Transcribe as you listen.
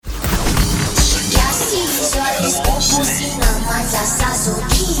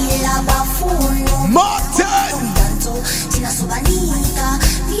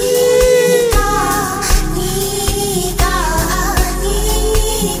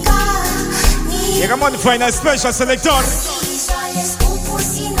Llegamos al final special selector.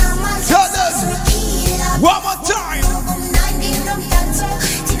 One more time.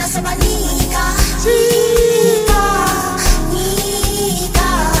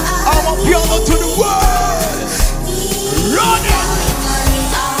 I want piano to the world. Run it.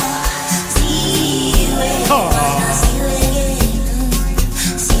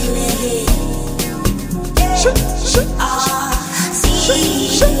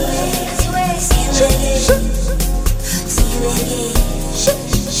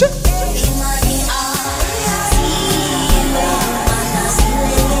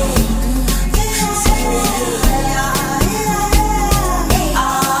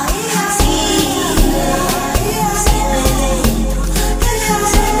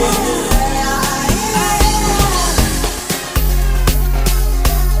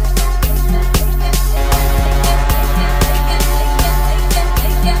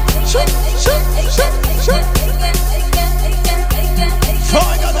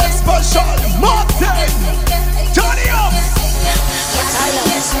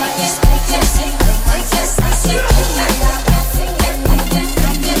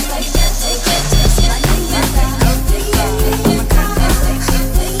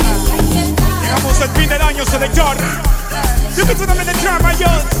 Selector, you can put them in the drama,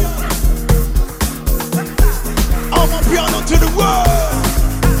 young. I'm a piano to the world.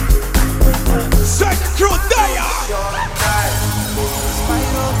 Second crew there.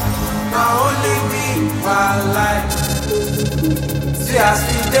 Now only me, my life. See, I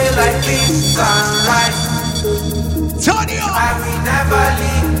see day like this sunrise. Tony, I will never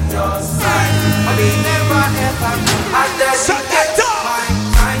leave your side. I will never ever. I dedicate my time.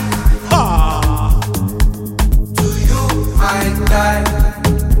 I die.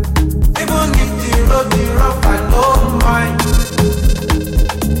 Even if the road is rough, I don't mind.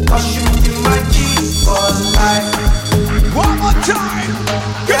 Cause you be my keys for life. One more time.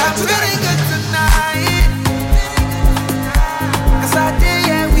 Yeah, I'm feeling good tonight. Cause I did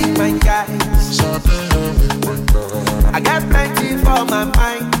here with my guys. I got plenty for my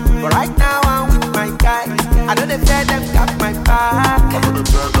mind. But right now I'm with my guys. I know they fed them got my back.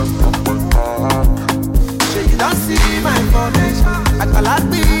 You don't see my formation. I call out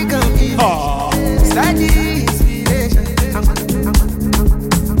big and evil. Study inspiration.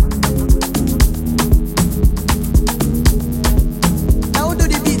 Now do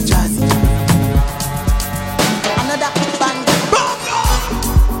the beat jazzy. Another bang.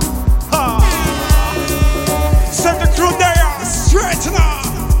 Set the crew there. Straight now.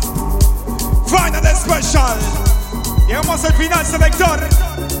 Final special. Llegamos al final, selector.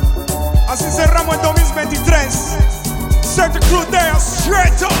 Así cerramos el 2023. Set the crew there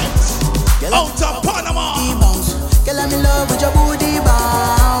straight out of Panama. Girl, I'm in love with your booty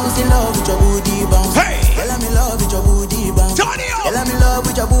bounce. In love with your booty bounce. Hey. Girl, I'm in love with your booty bounce. Turn it up. Girl, I'm in love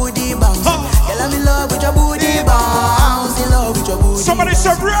with your booty bounce. Girl, I'm in love with your booty bounce. In love with your booty. Somebody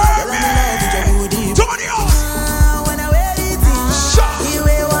say Girl, I'm in love with your booty. Turn it up. When I wear it, you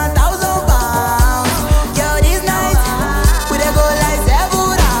weigh 1,000 pounds. Girl, this night we dey go like 7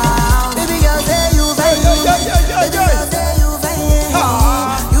 rounds. Baby girl, say you fine. Baby girl, say you fine.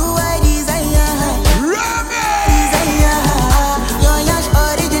 You are desire. Desire. Your yash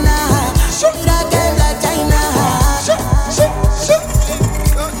original. That girl like China.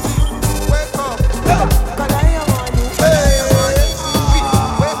 Wake up.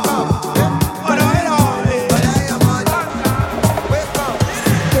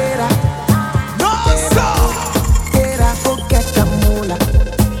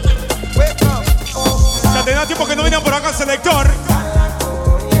 Ya tenía tiempo que no venían por acá, selector.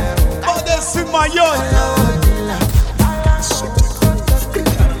 Odessa Mayor.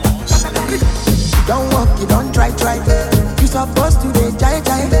 Don't walk, you don't try. You supposed to be jai.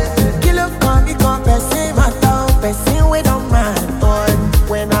 Kilo come person matter, person we don't mind. But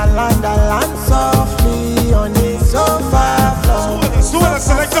when I land softly on the sofa floor. Sube el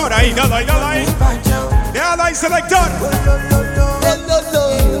selector ahí, dale ahí. Déjala ahí, selector.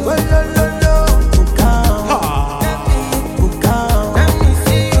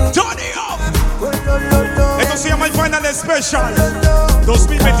 Turn it up. Esto se llama el Final Special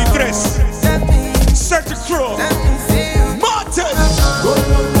 2023. Set the crew. Martin.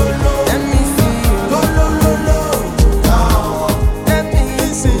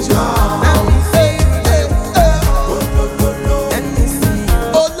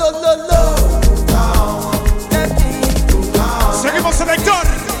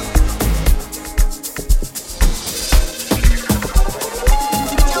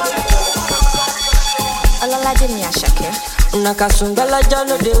 Una kasungala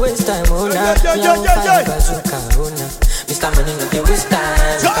no dey waste time, una. Young fire bazooka, una. Mr. Money no dey waste time.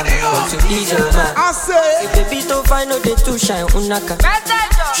 Mr. Money want to ease your mind. I say, if the beat don't find no dey too shine, unaka.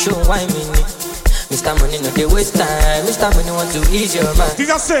 Show why me. Mr. Money no dey waste time. Mr. Money want to ease your mind. did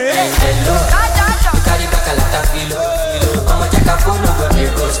I say? Hello, you carry back a lot of filo. I'm a jackaphone, no go dey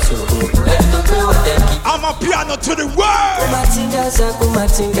ghost you. Let me play what them keep. I'm a piano to the world.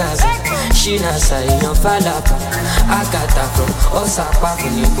 Kumatingaza, Shinasa ino falapa. Agata from Osapa,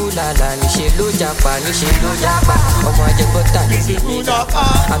 Fulibulala, Nishelu Japa. Omo Ajebota,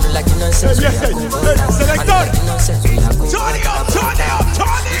 I'm like nonsense. Selector. Turn it up.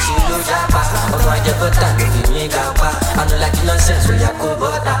 Nishelu Japa, Omo Ajebota, I'm like nonsense.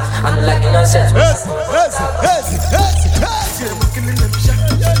 I'm like nonsense.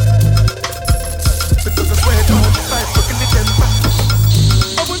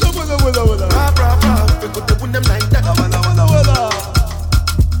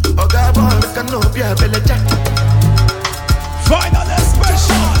 Final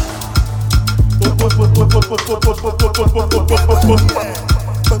expression.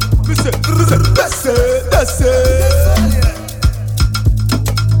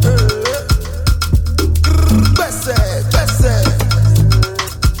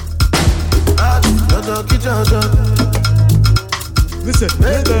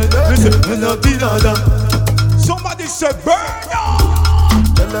 Somebody say burn up.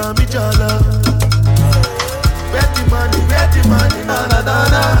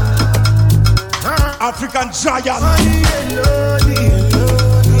 African giant.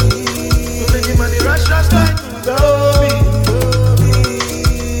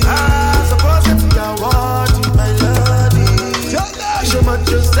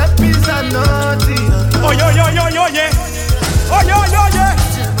 Oh yo yeah.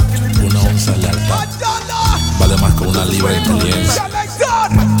 Una onza lealtad vale más que una libra de inteligencia.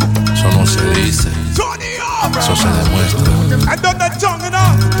 Eso no se dice, eso se demuestra. And on the tongue, you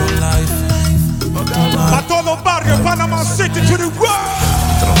know. A todos los barrios, Panama City to the world.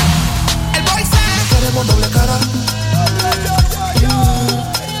 Queremos doble cara.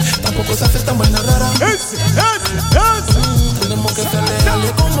 Tampoco se hace tan buena rara. Tenemos que ser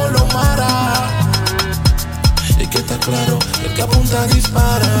leales como los maras. Y que está claro, el que apunta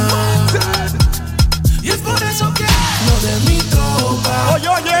dispara. Y es por eso que no de mi tropa,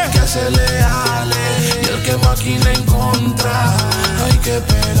 que se leales. Y el que maquina en contra, hay que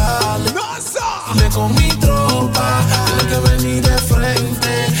pegarle. Dile con mi tropa, tiene que venir de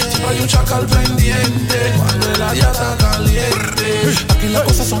frente. Siempre hay un chacal pendiente cuando el área está caliente. Aquí las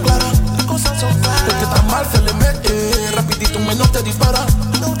cosas son claras, el que está mal se le mete. Rapidito un menor te dispara,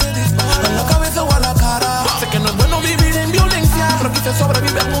 en la cabeza o a la cara. Sé que no es bueno vivir en violencia, pero aquí se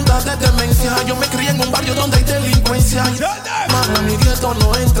sobrevive a punta de demencia. Yo me crié en un barrio donde hay delincuencia. Madre, mi gueto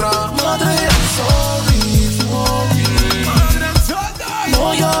no entra. Madre, I'm sorry.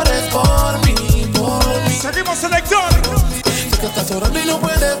 No llores por mí. Seguimos, selector. Sé que estás orando y no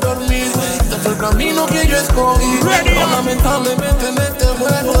puedes dormir. Este fue el camino que yo escogí. Pero lamentablemente en este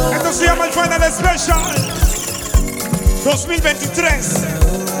juego. Esto se llama el Final Special 2023.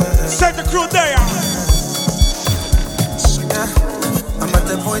 Set the crew there. I'm at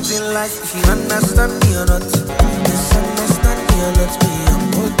the point in life, if you understand me or not. Misunderstand me or not,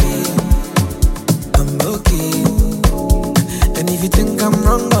 I'm okay. And if you think I'm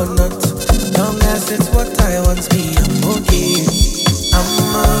wrong or not, long as it's what I want, I'm okay.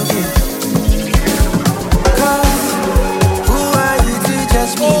 Cause who are you to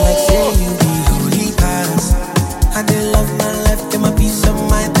judge me like say you be holy past? I did love my life, get my peace of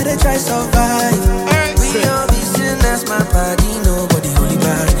mind, better try survive. We all be sinners, my body, nobody holy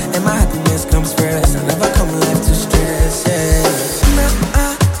back. And my happiness comes first, I never come life to stress, yeah.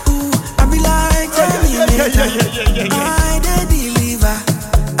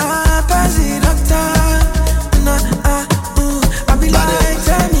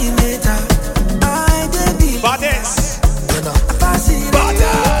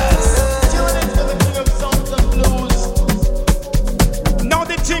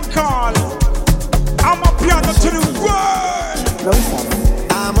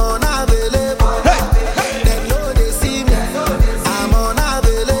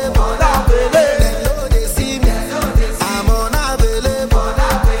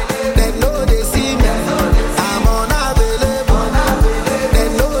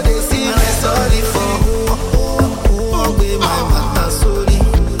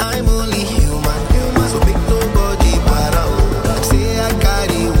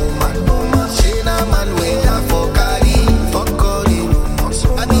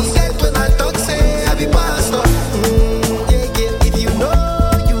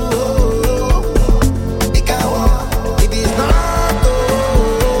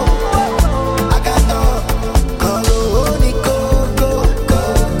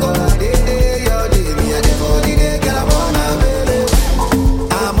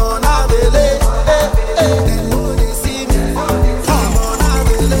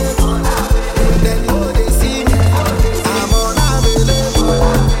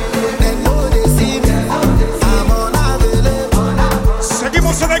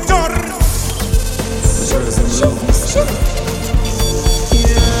 selector.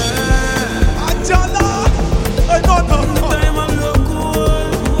 Ajala. No.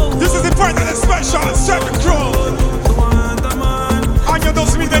 This is the final and special second crew. Año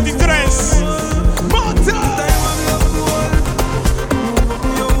 2023.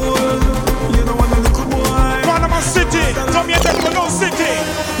 Panama City. Tommy and Delano City.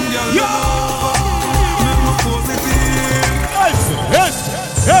 Yo.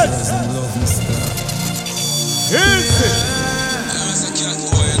 Yes.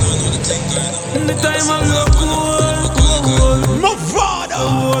 In the time of love, my father.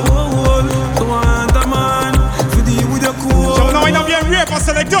 So want a man for the with your cool. So now I know bien rap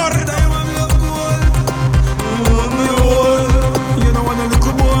selector. You know wanna look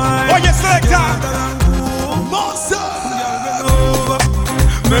boy. Oh yes, selector. Monster.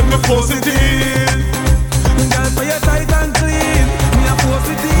 Make me force it in. Girl, for your tight and clean. Me a force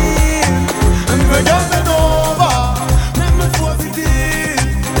it in. And if you get me over, make me force it in.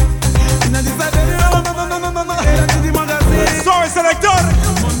 Inna this a day, no. Sorry, selector.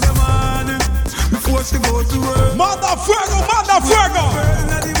 Monday morning, me force to go to work. Manda fuego.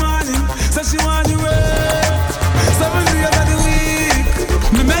 Inna the morning, so she want you work. 7 days of the week,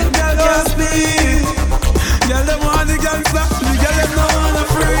 me make girl can't speak. Girl them want the gangster, the girl them no wanna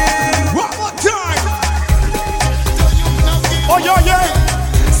free. One more time. Oh yeah.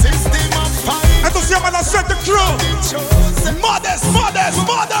 System of fight. Esto se llama la Santa Cruz. Modest.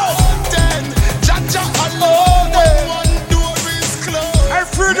 Then Jaja alone. One door is closed. I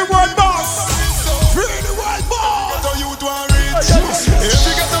free the world boss. Ghetto youth want rich.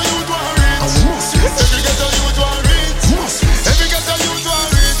 Every ghetto youth want rich. Every ghetto youth want rich. Every ghetto youth want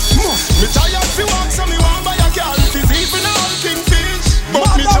rich. Me tired fi walk, so me want buy a car. It is even a kingfish.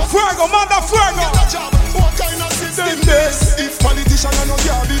 But me just Manda fuego. get a job. What kind of system this? If politician are no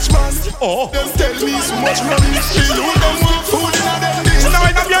garbage man, them tell me so much money. The youth them want food in a them days. So now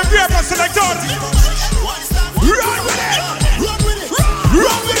I know bien rap selector. Run with it. Run with it.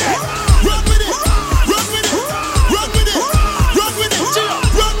 Run with it. Run with it. Run with it. Run with it. Run with it.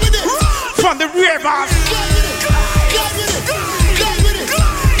 Run with it. From the rivers. Glide with it. Glide with it. Glide with it.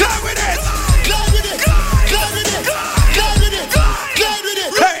 Glide with it. Glide with it. Glide with it. Glide with it.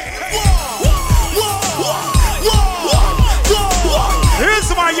 Hey. Here's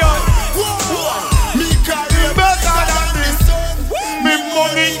my young. Me career Better than this. Me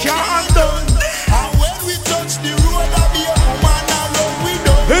money can't done. and when we touch the road, I be a woman alone. We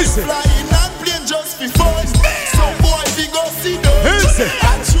don't be Listen. flying and plane just for fun. So boy, we go see them. Listen.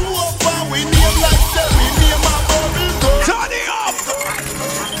 And you up and we name like say we name a bubble gum. Turn it up.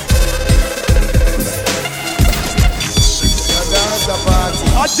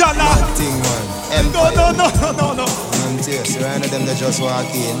 Ajala. Thing man, No. Empire. So right now them they just walk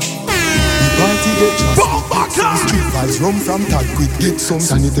in. The party get just Bomba time. street vibes rum from that quick. Get some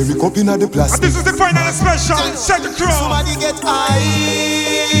sanitary cup in the And plastic. this is the final and special second crew. Somebody get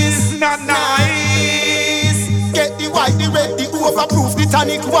ice, Not nice. get the white, the red, the overproof, the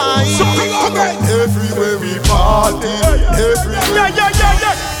tonic wine. So we go again. Everywhere we party, everywhere.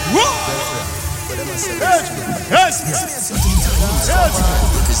 Yeah. Whoa. Yes.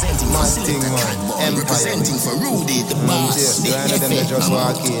 Mad thing man, Empire. Representing for Rudy, the boss. So right now them they just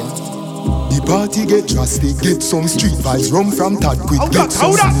walk in. The party get drastic. Get some street vibes rum from that quick. Hold Get on, some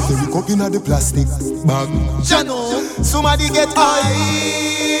hold on. sanitary cup in the plastic bag. Jano, somebody get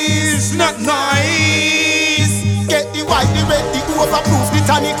ice, It's not nice. get the white, the red, the overproof, the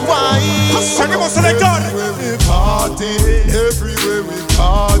tonic wine. Seguimos selector. Everywhere we party, everywhere we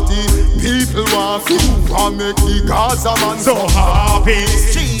party. People want food and make the Gaza man So happy.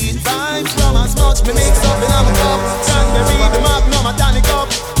 Street vibes from as much me mix up in a cup. Cranberry, the magnum, a tonic up.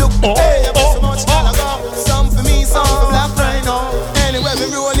 Look, hey, I bet so much gala go. Some for me, some for black rhino. Anywhere we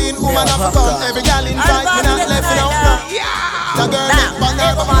roll in, woman have to come. Every gal invite me, not left me out. The girl make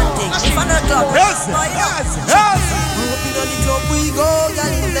banana. Yes. Up inna the club we go,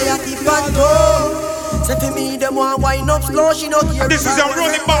 girl in there keep on go. Say for me them want wine up slow, she no care. This is your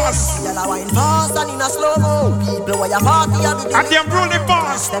ruling boss. Girl a wine fast and in a slow mo. People where you party a do the And them ruling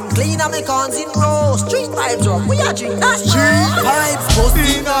boss. them clean and me cons in row. Street vibes up, we a drink that street vibes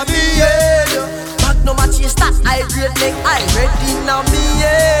busting on the head. Magnum a chase that I grade neck, I red in on me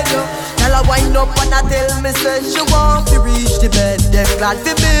head. Girl a wine up and a tell me say she want to reach the bed. Them glad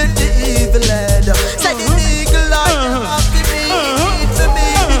to meet the evil head. Say the eagle like them have to be it to me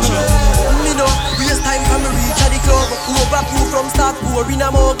the trade. Me know waste time from me reach a the club. Overproof from start pouring a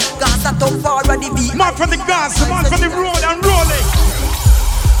mug. Gas a top forward the beat. Man from the gas, man from the road and rolling.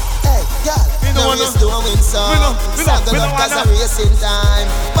 Hey, girl, no one. race doing so. Saddle up cause a racing time.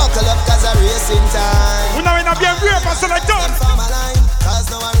 Buckle up cause a racing time. We know in a bien real for selector. Cause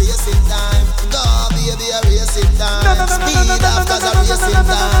now a racing time. Go baby a racing time. Speed up cause a racing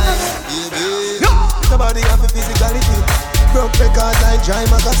time. Baby. Somebody have a physicality. Broke record like Dry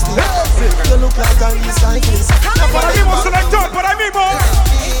Magazine. You look like a recyclist. Para mí, selector, para mí,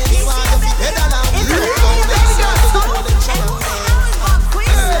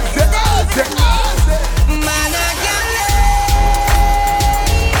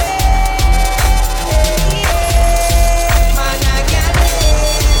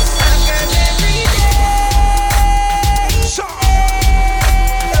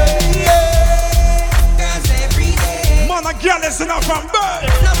 girl is enough from birth.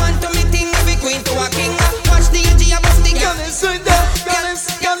 No man to me thing, every queen to a king. Watch the AG, I bust the girl.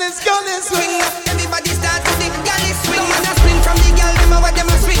 Swing. Everybody start to the girl is swing. Man a swing from the girl, them a what them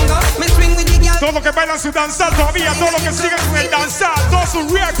a swing. Me swing with the girl. Todo lo que bailan su danzar todavía, todo lo que siguen con el danzar, todo su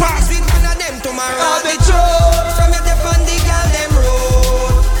real pass. Swing one of them tomorrow. All the truth. From your dep on the girl, them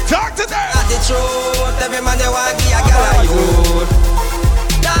road. Talk to them. All the truth. Every man they want be a girl a youth.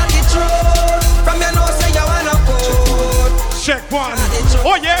 All the truth. From your nose say you wanna code. Check one.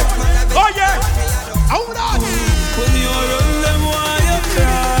 Oh yeah. Oh yeah. Hold on. When you run them, why you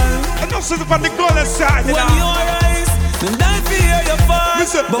cry? Enough sitting from the golden side. When you rise, then I fear your fall.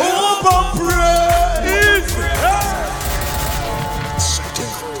 Listen. But hope and pray.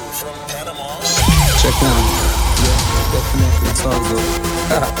 Check one. Yeah, definitely. It's all good.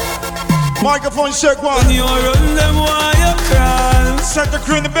 Microphone check one. When you run them, why you cry? Set the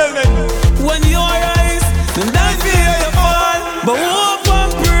crew in the building. When you rise, then I fear your fall. But hope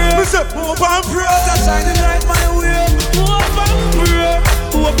and pray. Listen, hope and pray. Just shining right my way. Hope and pray.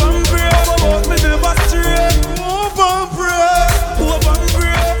 Hope and pray. About me never stray. Hope and pray. Hope and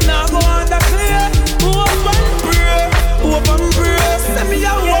pray. Now go on the clear. Hope and pray. Hope and pray. Send me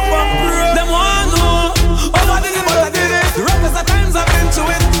a hope and pray. Them want know how I did it, but I did it. The records of times I've been to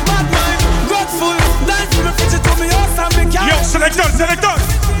it. Bad mind, grateful. Dance me, preach it to me house and me can't. Yo, selector.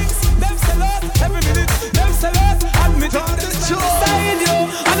 Them sell out every minute. Them sell out. Admit it. Style you.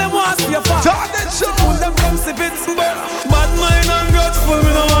 And them want to see your fat. Pull them from the bits. Bad mind and grateful.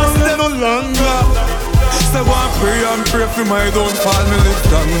 Me no want them no longer. Say one pray and pray for my downfall. Me live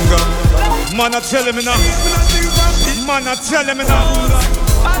longer. Man, I tell him now. Man, I tell him now.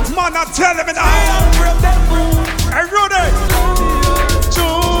 Man, I tell him now. Hey, Rudy.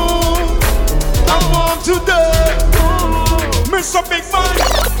 I'm on today. Mr. Big Man.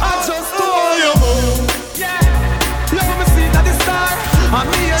 I just told you. Yeah. Let me see that the star. I'm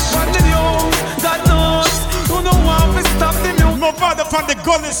here from the news. God knows. Who no want to stop the music. My father from the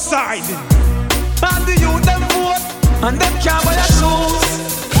golden side. And the youth them vote. And them can't buy your shoes.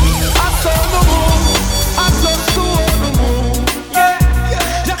 I saw the move. I just saw the move. Yeah.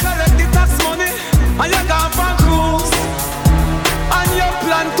 You collect the tax money. And you gone for cruise. And you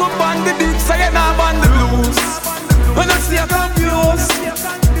plan to ban the beats. So you not ban the blues. When I see you confused,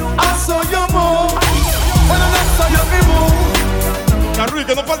 I saw you move. When I saw you move. Now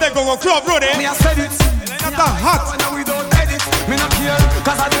Rudy, no falta con club, Rudy. Me I said it. Está hot. When we don't edit, me not care.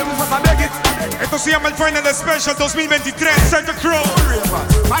 Cause I them was a beg it. Esto se llama el Final Special 2023, Center Crew.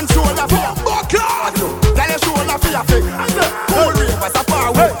 Man shoulder for your buckler. Tell your shoulder for your fake. Whole ravers are far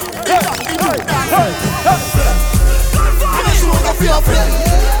away. Man shoulder for your fake.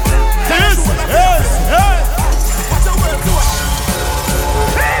 Yes. What's the word to us?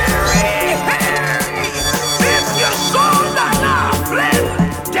 If your shoulder not flip,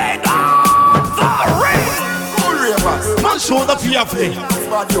 take off the ring. Whole ravers. Man shoulder for your fake.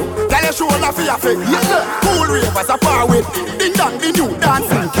 Tell your shoulder for your fake. Cool ravers are far away. Ding dong, the new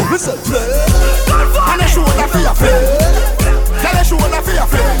dancing king. Listen, and your shoulder for your fake. Tell your shoulder for your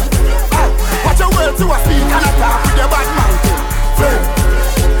fake. Watch your words to a speak and attack with your bad mind.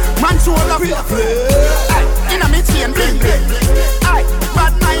 Man shoulder for your fake. Inna me chain bling bling.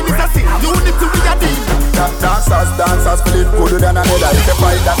 Bad mind is a sin. You need to be a demon. Dancers, flip good than another. If you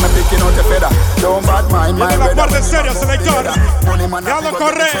fight that, I'm picking out your feather. Don't bad mind, my brother. La parte seria, selector. Ya lo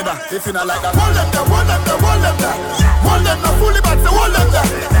corre. If you not like that, hold them there, hold them there, hold them there. Hold them there, fully bad, hold them there.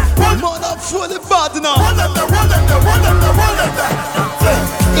 Man, I'm fully bad now. Hold them there, hold them there, hold them there, hold them there.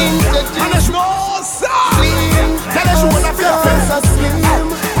 And it's no slim. Tell us what I feel.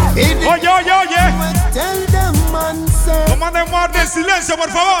 Oye. Tell them, man, sir. Comanden guardia silencio, por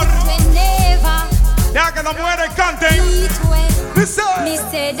favor. Ya que las mujeres canten.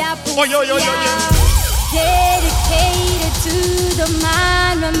 Oye. Dedicated to the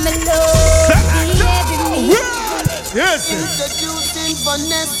man and melody. Introducing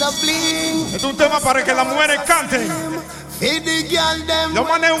Vanessa Bling. Es un tema para que las mujeres canten. Los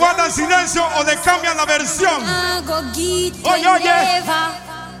manes guardan silencio o le cambian la versión. Oye, oye.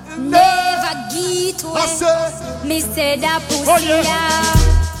 Never get away. Me said that pussy.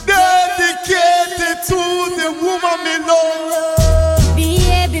 Dedicated to the woman me love.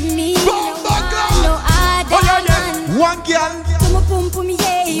 Baby, me no other man. One girl to my pum pum,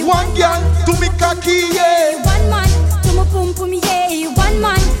 yeah. One girl to me cocky, yeah. One man to my pum pum, yeah. One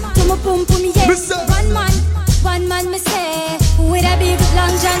man to my pum pum, yeah. One man me say with a big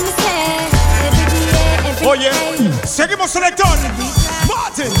long john me say. Every day. Oye, seguimos selector.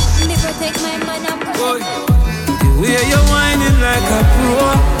 Martin. Me protect my man up. The way you're whining like a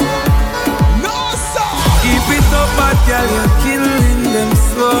pro. No sir. Keep it up, bad girl, you're killing them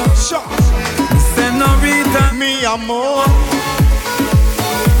slow. Sure. Senorita, mi amor.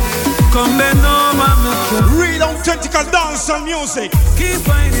 Come bend over, make you real authentic dance and music. Keep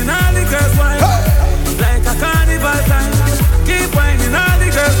whining all the girls whine like a carnival time. Keep whining all the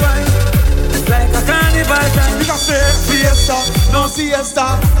girls whine like a carnival time. Diga fiesta, no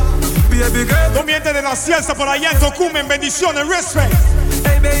siesta. Baby girl, no miente de la siesta por allá en Tocumen, bendiciones, respect.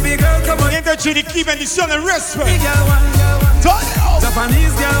 Hey baby girl, come on. Miente de Chiriquí, bendiciones, respect.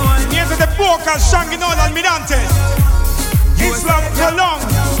 Japanese girl wine. Miente de Boca, Shangri-La, el Almirante. Isla Colón.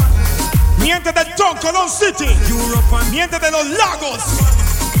 Miente de Don Colón City. Miente de los Lagos.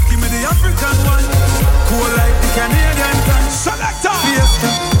 Give me the African one. Cool like the Canadian time. Selector. Fiesta,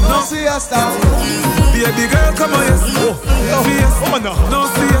 no siesta. Baby girl, come on, yes. Fiesta, no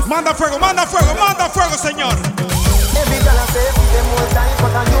siesta. Manda fuego, señor. Every girl I say for them more time,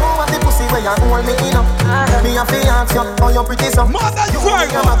 but I know what the pussy where you hold me in up. Me a fiance you, oh you pretty so. Mother you want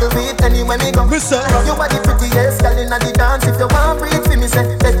me a muggle with anywhere me go. You are the prettiest girl inna the dance. If you want breathe for me, say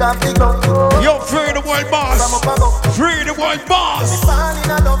take off the glove. Yo, free the world boss. Free the world boss. Fall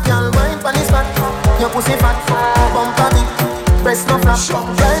in a love, girl, wine pon the spot. Your pussy fat, bumper big, breast no flap.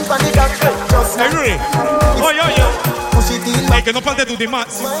 Wine pon the cock, just like. Hey, oye. Push it in. Hey, que no falte tu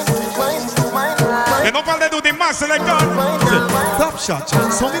dimas. Que no falte tu dimas, selector. Top shot,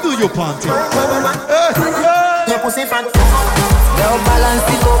 Sonny, do your panty. Your pussy fat. Now balance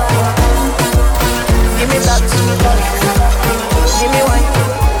it up. Give me that. Give me wine.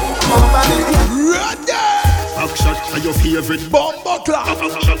 Bumper big. Ready. Action, are your favorite bomber clap.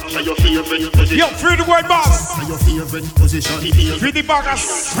 Action, are your favorite position. Yo, free the world boss. Are your favorite position. Free the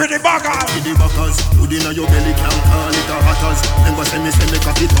baggers. Free the baggers. Free the baggers. Put in your belly, can't call it a hatters. Remember, say me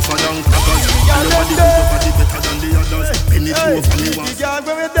coffee tougher than crackers. Nobody do nobody better than the others. Penny two for me one.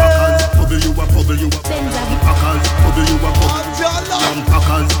 Packers, bubble you a bubble you a. Packers, bubble you a bubble.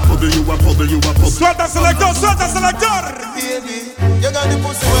 Packers, bubble you a bubble you a bubble. Suelta selector. Baby, you got the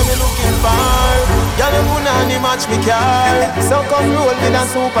pussy where me looking for. Girl, you punani match me car. So come roll with a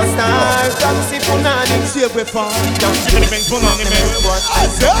superstar. Taxi punani, save me far. Punani man.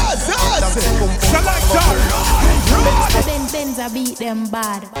 Benza beat them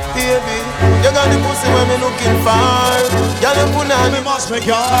bad. Baby, you got the pussy where me looking for. Girl, you punani match me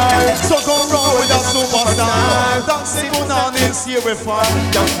car. So come roll with a superstar. Taxi punani, save me far.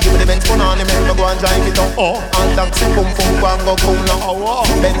 Give me the Benz punani, make me go and drive it down. And taxi pum pum go and go cool now.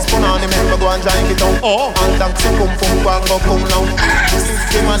 Benz punani, make me go and drive it down. And taxi pum pum go and go cool now.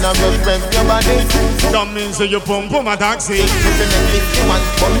 System and a rev your body. That means you pum pum a taxi.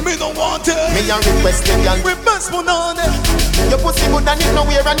 Me don't want it. Me a request it, girl. We best punani. Your pussy good and it no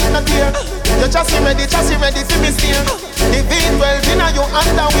wear and it no tear. Your chassis ready for me steer. The V12 inna your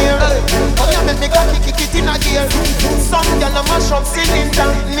underwear. Oh you make me cocky kick it inna gear. Some gyal a mash up cylinder.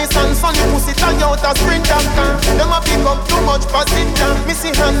 Nissan Sunny pussy tie out a Sprinter car. Them a pick up too much passenger.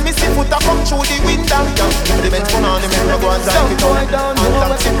 Missy hand, missy foot a come through the window. The Benz punani me no go and drive it down. And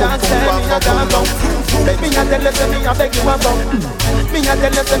taxi pum pum go and go cool down. Me a tell you say me a beg you a come. Me a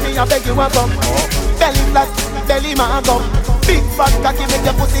tell you say me a beg you a come. Belly flat, belly mag up. Big fat cocky make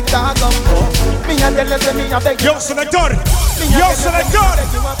your pussy cock up. Me a tell you say me a beg you. Yo selector.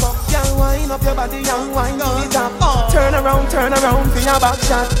 Girl, wind up your body and wind to the top. Turn around for your back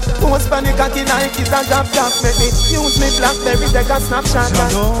shot. Post panic cocky like it's a drop top. Make me use me BlackBerry take a snapshot.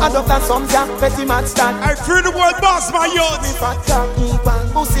 Add up that some jack, petty mad start. I free the world boss, my youth. Me fat cock equal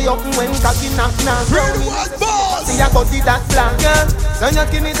pussy up when cocky knock. Free the world boss. See I got it that black, girl. So you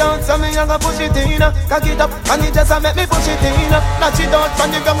skin it out, so me a go push it in. Cock it up, and it just a make me push it in. Latch it out from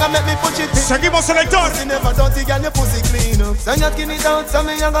the gum and make me push it in. Seguimos selector. Pussy never dirty, girl, your pussy clean. So you skin it out, so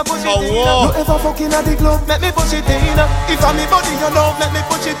me a go push it in. You ever fucking at the club, make me push it in. If I'm me body, you love, make me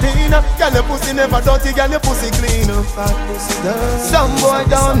push it in. Girl, your pussy never dirty, girl, your pussy clean. Fat pussy dirty. Some boy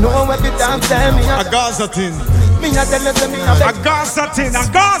don't know what the damn time me a Gaza thing. Me a tell you, me a Gaza thing, a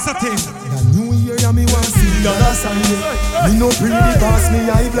Gaza thing. New year, yeah, me want see dollar sign. Me no pretty pass me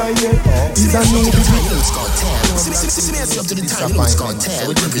eye blind yet. It's a new up to the time it's called 10.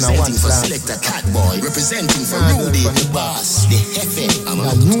 Representing for Selector Catboy. Representing for Rudy, the boss, the Hefe.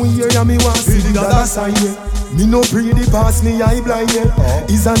 A new year, yeah, me want see dollar sign. Me no pretty pass me eye blind yet.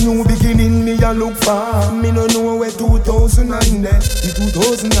 It's a new beginning, me a look for. Me no know where 2009 there. The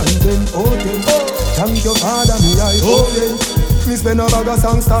 2010, oh, thank your father, me I open. Me spend a bag of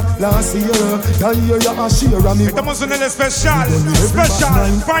songster last year. That year you a share me. Estamos en el especial,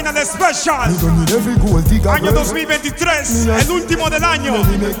 final especial. Año 2023, el último del año.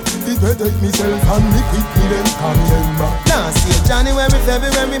 Last year, January,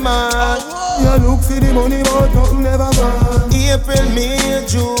 February, March. You look for the money, but nothing never gone. April, May,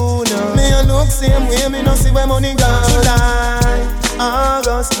 June. Me a look same way, me no see where money gone. July,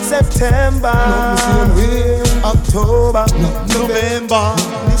 August, September, October, November,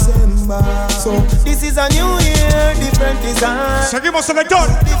 December. So this is a new year, different design. Seguimos selector.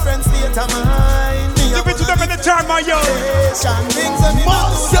 Different state of mind. Give it to them in the time, my yo.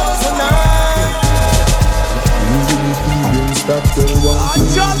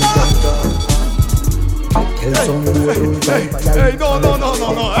 Hey, no.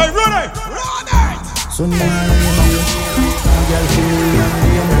 Hey, Rudy.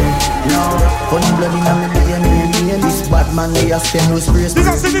 Funny blood in a million. This bad man they have spent no space. This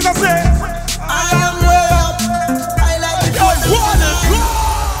is it. I am way up. I like the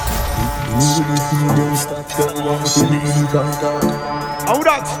How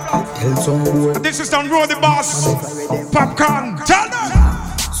that? This is down road the boss. Popcorn. Tell them.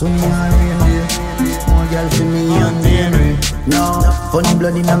 Girl for me and Henry. No, funny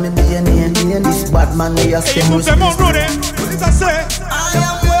blood in a million. This bad man they have spent no space. What did I say? I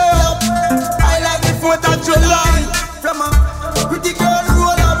am way up. I like the 4th of July. From a pretty girl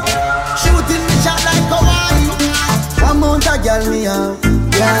roll up, shooting me shot like Hawaii. One month a girl me out.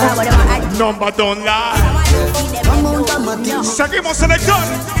 Number don't lie. Seguimos selector.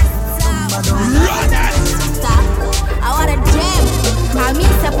 Run it. I want a gem. I mean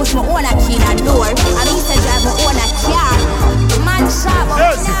to push my own key in the door. I mean to drive my own car. Man shop.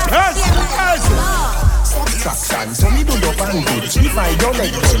 Yes. Subtraction, so me do your bandage. Divide your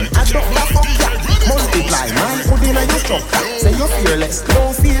leg then, add up the fuck that. Multiply, man, put in a your structure. Say you're fearless,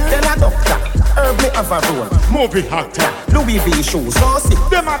 no fear, then a doctor. Herb me have a role, movie actor. Louis V shoes, so sick,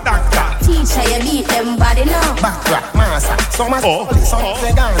 them a doctor. Teacher, you beat them body now. Backrack, massa, some a some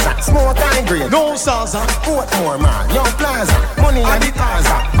Gaza. Smoke and grade, no salsa. Portmore man, young plaza. Money and the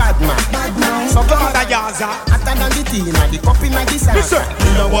plaza, bad man. So come on, Yaza. Hotter than the tea, and the cup in the salsa.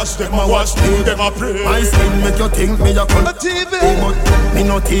 Me a watch them, them a pray. I say make you think me a con TV, but me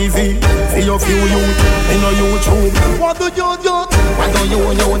no TV. For your few youth, me no YouTube. What do you do? What do you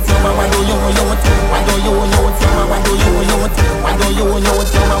youth? What do you youth? What do you youth? What do you youth? What do you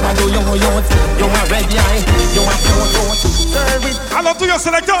youth? What do you youth? You a red eye, you a pure youth. A lo tuyo,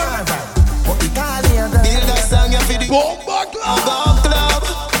 selector. Build a song for the Bomba Club.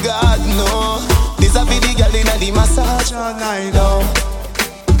 God no, this a for the girl inna the massage all night long.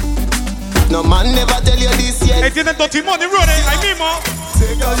 No man never tell you this yet. Hey, tienen dos timones, Rudy, ahí mismo.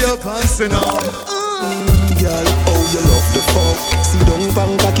 Take all your pants now. Girl, oh you love the fuck. See don't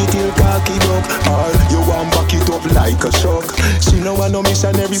bang back it till cocky duck. Or you want back it up like a shock. She know want no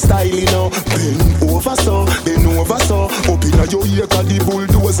missionary style, you know. Bend over so, up inna your ear 'cause the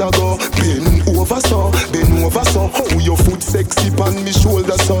bulldozer go. Bend over so, how your foot sexy pon me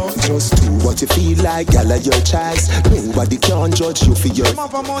shoulder so. Just do what you feel like, girl, of your choice. Nobody can judge you for your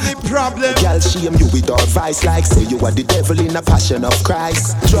money problem. Girl, shame you with our vice like say you are the devil in a passion of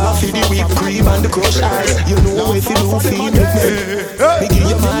Christ. Draw for the whipped cream and the crushed ice. You know if you do feed me. Me give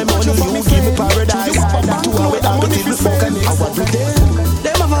you my money, you give me paradise. To our way I'm the fuck and I want to them.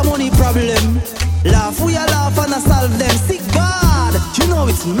 Them have a money problem. Laugh, we a laugh and I solve them. Sick bad, you know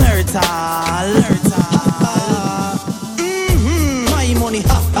it's murder. My money,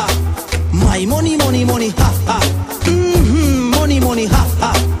 ha ha. My money, ha ha. Money, ha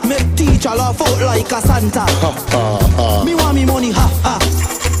ha. Make teacher laugh out like a Santa. Me want me money, ha ha.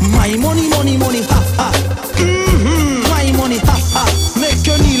 My money, ha ha. My money, ha ha. Make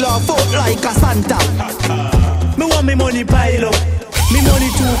your knee laugh out like a Santa. Me want me money pile up. Me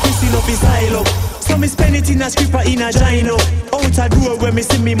pussy no fi style up. So me spend it in a stripper in a gino. Out a door where me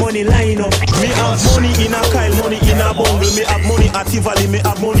see me money line up. Me have money in a Kyle, money in a bungle. Me have money at Tivoli, me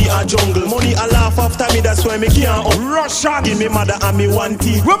have money at jungle. Money a laugh after me, that's why me can't up. Russian in me mother and me one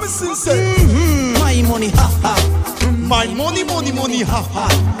teeth. What me say? My money, ha ha. My money, ha ha.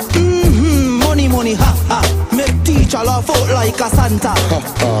 Money, ha ha. Make teacher laugh out like a Santa.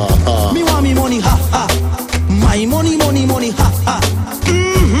 Me want me money, ha ha. My money, ha ha.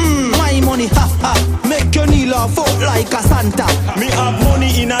 My money, ha ha. Make your knee laugh out like a Santa. Me have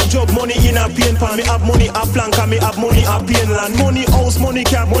money in a jug, money in a pain pan. Me have money a plank and me have money a pain land. Money house, money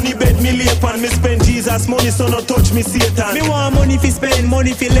car, money bed, me lay pan. Me spend Jesus money, so no touch me Satan. Me want money fi spend,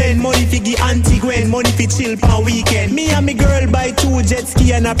 money fi lend, money fi give Auntie Gwen, money fi chill per weekend. Me and me girl buy 2 jet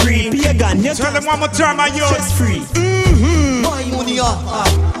ski and a pre. Pagan, you tell them one more time, my youth. Stress free. My money, ha ha.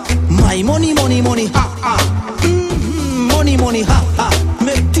 My money, ha ha. Money, ha ha.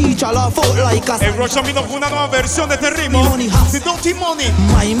 Make teacher laugh out like a... El Rocha vino con una nueva versión de este ritmo. The Dirty Money.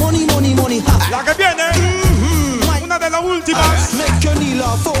 My money, ha ha. La que viene. Una de las últimas. Make your knee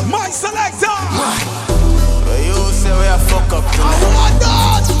laugh out. My selector. You say we are fuck up tonight. I want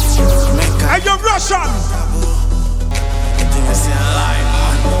that. Hey, you're Russian. Think I say a lie.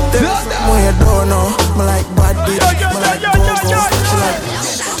 Tell me something you don't know. Me like bad bitch. Me like go-go. She like...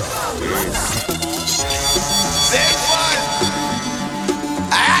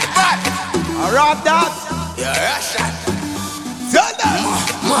 Alright, that. Yeah, Russian. Tell them.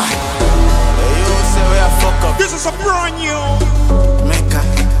 You say we are fuck up. This is a brand new. Mecca.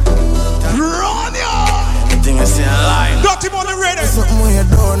 Brand new. Think I say a lie. Dirty Money ready. Something you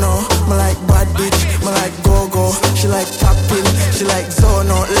don't know. Me like bad bitch. Me like go-go. She like tapping. She like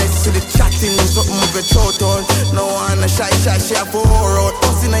zone out. Let's see the chatting. Something with a throat on. No one a shy. She have a whore out.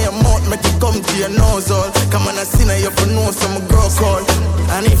 Pussy in your mouth. Make it come to your nose all. Come on, I see now you for know some girl call.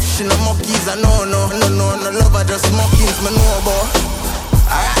 And if she no monkeys, I no love her just monkeys, me know about.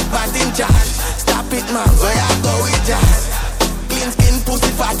 Alright, bad in charge. Stop it, man. Where I go with jazz. Clean skin,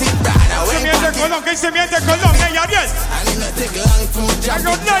 pussy, fatty, brother. Se miente Colón, que se miente Colón, hey, Ariel. I need to take long from the job. I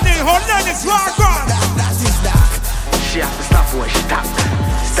got nothing, hold nothing, swag on. That is dark. She has to stop when she tap.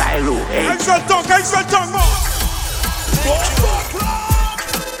 Style, hey. Caíse el ton, mo.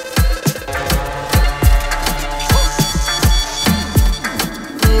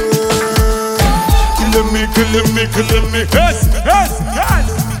 Killing me. Yes.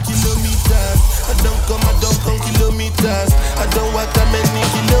 Kilometers. I don't come kilometers. I don't walk that many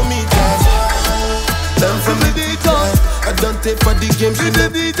kilometers. Them from the details. I don't take for the games in the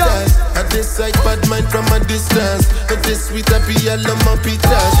details. I decide bad mind from a distance. But this sweet happy yellow my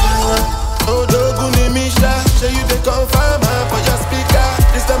pitas. Oh, Doguni Misha. Show you the confirm for your speaker.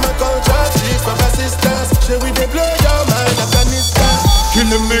 This time I call church for assistance. Show we they blow your mind, Afghanistan.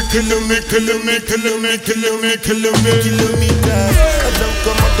 Killing me. Kilometers. I don't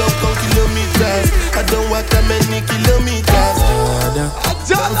come kilometers. I don't walk that many kilometers.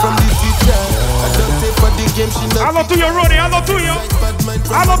 I'm from the future. I don't take for the game. She not. Hablo tuyo, Ronnie. Hablo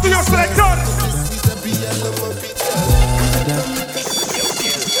tuyo, selector.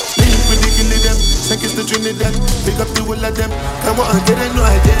 Thank you to Trinidad. Pick up the whole of them. Come on, get a no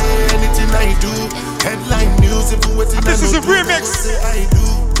idea. Anything I do. Headline news. If you wait, this is a remix. I do.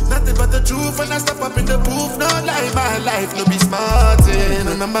 Nothing but the truth when I step up in the booth. No lie, my life, no be smartin'.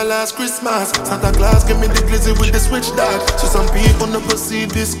 Remember last Christmas, Santa Claus gave me the glizzy with the switch dog. So some people never see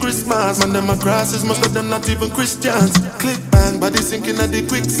this Christmas. Man, them crosses, most of them not even Christians. Click bang, body sinking at the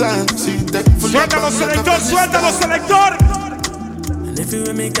quicksand. See that full of Suéltalo, selector. And if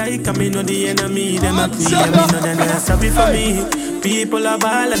you make I come in on the enemy, them a queen, and we know that they're sorry for me. People are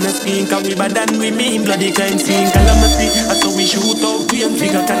ball and a spin, cause we bad than we mean. Bloody crime scene, calamity. That's how we shoot out, we and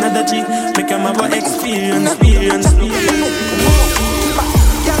figure Canada G. Make them have a experience.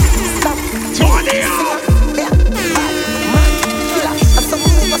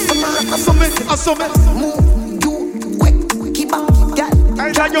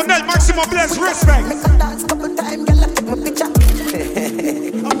 Hey, Lionel, maximum bless, respect.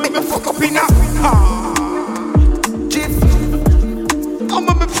 I'm fuck up in that.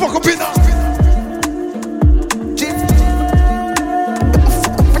 I'm fuck up in that.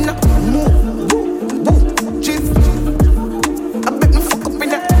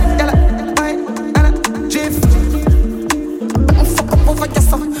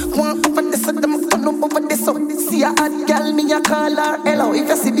 See a hot girl, me a call her hello. If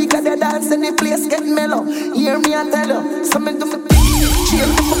you see bigger the dance, any place get mellow. Hear me a tell you, something to me. Chill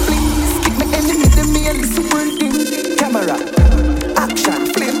to my please. Keep me enemy, the me and the super thing. Camera, action,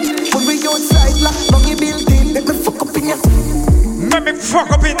 flip. When we outside, lock, long building. Let me fuck up in ya. Let me fuck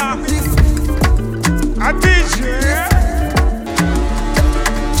up in a DJ.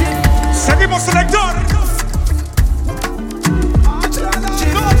 Seguimos selector.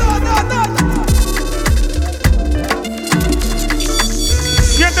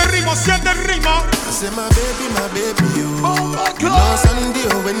 Siente el ritmo. Say my baby, you. Oh my God. You know Sunday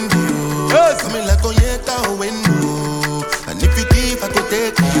or Wendy, you. Yes. Coming like Onyeka or Wendy, you. And if you leave, I could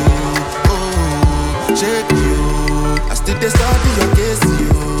take you. Oh, shake you. I still dey start your case,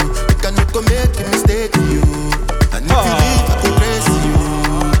 you. You cannot go make a mistake, you. And if you leave, I could race you.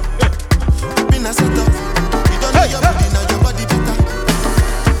 Been a setup. You don't know your body, now your body better.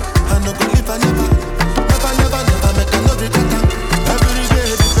 I no go live, I never make a no regret. Every day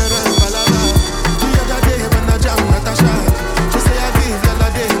different palava. The other day when I jam Natasha, she say I give the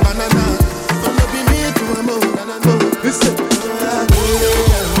other day banana. Don't no be me to a mo, and I know. Listen,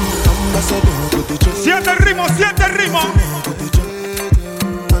 ambassador to the church. Siente el ritmo. Ambassador to the church.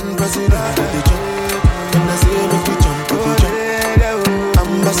 When I say make you jump to the church.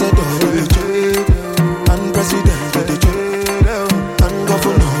 Ambassador to the church. And president to the church. And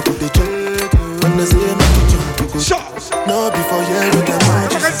governor to the church. When I say make you jump to the church. No before you look at my.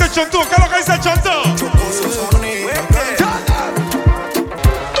 ¿Qué es lo que dice Chonto?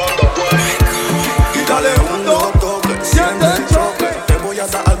 Dale un toque, siente el choque. Te voy a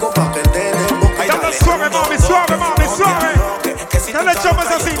dar algo para que te dé boca. Dale suave, mami. Que le echamos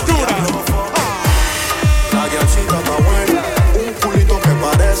esa cintura. La guiachita está buena. Un culito que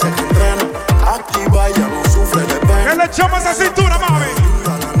parece que entrena. Activa y ya no sufre de pena. Que le echamos esa cintura, mami.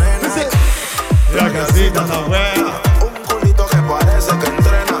 La guiachita está buena. Un culito que parece que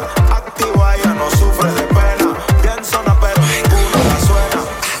entrena. Activa y ya no sufre de pena. Bien zona pero ninguno la suena.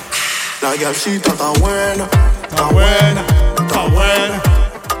 La guiachita está buena. Está buena.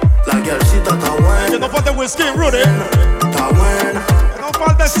 La guiachita está buena. Que no falta whisky, Rudy. Está buena. Que no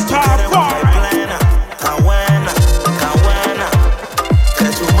falta Star Boy. Está buena. Que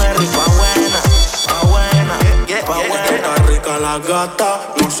tu Mary está buena. Está rica la gata,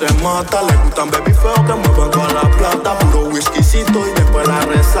 no se mata. Le gustan baby feo que muevan toda la plata. Puro whiskycito y después la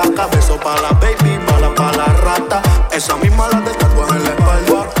resaca. Beso para la baby, bala para la rata. Esa misma la de tatuaje en la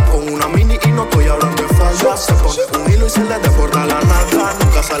espalda. Con una mini y no estoy hablando de falda. Se pone un hilo y se le desborda la nalga.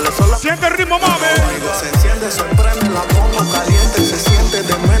 Nunca sale sola. Siente el ritmo, mami. Se enciende, se prende, la pongo caliente. Se siente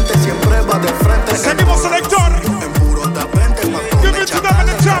demente, siempre va de frente. Seguimos selector. En puro tapente, Give me to them in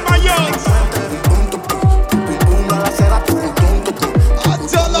the drama, yo.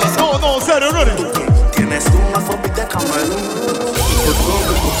 No, serio, Rudy. Tienes una fobia de camarón.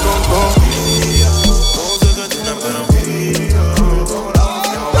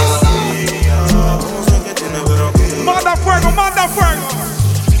 Manda fuego.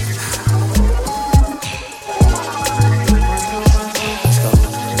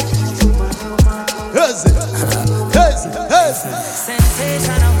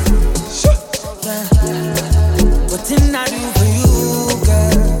 Sensational. What didn't I do for you,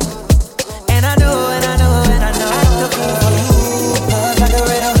 girl? And I know. I took it for you, love like a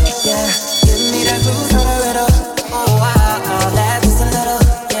riddle, yeah. Give me that groove for the riddle. Oh, wow, that's just a little,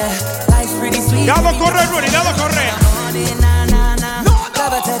 yeah. Life's pretty sweet. Dalo correr, Rudy, dalo correr.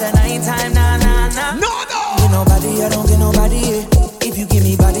 Love her to the nighttime, nah. No. Get nobody, I don't get nobody. If you give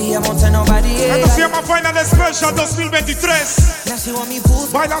me body, I won't tell nobody. Esto se llama Final Special 2023. Now she want me full.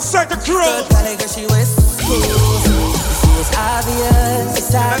 Baila Sector Crew.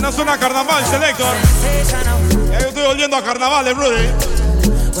 No es una carnaval, Selector. Yo estoy oliendo a carnavales, Rudy.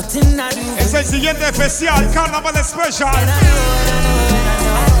 Es el siguiente especial, Carnaval Special.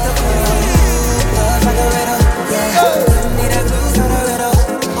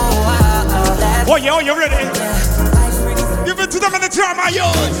 Oye, ready? Give it to them in the drama,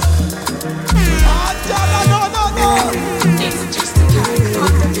 yo. No.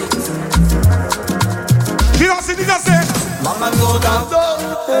 Dígase. Mama go down.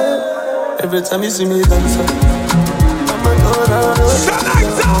 Every time you see me dance, mama go down.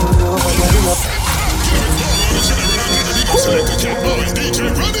 Selector Jack Boy, DJ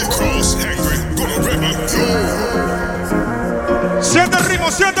Running Cross, Angry, gonna rip it. Siente el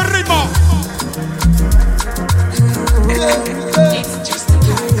ritmo.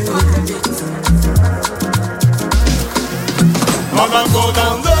 Mama go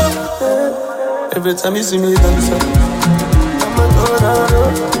down. Every time you see me dance, Mama go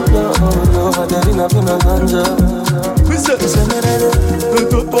down. No, I didn't have no ganja.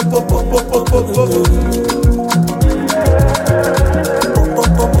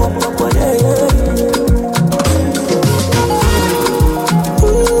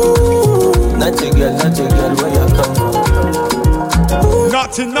 Not your girl, where you come from?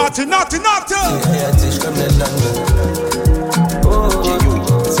 Naughty.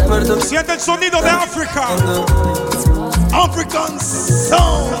 Siente el sonido de África. African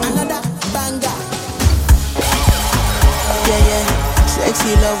sound. Another banger. Yeah.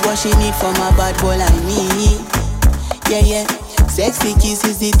 Sexy love what she need from a bad boy like me. Yeah. Sexy kiss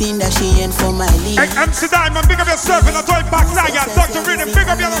is the thing that she ain't for my league. Hey, MC Diamond, big up yourself and I throw it back lion. Dr. Rhythm, big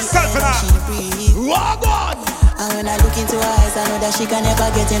up yourself and and when I look into her eyes, I know that she can never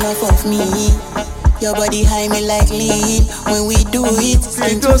get enough of me. Your body high me like lean. When we do it,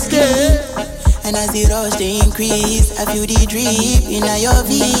 skin to skin. And as the rush they increase, I feel the drip in your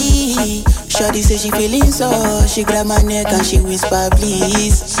V. Shorty say she feeling so. She grab my neck and she whisper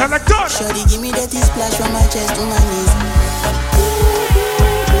please. Selector. Shorty give me that splash from my chest to my knees.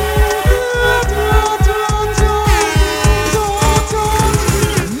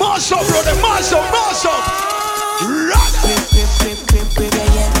 Mash up, brother, mash up.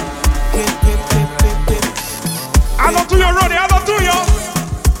 A lo tuyo, Ronnie, a lo tuyo.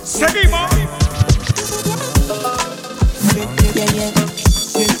 Seguimos.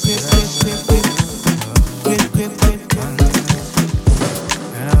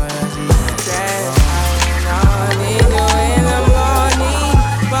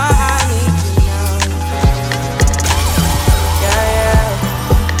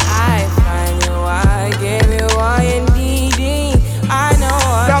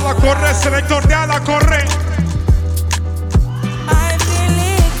 Corre, selector de ala, corre. I feel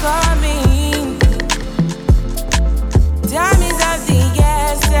it coming. Time is of the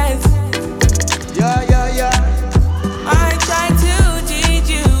essence. Yeah. I try to teach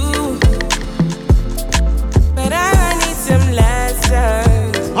you, but I need some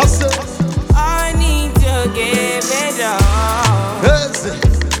lessons. I need to give it all.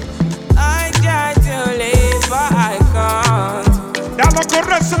 I try to live, but I can't. Dalo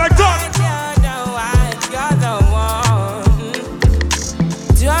corre, selector. You're the one.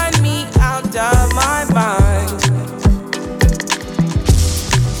 Turn me out of my mind.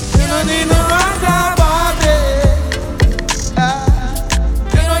 You don't need no other body.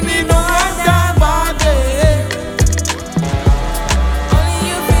 You don't need no other body. Only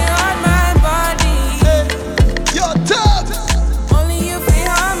you feel on my body. You're tough. Only you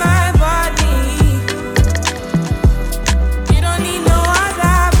feel on my body. You don't need no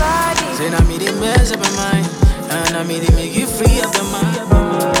other body. Say now me the mess up my mind, and I me the make you free up your mind.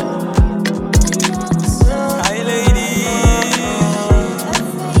 Hi lady,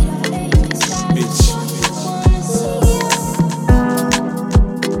 bitch.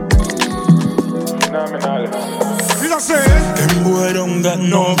 Them boy don't got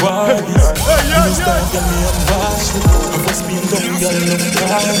no bodies. You start get me a body. I was being dumb girl no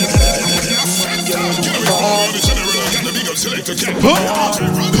body.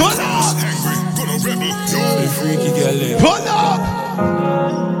 Pull up. Freaky girl. Pull up.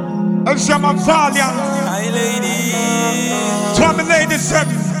 I'm Valiant. Hi lady. 12 ladies,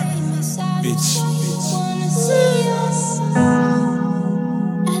 7. Bitch.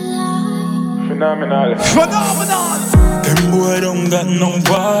 Phenomenal. Them boy don't got no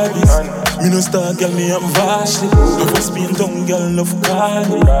bodies. Me no star girl, me am Vashley. I was being dumb girl, love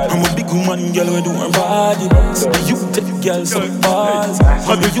Carly. I'm a big woman girl, we do her body. So you take girl some balls.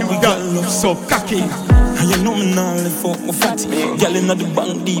 How do you girl love so cocky? And you know me now live for my fatty. Girl in the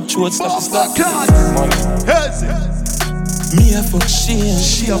bank deep throat, stop. Me a fuck she and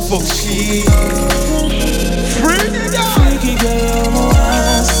she a fuck she. Freaky girl, I'm a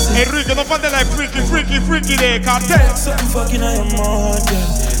Enrique, no falta la freaky de cartel.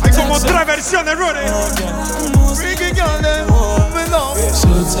 Hay como 3 versiones, Rudy. Freaky girl, so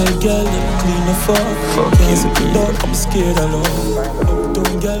tight girl, clean the fuck you. I'm scared alone.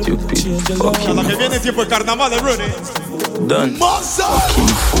 Don't girl, change the love. A la que viene tiempo el carnaval de Rudy. Done.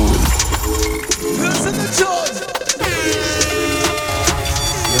 Fucking fool. Listen to George.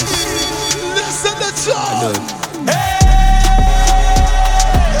 Listen to George.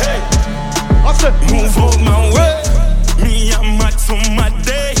 Move out my way. Me and Matt for my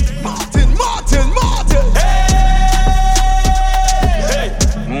day. Martin. Hey.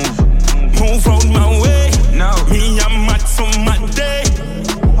 Move out my way. Now me and Matt for my day.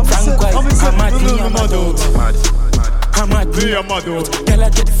 I'm at me, I'm at girl, I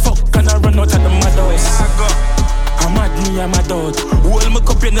get fucked and I run out of the madhouse. I'm at me, I'm at out. Hold my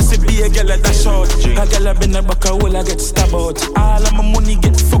cup in the CB, a girl at that short. A girl I been a back a hole, I get stabbed out. All of my money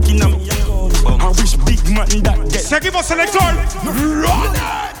get fucking on me. I wish big man that get. Seguimos, selector. Run!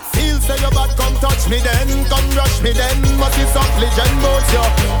 Feel say your bad, come touch me then, come rush me then. Must be some legend bout you.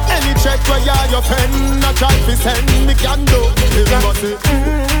 Any check where you're your pen, I try to send me can do.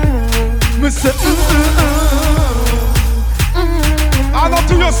 Mr. Allo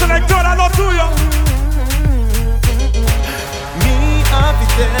tuyo, selector, allo tuyo. Me happy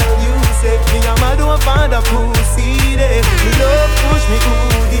tell you, say me I'm a don't find a pussy there. Me love push me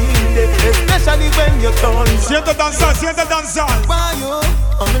good in there, especially when you're done. Siente danzar, siente danzar. Why you?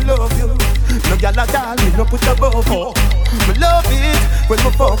 I'm love you. No gyal a doll, me no put above you. Me love it when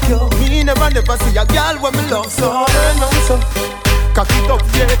me fuck you. Me never see a gyal when me love so. Turn on so, cock it up,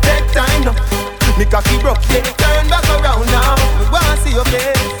 yeah, take time now. Me cocky broke, yeah, turn back around now. Me wanna see your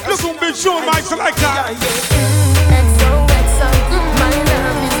face. Look who been show my selector. XOXO, my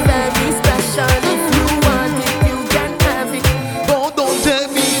love is very special. If you want it, you can have it. Don't tell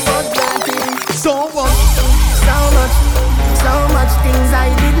me for granted. So what? So much things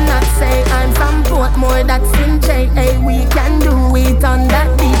I did not say. I'm from Portmore, that's in J.A. We can do it on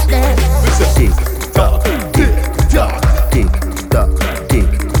that beach there. Tick tock, tick tock, tick tock, tick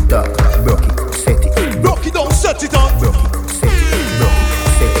tock. Broke it, set it. Broke it down, set it on. Broke it, set it. Broke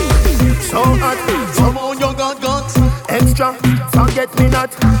it, set it. So hot, come on, you got guns. Extra, forget me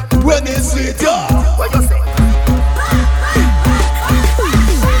not. When it's sweet, yeah. What you say?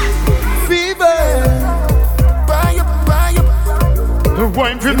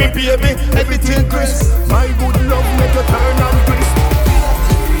 Wine for me, baby, everything crisp. My good love make you turn and crisp.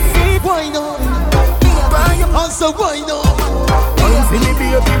 Why not? Also why not? Wine for me,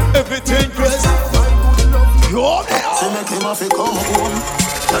 baby, everything crisp. Yo, man. Say make him have to come home.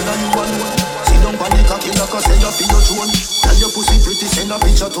 Tell her you want one. Sit down on the cocky like I say you feel your throne. Tell your pussy pretty, send a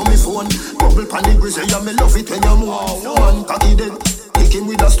picture to me phone. Bubble pan the grizzly, yeah, me love it when you move. No man cocky dead. Kick him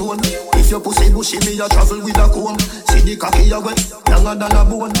with a stone. If your pussy bushy, me a travel with a comb. See the cocky you wet, younger than a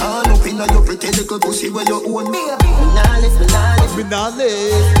bone. Hand up inna your pretty little pussy where you own. Me nah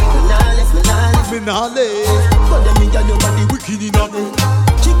live. But them inna your body wicked enough.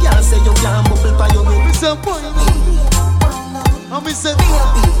 She can't say you can't bubble by your way. Me say why and me say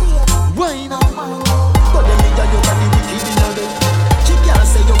why not? But them inna your body wicked enough. She can't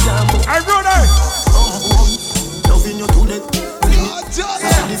say you can't bubble. I run it. Loving you to death. See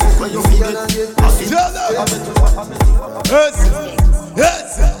the fuck where you feel it.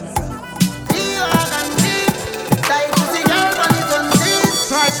 Yes.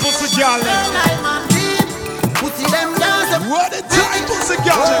 Tight pussy girl. What a tight pussy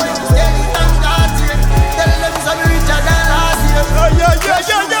girl. Tell them some richer than last year.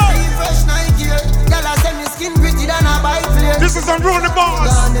 Girl, I send me skin pretty than a bike flare. This is on Roll the Boss.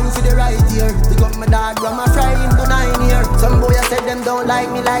 Gone them for the right ear. We got my dad from a fry into 9 years. Some boy I said them don't like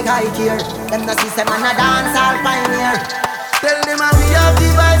me like I care. Them the system and a dance all pioneer. Tell them we have the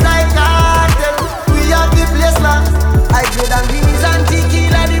vibes like cartel. We have the place locked. I grade and beans and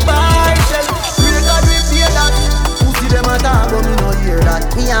tequila the bar shell. Real God we pay that. Pussy them a talk but me no hear that.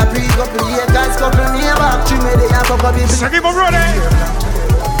 Me a pre-couple Lakers couple me a back. Three me they a fuck up people. Seguimos running.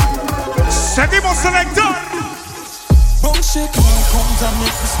 Seguimos selector. Bullshit, comes and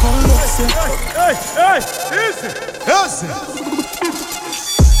make this go look. Easy.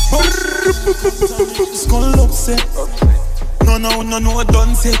 This gon' look set. No,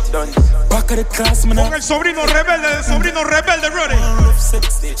 done set. Back of the class, man. Con el sobrino rebelde, ready. Rough set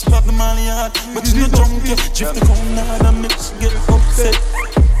stage, pop the molly hard, but you no drunk yet. Drift the corner and make she get upset.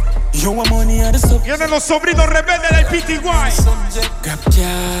 You want money at the sub. Vienen los sobrinos rebeldes del PTY. Grab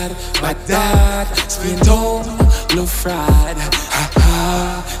yard, bad dad, spin down, low fried.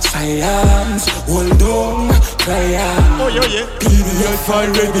 Ha, science, hold on, cry on. Oye. PDF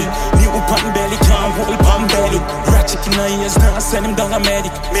already. New pan belly, can't hold pan belly. Ratchet in her ears, now send him down a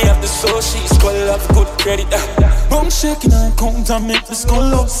medic. Me have the soul, she's call up good credit. Bum shaking her count and make the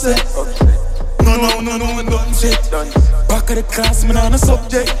skull upset. No, done set. Back of the class, man on a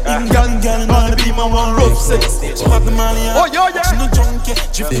subject. In gang, man, be my one rough set. Stage, pop the money out. She no drunk yet.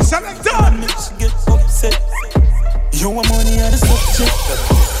 Drift the selector. Make she get upset. You want money on the subject.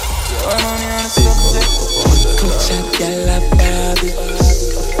 You want money on the subject. Good chat, girl, a Barbie.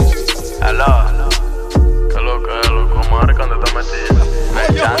 Aló. Qué loco, madre, cuando te metí.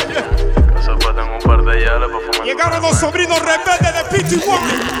 Que se pueden un par de yales para fumar. Llegaron los sobrinos rebeldes de PTY.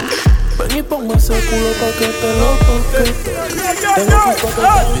 Ven y pongo ese culo pa' que te lo toque.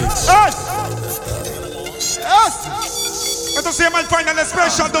 Esto se llama el Final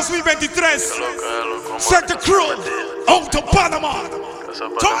Special 2023. Sector Crew, Auto Panama.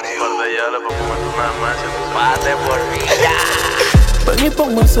 Ven y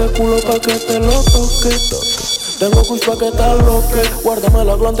pongo ese culo pa' que te lo toque. Tengo kush pa' que te aloque. Guárdame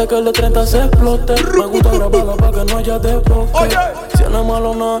la glande que el de 30 se explote. Me gusta grabarla pa' que no haya desbloque. Si no es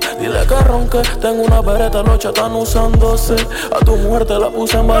malo nada, dile que ronque. Tengo una bereta, los chats están usándose. A tu mujer te la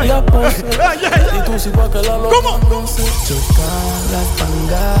puse en varias poses. Y tú sí pa' que la loca no se chocan las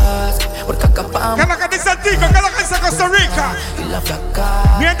pangas. Porque acá cada que dice el tico, cada que dice Costa Rica. Y la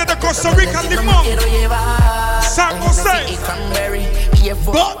flaca. Miente de Costa Rica, Limón. San José.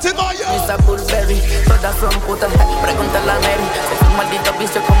 Baltimore. Mr. Bullberry. Todas son putas. Pregúntale a Mary. Es un maldito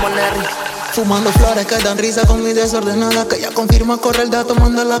vicio como Larry. Fumando flores que dan risa con mi desordenada. Que ya confirma corre el dato,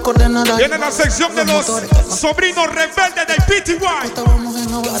 manda la coordenada. Viene la sección de los sobrinos rebeldes del PTY.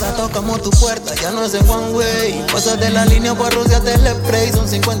 Ahora tocamos tu puerta, ya no es en one way. Pasas de la línea por Rusia, te le spray. Son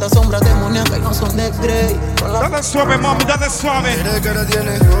 50 sombras demoníacas y no son de Grey. Dale suave, mami, dale suave. Mira que ahora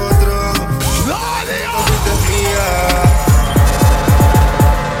tienes otro.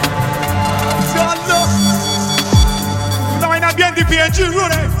 Una vaina bien de PNG,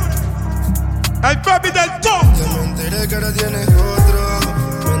 Rudy. El baby del top. Ya me enteré que ahora tienes otro.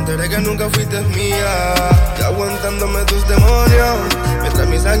 Me enteré que nunca fuiste mía. Y aguantándome tus demonios. Mientras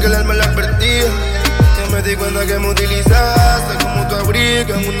mi sangre me la advertía. Ya me di cuenta que me utilizaste como tu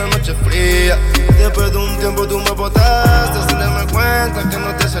abrigo en una noche fría. Después de un tiempo tú me botaste sin darme cuenta que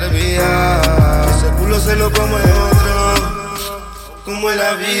no te servía. Ese culo se lo come otro. Como es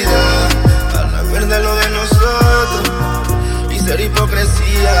la vida. A la mierda lo de nosotros. Ser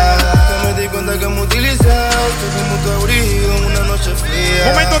hipocresía, que me di cuenta que me utilizaste como tu abrigo en una noche fría.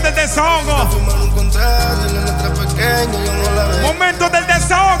 Momento del desahogo. Firmar un contrato en la letra pequeña, yo no la veo. Momento del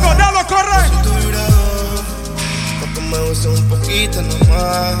desahogo, dalo corre. Soy tu vibrador, pa' que me uses un poquito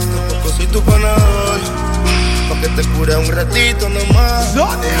nomás. Tampoco soy tu panador, pa' que te cure un ratito nomás. Lo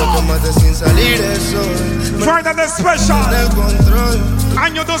que mate sin salir el sol. Final Special. El control.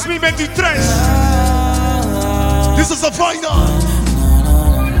 Año 2023. This is the final.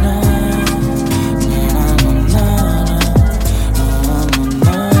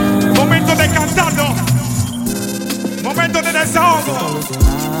 Momento de cantarlo. Momento de desahogo.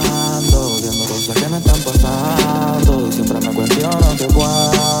 Viendo cosas que me están pasando. Y siempre me cuestiono que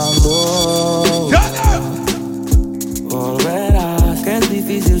cuándo volverás. Que es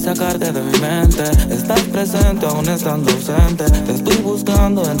difícil sacarte de mi mente. Estás presente aún estando ausente. Te estoy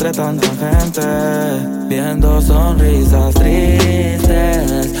buscando entre tanta gente. Viendo sonrisas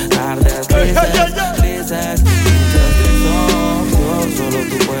tristes. Tardes grises. Solo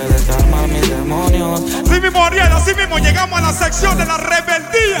tú puedes calmar mis demonios. Así mismo, Ariel, así mismo llegamos a la sección de la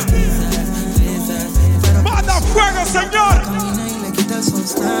rebeldía. ¡Manda fuego, señor!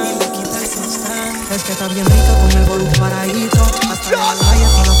 Es que está bien rica con el volumen paradito. Hasta la calle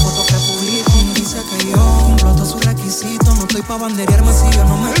con las fotos que publico. Dice que yo cumplo todos sus requisitos. No estoy pa' banderearme si yo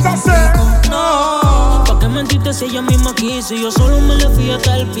no me complico. No, ¿pa' qué mentiste si ella misma quiso? Yo solo me le fui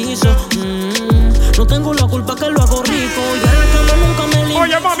hasta el piso. No tengo la culpa que lo hago rico. Y en la cama nunca me limpio.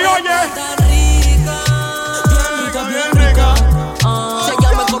 Oye, mami, oye. Bien rica. Si ella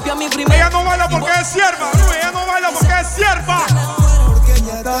me copia mi primera. Ella no baila porque es sierva. Ella no baila porque es sierva. Porque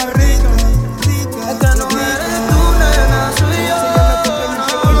ella está rica. Es que no eres tú, nena, soy yo.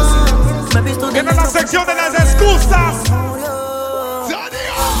 Me he visto de viene la sección de las excusas.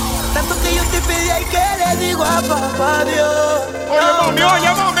 Tanto que yo te pedí y que le digo a papá Dios. Oye, mami, oye,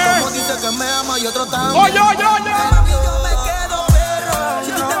 mami. Como dice que me ama y otro también. Oye, oye, oye. Yo me quedo perro.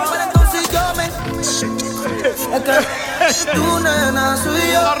 Si tú te mueres, entonces yo me. Es que tú, nena,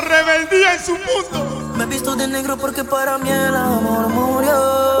 soy yo. La rebeldía en su mundo. Me he visto de negro porque para mí el amor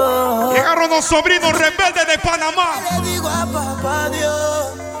murió. Llegaron los sobrinos rebeldes de Panamá. Le digo a papá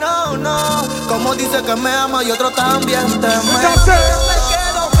Dios. No, no. Como dice que me ama y otro también te me. Yo me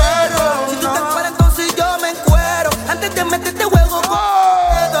quedo perro. Si tú te mueres, entonces yo me encuero. Antes de meterte juego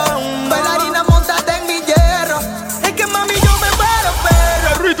con bailarina, montate en mi hierro. Es que mami yo me muero,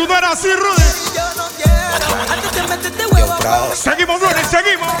 pero Ruiz, tú no eras así, Rudy. yo no quiero. Antes de meterte juego con. Seguimos, Rudy,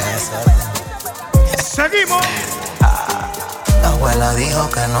 seguimos. Seguimos. La abuela dijo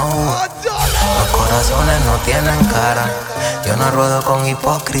que no. Los corazones no tienen cara. Yo no ruedo con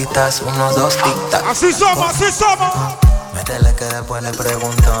hipócritas. 1, 2, tic-tac. Así somos, así somos. Métele que después le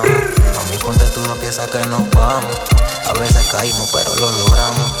preguntamos. A mí ponte tú no piensas que nos vamos. A veces caímos pero lo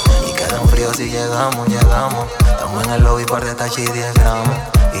logramos. Y quedan fríos si llegamos. Estamos en el lobby par de tachi y 10 gramos.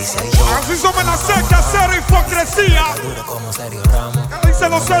 Y si hay show. Así somos la secta, cero hipocresía. Duro como Sergio Ramos. Dice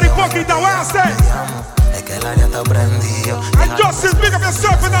los cero hipócritas, voy a hacer. Es que el área está prendido. And Justice, big up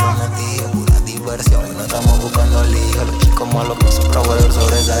yourself now. Pura diversión y no estamos buscando lío. Los chicos malos que son proveedores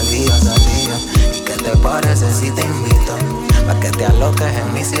sobresalidos. ¿Y qué te parece si te invito? Pa' que te aloques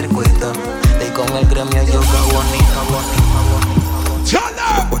en mi circuito. con el gremio yo bonita.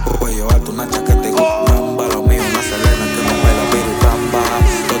 Voy a llevarte una chaqueta y gamba. Lo mío una Selena que no me la pirutamba.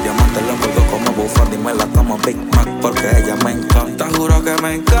 Los diamantes los muerdo como bufanda y me la tomo Big Mac porque ella me encanta. Juro que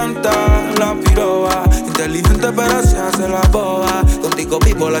me encanta la piroba. Inteligente pero se hace la boba. Contigo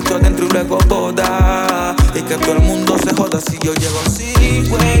vivo la echo dentro y luego boda. Y que todo el mundo se joda si yo llego así,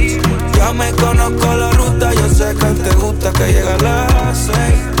 güey. Ya me conozco la ruta, yo sé que te gusta que llegue a las 6.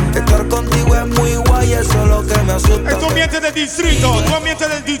 Estar contigo es muy guay, eso es lo que me asusta. Tú mientes del distrito, tú mientes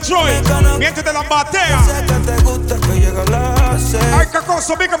del Detroit, mientes de la batea. Yo sé que te gusta que llegue a las 6. Ay,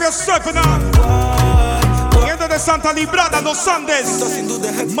 Cacoso, big up yourself now. Mientes de Santa Librada, Los Andes,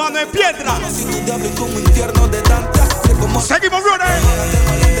 Mano de Piedra. Seguimos, brother.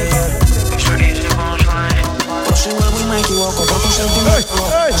 Por si vuelvo y me equivoco, por tu sentimiento.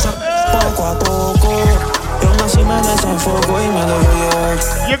 Poco a poco. Yo aún así me desenfoco y me dejo llevar.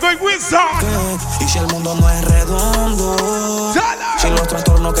 Llegó el Wilson. Y si el mundo no es redondo, si los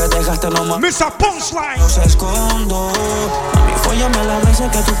trastornos que dejaste no más Mr. Punchline, los escondo. A mí fóllame las veces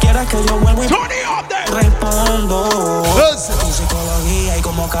que tú quieras que yo vuelvo y respondo. Tu psicología y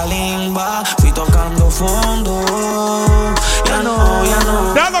como Kalimba fui tocando fondo. Ya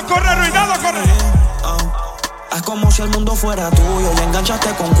no. Dado correr, Ruiz, dado correr. Haz como si el mundo fuera tuyo y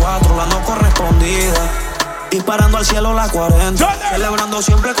enganchaste con 4, la no correspondida. Disparando al cielo la 40, celebrando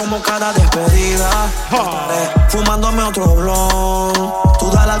siempre como cada despedida. Fumándome otro blon, tú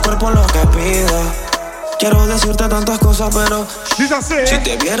dale al cuerpo lo que pida. Quiero decirte tantas cosas, pero si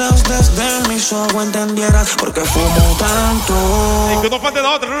te vieras desde mis ojos entendieras por qué fumo tanto.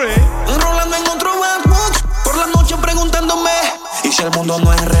 Enrolando en otro Xbox, por la noche preguntándome y si el mundo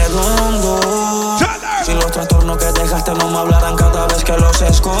no es redondo. Si los trastornos que dejaste no me hablarán cada vez que los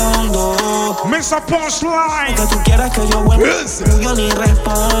escondo. Mr. Punchline, que tú quieras que yo vuelva, yo ni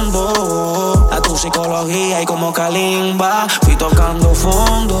respondo. A tu psicología y como Kalimba fui tocando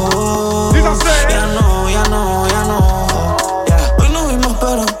fondo. Ya no. Hoy nos vimos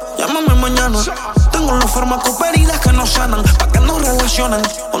pero llámame mañana. Tengo los fármacos heridas que no sanan, pa' que nos relacionen.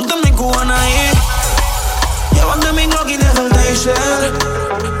 Ponte mi cubana ahí. Llévate mi Glock y deja el taser.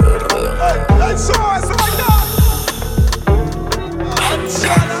 Eso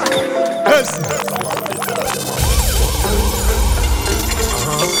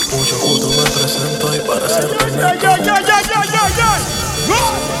Mucho gusto me presento y para ser honesto.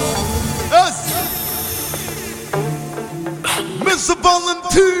 Mr.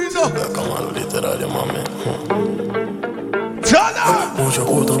 Valentino. Como literario, mami. Mucho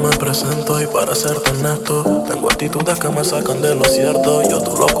gusto me presento y para serte honesto, tengo actitudes que me sacan de lo cierto. Yo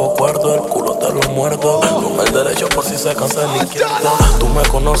tu loco guardo, el culo te lo muerdo. Con el derecho por si se cansa el izquierdo. Tú me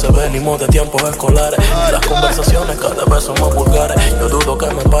conoces, venimos de tiempos escolares. Y las conversaciones cada vez son más vulgares. Yo dudo que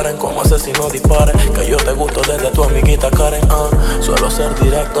me paren como asesino disparen. Que yo te gusto desde tu amiguita Karen. Suelo ser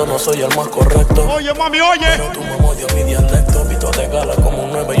directo, no soy el más correcto. Oye, mami, oye. Pero tú me odias mi dialecto. Visto de gala como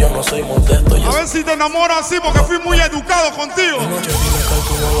un 9, yo no soy modesto. A ver si te enamoras así porque fui muy educado contigo.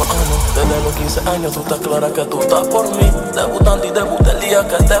 Desde los 15 años tú estás clara que tú estás por mí. Debutante y debuté el día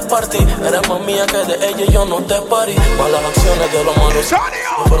que te partí. Eres más mía que de ella y yo no te parí. Malas acciones de los malos.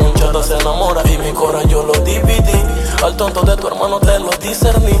 Pero un chata se enamora y mi corazón yo lo dividí. Al tonto de tu hermano te lo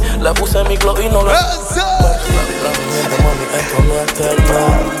discerní. Le puse mi glow y no lo... La vibra me miente, mami, esto no es eterno.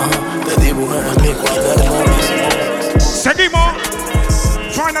 Te dibujé en mi cuaderno. Seguimos.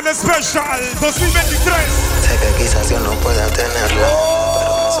 Final Special 2023. Sé que quizás yo no pueda tenerla,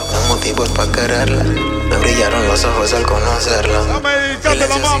 pero me sobran motivos para quererla. Me brillaron los ojos al conocerla. Y yo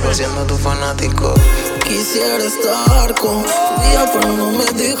sigo siendo tu fanático. Quisiera estar con ella, pero no me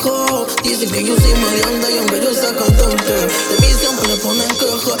dijo. Dice que yo soy maleante y aunque yo sea cantante, de mí siempre le ponen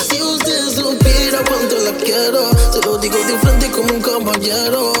queja. Si usted supiera cuánto la quiero, se lo digo de frente como un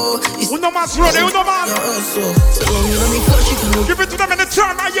caballero. Uno más, Ronnie, uno más. Se lo mira mi flash y que no... Give it to them in the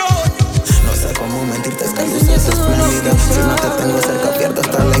turn, yo. No sé cómo mentirte, es que luces espléndida. Si no te tengo cerca, pierdo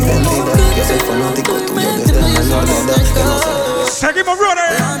hasta la identidad. Yo soy fanático tuyo desde menor de edad. Que no sé. Seguimos,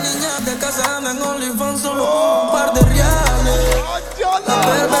 brother. Las niñas de casa andan OnlyFans solo un par de reales. La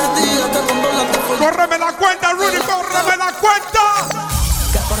pervertida te controla. Córreme la cuenta, Rudy, córreme la cuenta.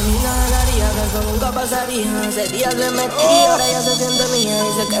 Que por mí nada daría, que eso nunca pasaría. Hace días le metí, ahora ella se siente mía.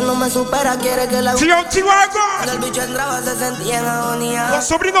 Dice que no me supera, quiere que la... Chihuahua. Cuando el bicho entraba se sentía en agonía. Los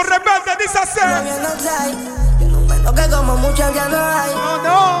sobrinos rebeldes, dice así. Que no me toque como muchas ya no hay.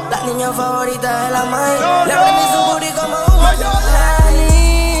 No. La niña favorita de la May. Le prendí su booty como un mayo.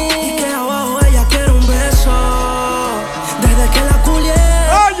 Y que abajo ella quiere un beso. Desde que la culié, se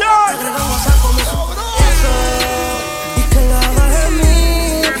agregamos a comer su beso. Y que la haga de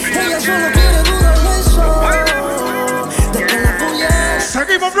mí. Ella solo quiere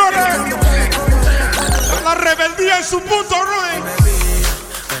en su punto, Ruin.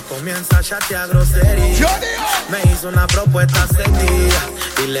 Me comienza a chatear grosería. Me hizo una propuesta hace días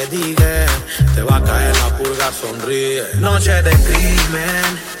y le dije, te va a caer la pulga, sonríe. Noche de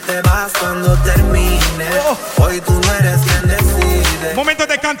crimen, te vas cuando termine. Hoy tú no eres quien decide. Momento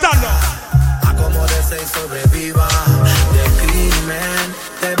de cantarlo. Acomódese y sobreviva. De crimen,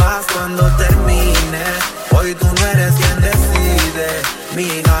 te vas cuando termine. Hoy tú no eres quien decide,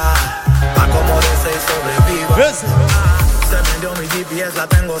 mija. Acomódese y sobreviva. Se vendió mi GPS, la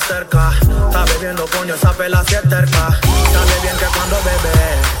tengo cerca. Está bebiendo coño, esa pela si es terca. Sabe bien que cuando bebe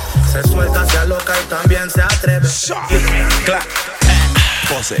se suelta, se aloca y también se atreve. Clap,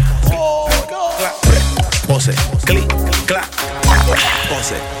 pose, clap, pose, clic, clap,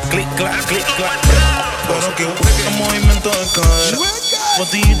 pose, clic, clap, clic, clap. Pero que un movimiento de cadera.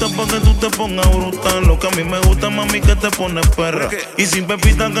 Botellita pa' que tú te pongas brutal. Lo que a mí me gusta, mami, que te pones perra. Y sin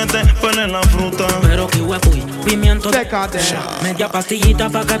pepita que te pele la fruta. Pero que huevo y pimiento de cadera. Media pastillita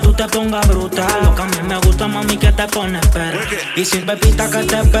pa' que tú te pongas brutal. Lo que a mí me gusta, mami, que te pones perra. Y sin pepita que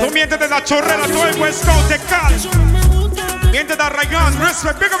te pele. Tú mientes de la chorrera, todo el West Coast de Cal. Mientes de Arraigán,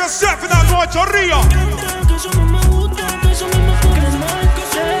 respect, big of yourself in that nuevo chorrillo.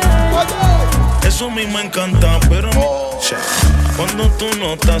 Eso a mí me encanta, pero cuando tú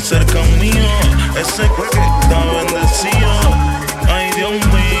no estás cerca mío, ese está bendecido. Ay, Dios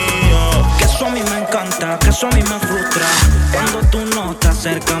mío. Que eso a mí me encanta, que eso a mí me frustra. Cuando tú no estás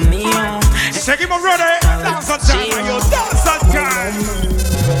cerca mío. Seguimos ready. Dance and time, yo, dance and time.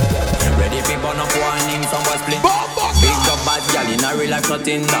 Ready for burn up warning from West Split. Big up bad gal in a real life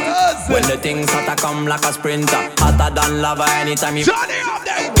nothing that. When the things hotter come like a sprinter. Hotter than lava anytime you. Johnny up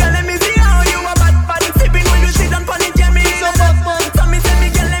there. Girl, let me see how you a bad body flipping when you sit down on it, Jamie. So bad man. So me say me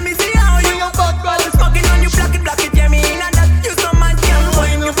girl, let me see how you a bad body smoking on you, block it, Jamie. And that you so mad, girl,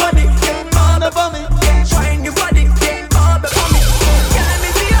 wine your body, bob it for me, wine your body, bob it for me. Girl, let me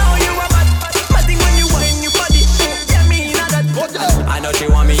see how you a bad thing when you wine your body, Jamie. And that. I know she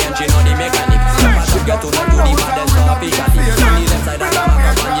want me and she know the mechanic. She get to the baddest of the Piccadilly. On the left side of the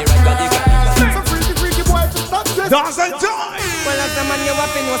back, on the right, got the Dance and time. Well, as a man, you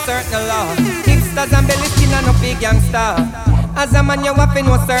have to know certain law. Kicksters and belly skin and no big gangster. As a man, you have to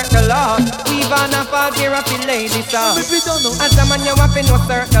know certain law. Weave on a fall gear of the ladies star. As a man, you have to know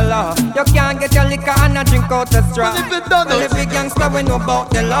certain law. You can't get your liquor and a drink out the straw. Well, every gangster we know about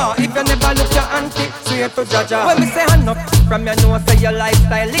the law. If you never look your auntie, swear to Jaja. When me say hand up, from your nose say your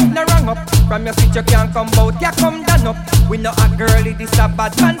lifestyle it no wrong up. From your feet you can't come out, you come down up. We know a girlie, this a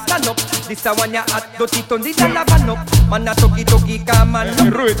bad man stand up. This a one you hot, dirty turn this a lavan up. Man a tuggy come and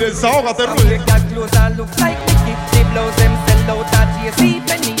look. Ruy, desahógate, Ruy. That clothes and look like Nicky. The blouse them sell out at JC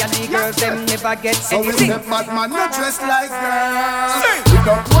Penny and the girls them never get anything. So bad man not dressed like girls. We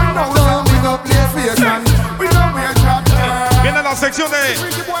don't run out, we don't play face and we don't wear crap. Viene la sección de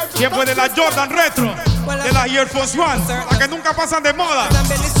tiempo de la Jordan Retro, de la Air Force One, las que nunca pasan de moda.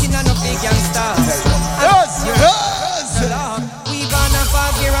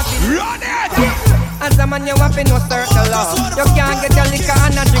 As a man you have to know certain law. You can't get your liquor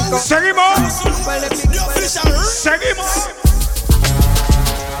and a drink up. Seguimos. Seguimos.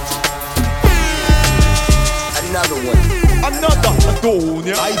 Another one. Another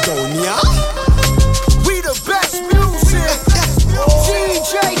Adonia. We the best music.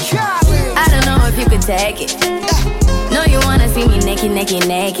 DJ Khaled. I don't know if you can take it. No, you wanna see me naked, naked,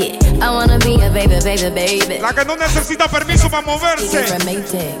 naked. I wanna be a baby, baby, baby. La que no necesita permiso para moverse.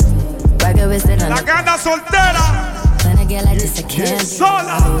 La que anda soltera.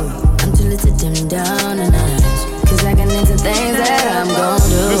 Sola. I'm too little to dim down the night. Cause I can into things that I'm gon'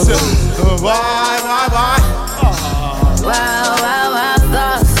 do. Listen. Why? Wow, wow, wow,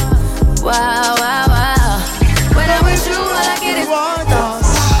 thoughts. Wow, wow, wow. When I'm with you, all I get is wild thoughts.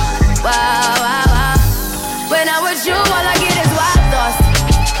 Wow, wow, wow. When I'm with you, all I get is wild thoughts.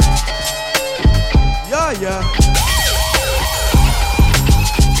 Yeah.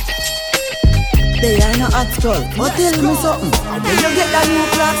 They are not at school, but tell me something. When you get that new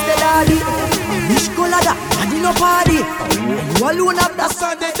class, the daddy. Which color that? I did no party. You alone have that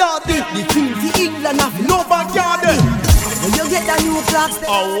Sunday daddy. The Queen for England have no backyard. When you get that new class, the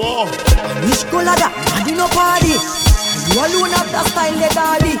which color that? I did no party. You alone have that style, the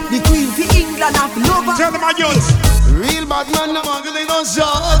daddy. The Queen for England have no backyard. Tell them my youths. Real bad man, no muggle in no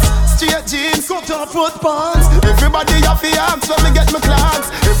shorts. Straight jeans, cut off foot pants. Everybody have the arms when me get my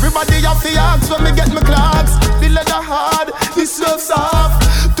clocks. Everybody have the arms when me get my clocks. The leather hard, the stuff soft.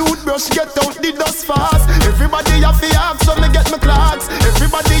 Toothbrush get out the dust fast. Everybody have the arms when me get my clocks.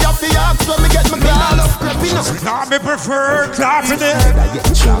 Everybody have the arms when me get my clocks. Now me prefer clapping it.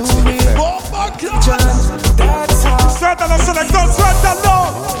 That's how Suéltalo, selector, suéltalo.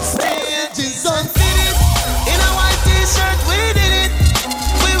 Stages unfitted. In a white t-shirt, we did it.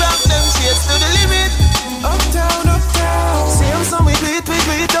 We rock them shades to the limit. Uptown, uptown. Same song we do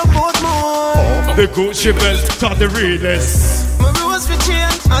it up both more. The Gucci belt to the realest. My rose for chain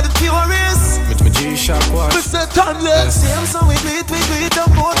are the purest. With my G-Shock watch. Mr. Timeless. Same song we do it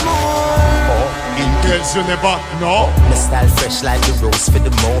up both more. In case you never know. My style fresh like the rose for the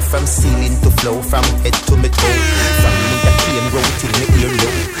more. From ceiling to floor, from head to my toe. From me that came road till me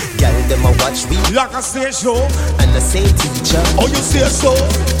earlobe. Girl them a watch me like a stage show. And I say teacher, oh you say so?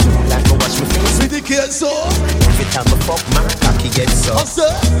 Like I watch me face with the kids so. Every time I fuck my cocky gets so.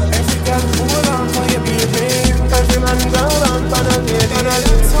 Every girl hold on for your baby. Every man go on for the lady.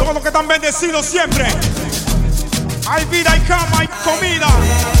 Todos los que están bendecidos siempre. Hay vida, hay cama, hay comida.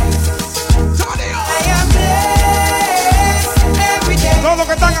 Todos los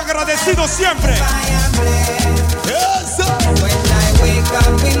que están agradecidos siempre. Wake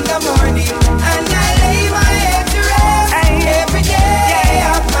up in the morning and I lay my head to rest. Every day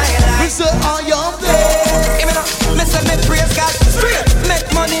of my life. We say I am there. Give me up, me say me praise God. Straight, make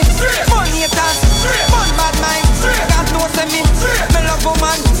money. Straight, money haters. Straight, one bad mind. Straight, God knows me. Straight, me love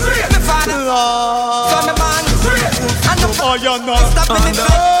woman. Straight, me father. So me man. Straight, and the stop me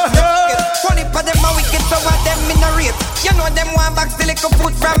funny for them a wicked, so what them in a rate. You know them one back still like a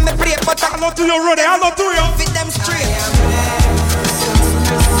food from me plate, but I know to you, Rudy. I know to you. Fit them straight.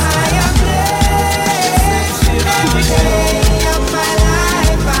 Every day of my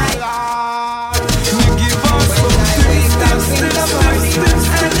life, me give her something.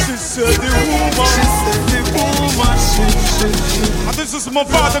 She said the woman. And this is my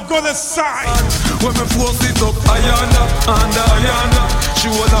father gonna side. When me force it up, Ayana, and Ayana. She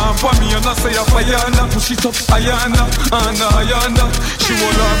hold on for me and I say Ayana. Push it up, Ayana, and Ayana. She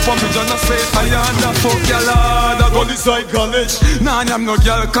hold on for me and I say Ayana. Fuck your lad, I go inside college. Nah, I'm no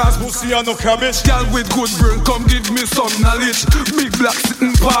girl, cause pussy and no cabbage. Girl with good brain, come give me some knowledge. Big black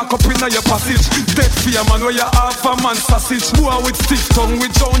sitting park up in your passage. Dead fear man, where you half a man sausage. Boy with stiff tongue,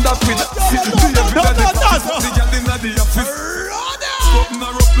 with sound that with sit. The girl in the office. Something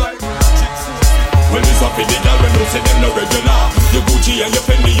rough like well, it's up in the girl when you say them no regular. You Gucci and you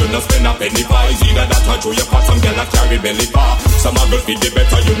Fendi, you no spend a penny for. It's either that or through your pot, some girl that carry belly bar. Some a girl feed the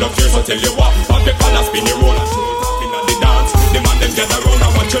better, you no care, so tell you what. On the palace, spin your roll and throw it up in the dance. The man them gather round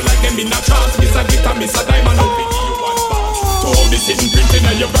and watch you like them in a trance. Miss a guitar, miss a diamond, I'll give you one bounce. To hold this sitting printing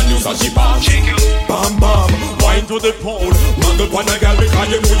and your brand new Sashi palm. Shake it, bam bam, wine to the pole. Mangle pan a girl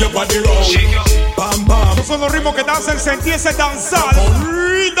because you move your body round. Shake it, bam bam. Esos son los ritmos que te hacen sentir ese danzar.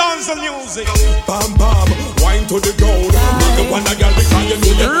 Dance music. Bam bam, wine to the ground. Mangle pan a girl because you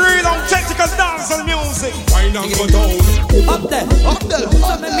move your real authentic dance music. Wine and go down. up there.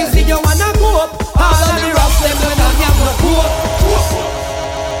 So let me see you wanna go up. All of the rocks them when I'm young go up.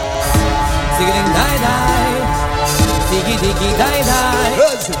 Digging die die, diggy diggy die die.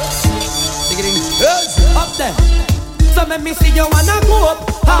 Digging up there. So let me see you wanna go up.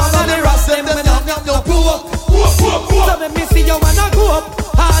 All of the rocks them when I'm young go up. So let me see you wanna go up.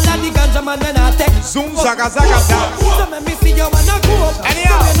 All of the ganja man when I take zoom zaga zaga zaga. So let me see you wanna go up.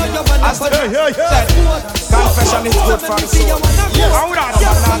 Anyhow, hey. confession is good for the soul. Hold on,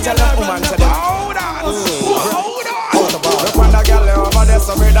 I'm tell a woman to them. Hold on. Look on the girl over there,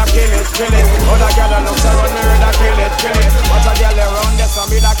 so me da kill it. Other girl looks around me, da kill it. Watch a girl around there, so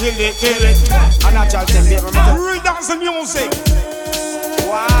me da kill it. And I tell them, baby, real dance music.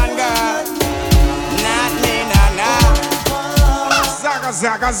 One girl, not me, nah. Zaga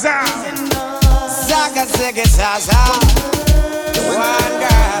zaga zaga. Zaga zaga zaga. One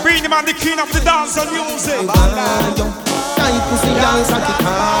girl. Being the man, the king of the dance music.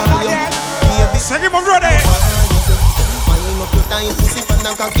 Seguimos, brother. Time pussy pan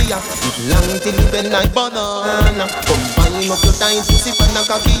and kakia. Long till you bend like banana. Combine up your time pussy pan and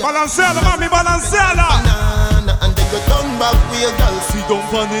kakia. Balanceala, mami, balanceala. Banana and then you turn back with your girl. See don't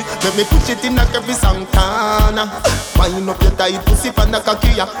panic. Let me push it in a every Santana. Wind up your tight pussy pan and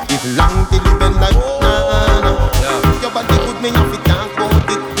kakia. If long till you bend like banana. Your body good me have it talk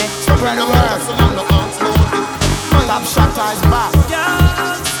about it. Spread the word so long no arms about it. Top shot is back.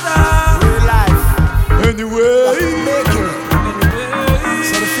 Real life. Anyway.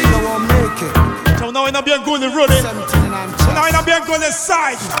 No, I'm bien good in running. No, I'm bien good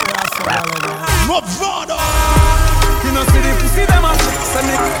inside. My brother. You know, see the pussy them a send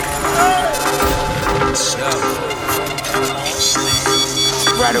me.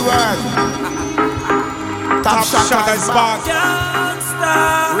 Spread the word. Top shot is back.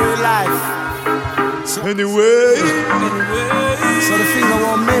 Real life. Anyway. So the finger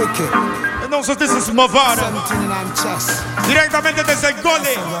won't make it. Entonces, this is Mavar. Directamente desde el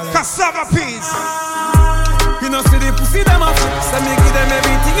Gole, Cassava Peace. You know, see the pussy them up. So me give them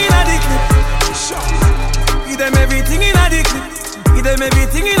everything in a dick. Give them everything in a dick. Give them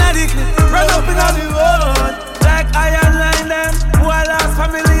everything in a dick. Run up in the road like iron line them. Who I lost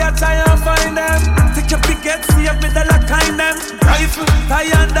family, I try and find them. Take your picket, see up with the lock kind them. Rifle, tie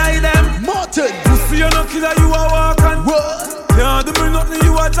and die them. Martin, pussy you no killer, you a walk on. Can't do me nothing,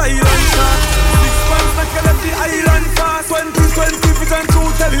 you a Thailand shot. 6 months I can let the island fast. 20 feet and 2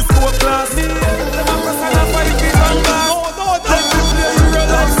 telescope glass. Them a press and a 5 feet and gas. No, play you roll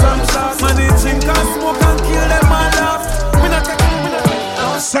like some shots. Man, they drink and smoke and kill them and laugh. Me not take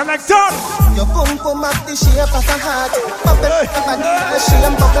Selector! Your boom boom up the shape of a heart. Bubble up the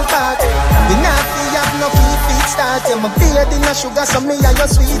shame bubble part. We not be have no feet start. You my beard in a sugar, so me and your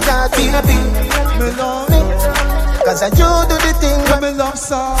sweetheart. Baby, me love me. Cause you do the thing when me love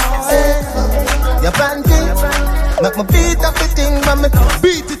so. Your panty make me beat up the thing when me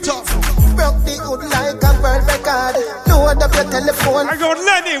beat it up. Broke the hood like a world record. Load up your telephone. I got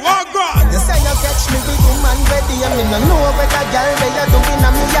Lenny, oh God. You say you catch me with the man ready. I mean, I know what a girl they are doing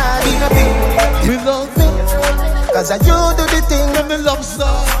on me yard. Baby, me love me. Cause you do the thing when me love so.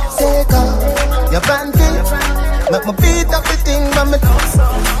 Take off your panty make me beat up the thing when me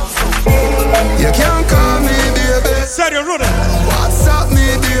you can't call me baby. Serio, Rudy. What's up, me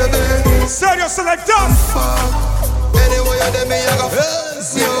baby? Serio, Selector. Anyway, you dem me, I go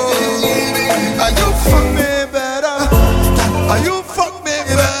face you. And you fuck me better. And you fuck me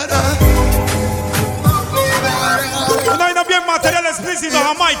better. Una vaina bien material explícito,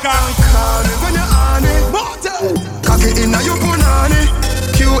 Jamaica. When you're on it, cock it in your punani.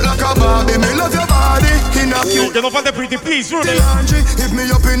 Cute like a Barbie, me love your body. In a cute. Que no falte pretty please, Rudy. Hit me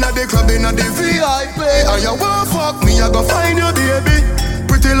up in the club, in the VIP. And you won't fuck me, I go find your baby.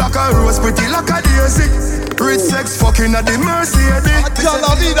 Pretty like a rose, pretty like a daisy. Rich sex fucking at the Mercedes.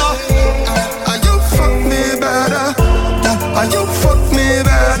 And you fuck me better. And you fuck me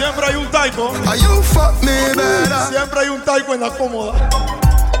better. Siempre hay un taiko. And you fuck me better. Siempre hay un taiko en la cómoda.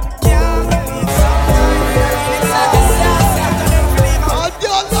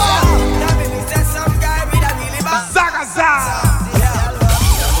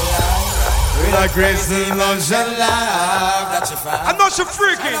 Like crazy love your life that you find. I know she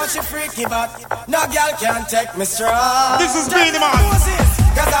freaky. I know she freaky, but no girl can take me strong. This is Beenie Man.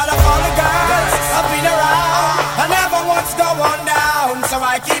 Cause all of all the girls I've been around, I never once go on down. So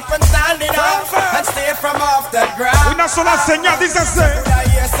I keep on standing up and stay from off the ground. Una sola señal, dice así.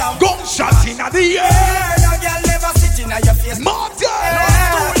 Gunshot in the air. No girl never sit in your face. Martin. She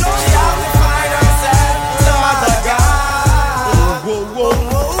have to find herself some other guy.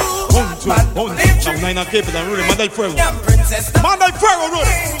 Una vaina que Rudy, manda el fuego. Manda el fuego, Rudy.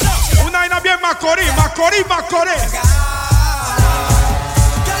 Una vaina bien Macorís.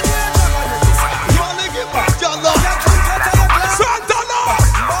 Santana!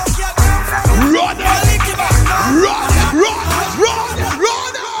 Run!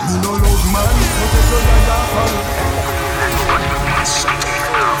 You know love man,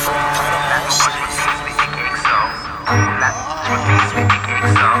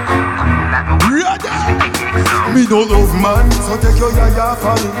 me no love man, so take your yaya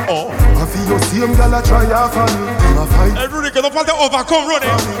for me. Oh, I feel your same girl a try for me. I fight. Hey Rudy, que no falte overcome, Rudy.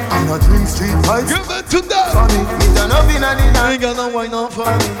 And I drink street fights. Give it to them. For me, me turn up in a the night, girl, no wine up for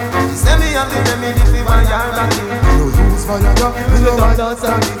me. She say me have the remedy for my yard and me. No use Viagra, me no like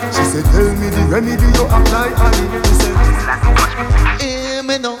that. She said, tell me the remedy you apply on it. She said, hear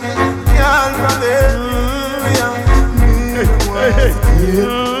me now, girl from Hey.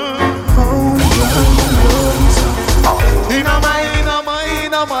 In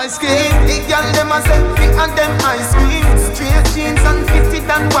my skin, the girl them a set fit and them ice cream. Straight jeans and fitted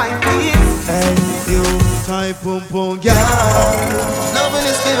and white tees. Hey, you type boom boom girl. Loving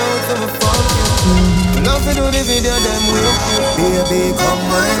is still out to me fuck you. Love to do the video them with you. Baby, come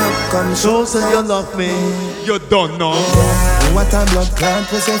wind up, come Show say you love me. You don't know. What a blood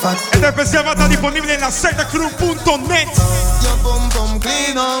clot we say fat. Este especial va a estar disponible en la sectacrew.net. Your bum bum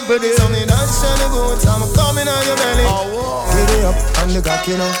clean up, baby. So me not shiny boots, I'm coming on your belly. Get it up and the cock,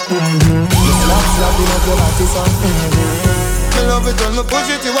 you know. You slapping up your body, son. Me love it when me push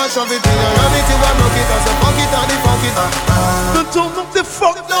it, you want shove it, you run it, you want rock it, as a funk it and the funk it. Don't turn up the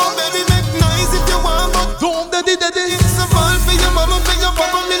fuck. No, baby, make noise if you want, but don't daddy. It's a ball for your mama, for your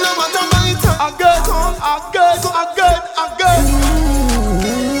papa, me no matter my time. I'm good.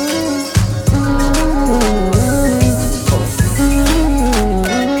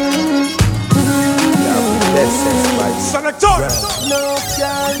 No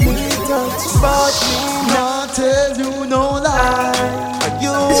girl need touch.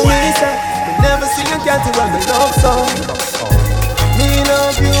 love song. Me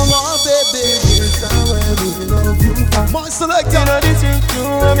love you more, baby. This is where we love you. My selector. You know this is you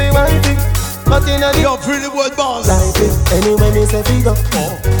and me wifey. But in a you're pretty world boss. Like it. Anyway, me say fi go.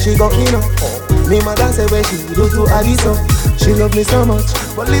 She go in up. Me mother say where she do to Addison. She love me so much.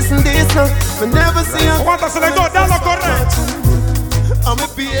 But listen this now. Me never see her. ¿Cuántas se le dio? Dalo correcto. I'm a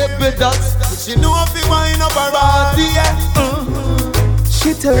baby that. She know if you wind up her body, yeah.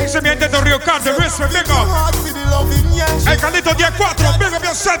 She tell me. Se mi entiende Rio Cante, respect, big up. El Carlito 10-4, big up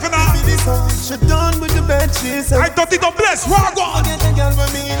yourself now. She done with the bed, she said. I Totito bless, walk on. Get a girl when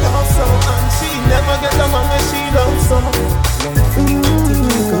me love so. And she never get a man when she love so.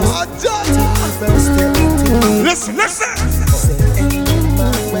 Listen, listen.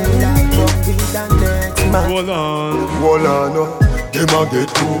 Hold on, no. Them a get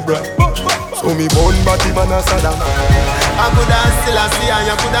too bright. So me born body man a Saddam. I coulda still a see and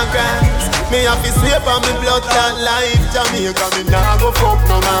you coulda cry. Me have to sweep on me blood that life. Jamaica me nah go fuck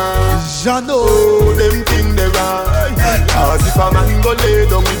no man. Jano, them thing they right. Cause if a man go lay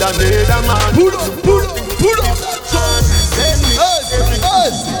down with another man, pull up. Send me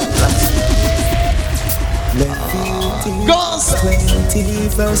Ghost 20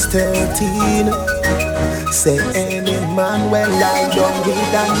 verse 13. Say any man will lie down with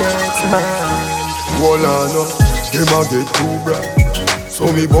the next man. Hold on, no. Them a get too bright. So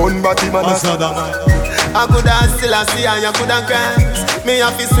me born body man a Saddam. I coulda still a see and you coulda cry. Me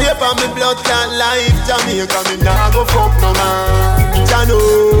have to sweep on me blood that life. Jamaica me nah go fuck no man. Ya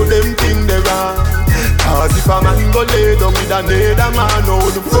know them thing they right. Cause if a man go lay down with another man, oh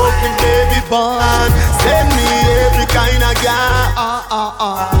the fucking baby born. Send me every kind of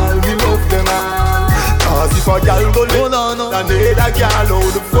girl. We love them all. Cause if a girl go lay down with another girl,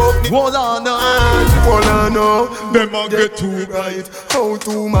 oh the fucking hold on, them a get too bright. How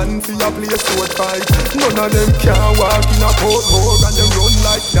two man fi a play sword fight? None of them can walk in a court hole and them run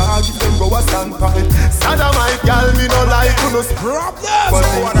like dog if them go a standpipe. Sada my girl me no like to no problem.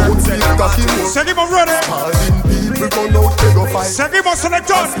 Seguimos running. People go out they go fight. Seguimos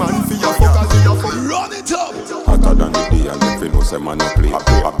selector. Man fi a fuck as a fuck. Run it up. Hotter than the day and if you know say man a play.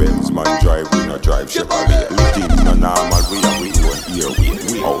 A Benz man drive, we no drive Chevrolet. Legit no normal, we won't hear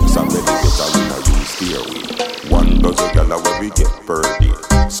we house and when we get a we no use stairway. One dozen gyal where we get per day.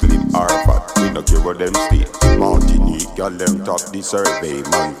 Slim or fat, we no care what them stay. Martinique gyal them top the survey.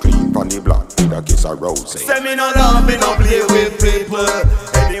 Man clean pon the block with a kiss of rose. Say me no love, me no play with people.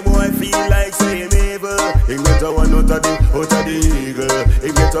 Any boy feel like saying evil. He get a one out of the eagle.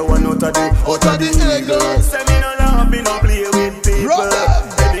 He get a one out of the eagle. Say me no love, me no play with people.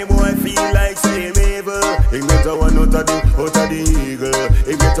 Any boy feel like saying evil. He get a one out of the eagle.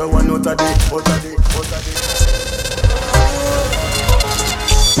 He get a one out of the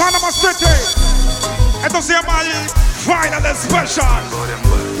Panama City. Esto se llama el Final Special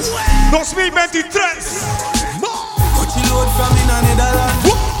 2023. Coachy load from in Netherlands.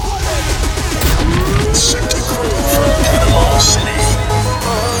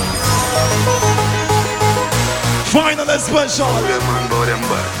 Final Special.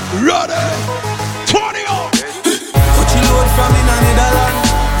 Ready. 20 on. Coachy load from in Netherlands.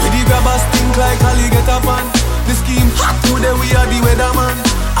 Where the grabbers think like Ali get up on. The scheme hot today we are the weatherman.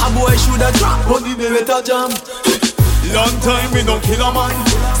 A boy shoulda drop but the better jam. Long time we don't kill a man.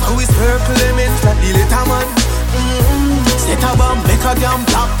 So we circle them in like the later man. Set a bomb, make a damn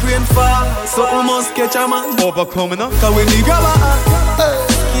black rain fall. So we must catch a man. Overcoming up. Cause when the grabber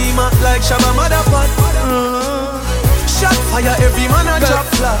scheme out like Shabba Motherpot. Shot fire, every man a drop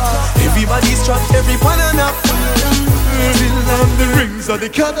flat. Everybody's trapped, every pan a nap. Still on the rings of the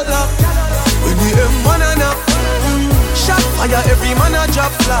Cadillac. When the M1 a nap. Shot fire, every man a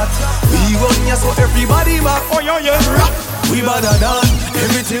drop flat. We run ya so everybody back. Oh yeah. We badder than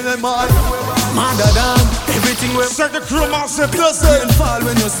everything we mad. Madder than everything we set the crew massive. Plus rain fall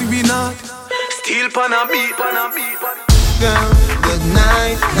when you see we knock. Still pan a beat. Girl, good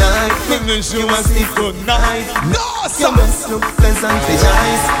night. You must be good night. No, your best look pleasantly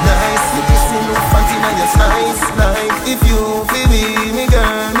nice. Your pussy look fancy and you're nice. If you feel me,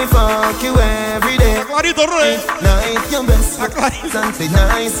 girl, me fuck you every day. Night, your best look pleasantly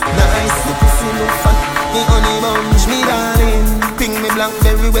nice. Your pussy look fancy. Me honey bunch, me darling. Ping me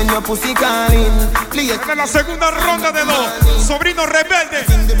blackberry when your pussy calling. En la segunda ronda de los sobrinos rebeldes.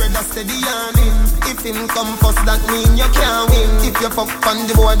 If him come first, that mean you can't win. If you fuck on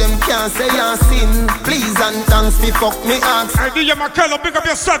the boy, them can't say you're sin. Please and thanks for fuck me ask. Hey, DJ Markello, pick up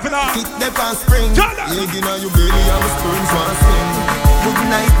yourself now. Hit the past spring. Egg inna your belly and the spoons want swing. Good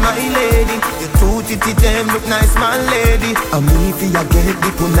nice, my lady. The two titty them look nice, my lady. And me if you get the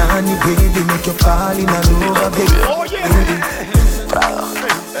punani, baby, make you fall in love, baby. Oh yeah.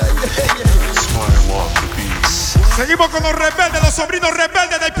 Seguimos con los rebeldes, los sobrinos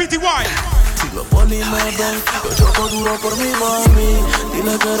rebeldes del PTY. Si los polis me ven, yo choco duro por mi mami.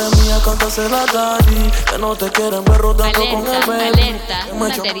 Dile que eres mía, cántasela daddy. Que no te quieren ver rodando con el baby. Alerta,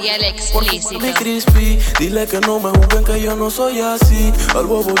 material explícito. Mi crispy, dile que no me juzguen que yo no soy así. Al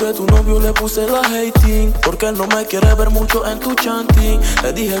bobo de tu novio le puse la hating. Porque él no me quiere ver mucho en tu chanting.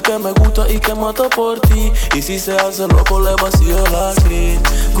 Le dije que me gusta y que mato por ti. Y si se hace loco le vacío la screen.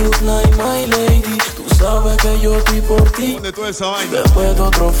 Good night my lady, tú sabes que yo estoy por ti. ¿Dónde toda esa vaina? Después de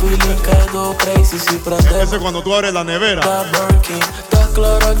otro feeling quedo crazy si prende. Ese cuando tú abres la nevera.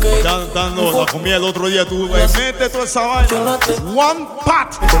 Clara que dando la comida el otro día, tú mete toda esa vaina. One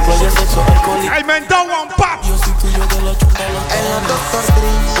pot. I meant that one pot. En la Dr.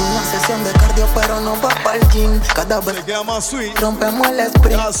 Dre, una sesión de cardio, pero no va para el gym. Cada vez se queda más sweet. Rompemos el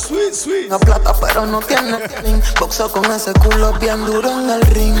sprint. Sweet. No plata, pero no tiene ring. Boxo con ese culo bien duro en el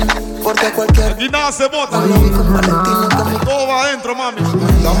ring. Porque cualquier. Y nada se bota. Todo va adentro, mami.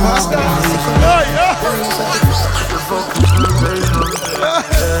 La máscara.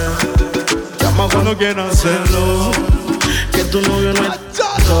 Llama cuando quieras hacerlo. Que tu novio no es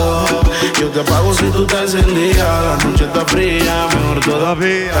todo. Yo te pago si tú te encendías. La noche está fría, mejor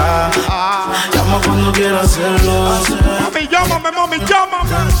todavía. Llama cuando quieras hacerlo. Mami, llámame, mami, llámame.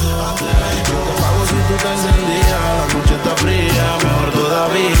 Yo te pago si tú te encendías. La noche está fría, mejor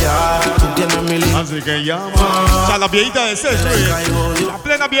todavía. Tú tienes mi línea. Así que llama. O sea, la viejita de sex, la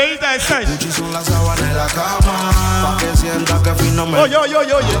plena viejita de sex. Gucci son las sábanas en la cama. Pa' que sienta que fino me. Oye.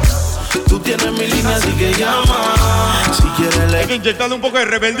 Tú tienes mi línea, así que llama. Si quieres le. Hay que inyectarle un poco de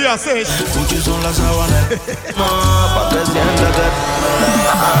rebeldía a sex. Gucci son las sábanas. Pa' que sienta que.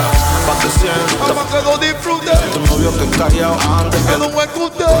 Pa' que sienta. Pa' que lo disfrute. Tu novio que callado antes que no me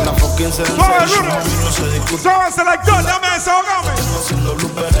escuche. Con la fucking sensation. No se discute. Suave selector, dame desahogame. Haciendo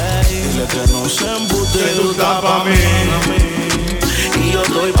blooper, dile que no se embute. Que tú estás pa' mí. Y yo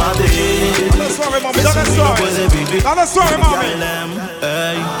estoy pa' ti. Dale suave, mami, dale suave. Dale suave, mami.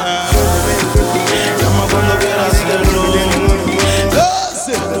 Llama cuando quieras hacerlo.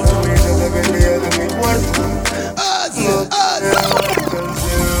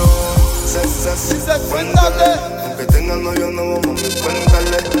 Aunque tenga novio no vamos a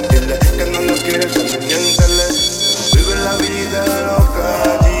cuéntale. Dile que no lo quiere, que miéntele. Vive la vida loca,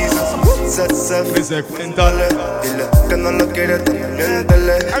 Jesus. Cuéntale. Dile que no lo quiere,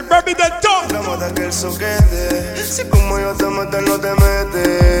 miéntele. El baby del top. La moda que el soquete. Si como yo te meto, no te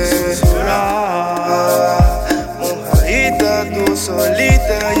metes. Mojadita, tú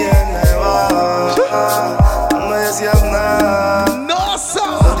solita y en nevada. No me decías nada. No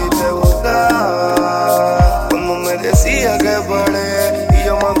sabes. A ti te gustaba cuando me decía que paré y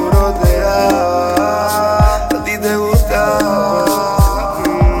yo maduro te daba. A ti te gustaba.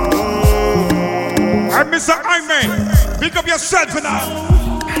 I'm Mr. Aime. Pick up yourself now.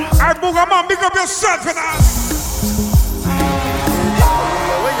 I'm Bugaman. Pick up yourself now.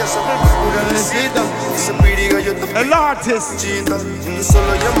 El artist.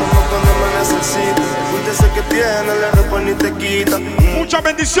 Solo llamamos cuando me necesita. Usted sé que tiene, le responde y te quita. Muchas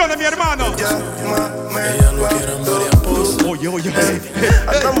bendiciones, mi hermano. Ella lo quiere en varias poses. Oye.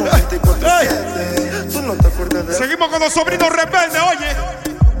 Andamos 24/7. Tú no te acuerdas de. Seguimos con los sobrinos rebeldes, oye.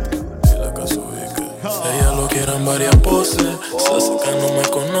 Ella lo quiere en varias poses. Se hace que no me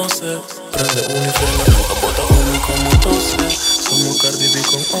conoce. Prende uniforme, bota humo como tose. Somos Cardi B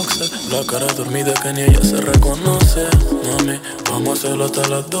con Oxxo. La cara dormida que ni ella se reconoce. Mami, vamos a hacerlo hasta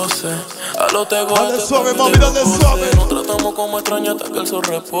las 12. A lo te gosto. Dale suave, mami, dale suave. Nos tratamos como extraños hasta que el sol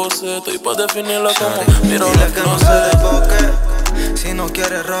repose. Estoy pa' definirla como mira dile que no se desboque. Si no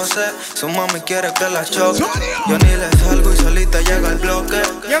quiere roce, su mami quiere que la choque. Yo ni le salgo y solita llega el bloque.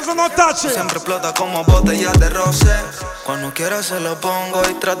 Y eso no tache. Siempre explota como botellas de roce. Cuando quiera se lo pongo.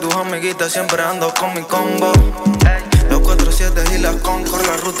 Y tras tus amiguitas siempre ando con mi combo. Los 4-7 y las Concord,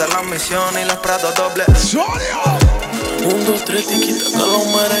 la ruta, las misiones y las Prado doble. 1, 2, 3, tiquita que los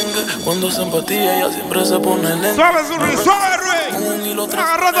merengue. Cuando se empatilla ella siempre se pone lenta. Suave, Rey.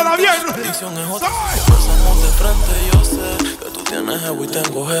 Agarrándola bien. Pasamos de frente, yo sé que tú tienes jeva y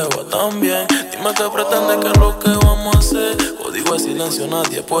tengo jeva también. Dime qué pretendes, que es lo que vamos a hacer. Código de silencio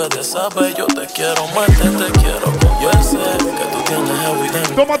nadie puede saber. Yo te quiero más, te quiero con yo sé que tú tienes jeva y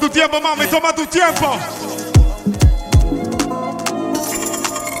tengo. Toma tu tiempo, mami, toma tu tiempo.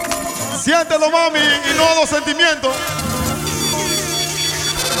 Siéntelo, mami, y no los sentimientos.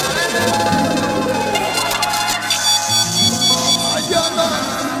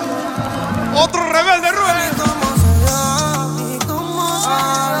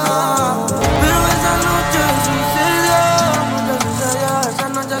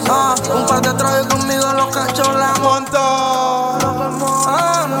 cacho la montó. Nos vemos,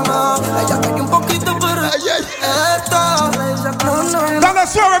 ella quería un poquito, pero esto le dice no, no. Dale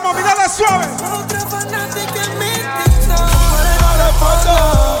suave, mami, dale suave. Otra fanática en mi TikTok. Dale fondo.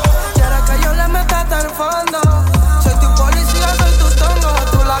 Quiere que yo le meta hasta el fondo. Soy tu policía, soy tu tongo.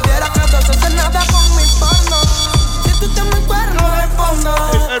 Tú la vieras que no se hace nada con mi porno. Si tú te me cuerno, no respondo.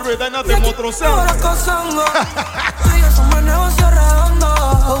 El Redana te mostró. Ahora cosongo. Tú y yo somos negocio redondo.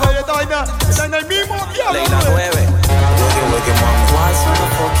 Oye, esta vaina el mismo diablo. Ley la 9. Work it, mami.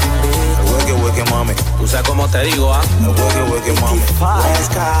 Work it, mami. Tú sabes cómo te digo, ¿ah? Work it, mami.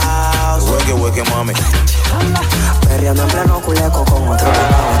 Work it, mami. Perreando en pleno culeco con otro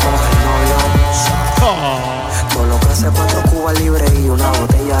pelado, con el novio. Todo lo que hace 4 cubas libres y una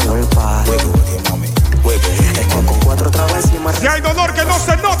botella de olpa. Work it, mami. Es que con 4 tragos encima. Si hay dolor que no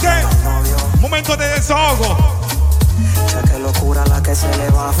se note. Momento de desahogo. Ya que locura la que se le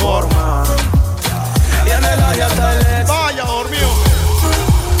va a formar. Y en el área está el ex. Vaya, dormido.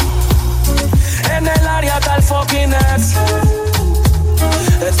 En el área está el fucking ex.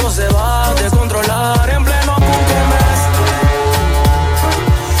 Esto se va a descontrolar en pleno mes.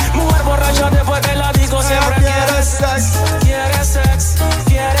 Mujer borracha después de la disco siempre quiere sex. Quiere sex,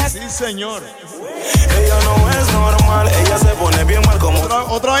 quiere. Sí, señor. Ella no es normal, ella se pone bien mal como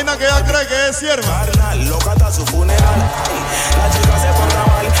otra vaina que ella cree que es sierva. Loca hasta su funeral. La chica se porta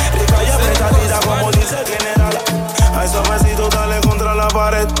mal, rica y apretadita como dice el general. Ay, suavecito, dale contra la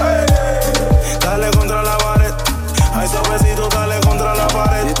pared. Dale contra la pared. Ay, suavecito, dale contra la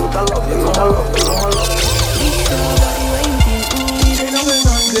pared. Y tú estás loco, tú estás loco.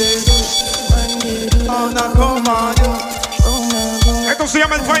 Esto se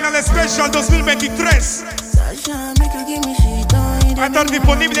llama el Final Special 2023. Va a estar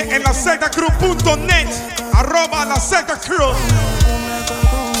disponible en lazcrew.net. @lazcrew.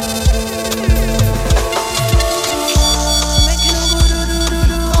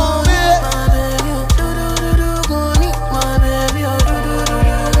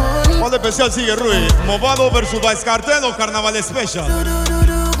 ¿Cuál especial sigue, Rui? ¿Movado versus Vice Cartel o Carnaval Special?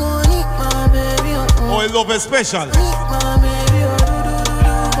 ¿O el Love Special?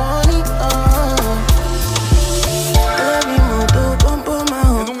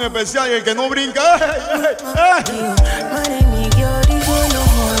 En un especial y el que no brinca.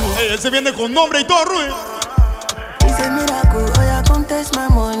 Él se viene con nombre y todo, Rui.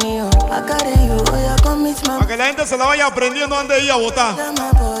 Para que la gente se la vaya aprendiendo antes de ir a votar.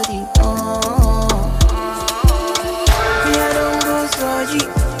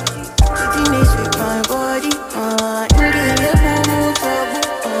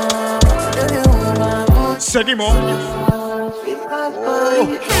 Seguimos.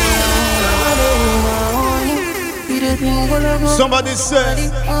 Somebody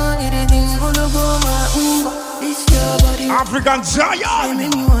said African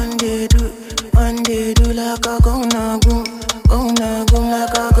Giant. One day do like a gonna go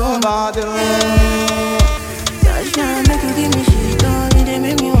like a gonna do. Sasha make you give me shit on me, they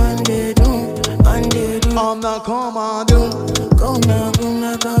make me one day do. I'm not gonna do. Gonna go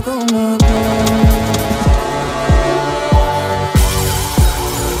like a gonna go.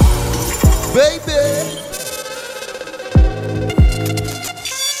 Baby,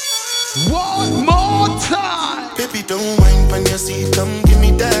 one more time. Baby, don't mind when you see, come give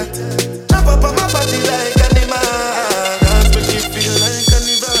me that. Jump up on my body like animal. Dance make you feel like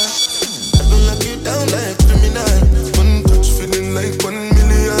carnival. I will lock you down like criminal. One touch feeling like 1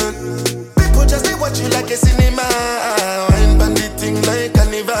 million. People just they watch you like a cinema. Wine banditing like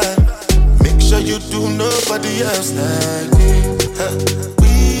carnival. Make sure you do nobody else like me.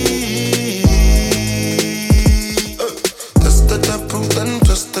 Trusted, approved and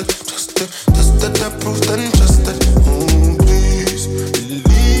trusted. Trusted, approved and trusted. Oh, please believe.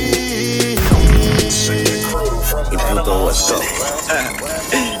 Y puto West Coast.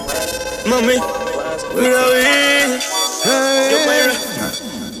 Mami, mira bien.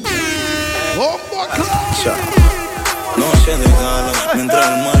 Noche de gala, mientras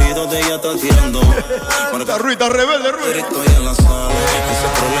el marido de ella está tirando. Marca Rui, está rebelde, Rui. Estoy en la sala, ese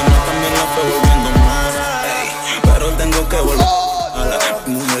problema también la fue volviendo mala. Pero tengo que volver a la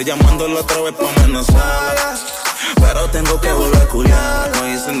mujer llamándolo otra vez pa' amenazarla. Pero tengo que volver a culiar. No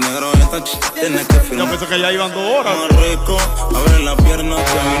hice negro esta chica, tienes que firmar. Yo pensé que ya iban 2 horas. Más rico, abre la pierna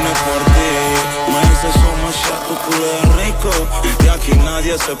que vine por ti. Me dice somos ya tu culo es rico. Y aquí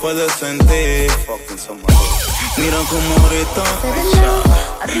nadie se puede sentir. Mira como ahorita,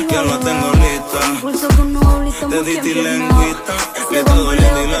 ya la tengo lista. Te di ti lengüita, le está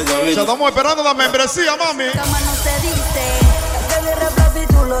doliendo y la llablita. Ya estamos esperando la membresía, mami.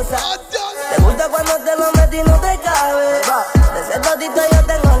 Te gusta cuando te lo ratito yo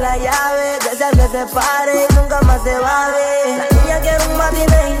tengo la llave. Que se abre, se pare y nunca más se va a ver. La niña quiere un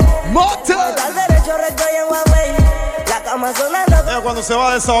matiné. Al derecho, recto y en Huawei. La cama sonando. Ella cuando se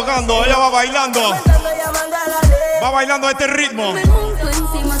va desahogando, ella va bailando. Va bailando este ritmo. Me monto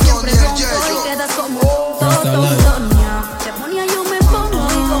encima, siempre ronco y quedas como un totonia. Te ponía, yo me pongo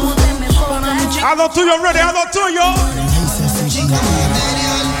y como te me pongas. A lo tuyo, ready, a lo tuyo.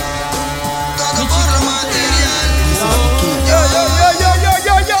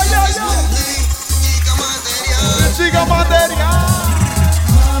 Chica material.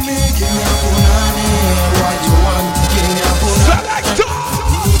 Mami, give me a punani. What you want? Give me a punani.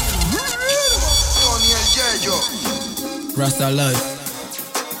 Tony el Yeyo. Rasta Life.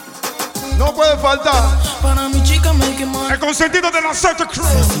 No puede faltar. Para mi chica me quema. El consentido de la Santa Cruz.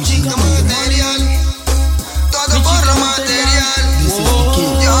 Chica material. Todo por lo material.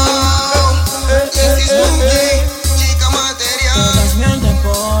 Yo. Chica material.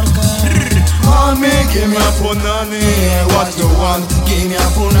 Mami, give me a punani. What you want? Give me a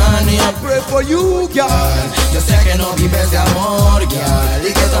punani. I pray for you, girl. Yo sé que no vives de amor, girl,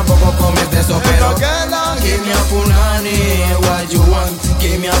 y que tampoco comes de eso, pero give me a punani. What you want?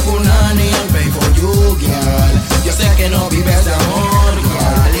 Give me a punani. I pray for you, girl. Yo sé que no vives de amor,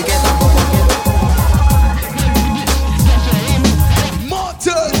 girl, y que tampoco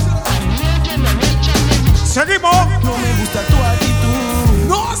Seguimos. No me gusta tu actitud.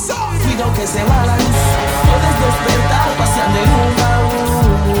 No sabes. Cuidado que se va la luz. Puedes despertar paseando en un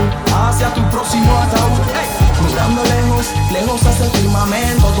baúl hacia tu próximo ataúd. Mirando lejos, lejos hacia el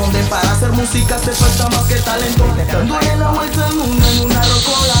firmamento, donde para hacer música te falta más que talento. Dándole la vuelta al mundo en una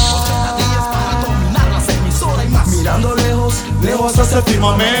rocola. Para dominar las emisoras y más. Mirando lejos, lejos hacia el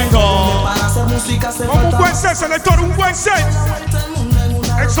firmamento. Para hacer música se falta. Un buen set, selector, un buen set.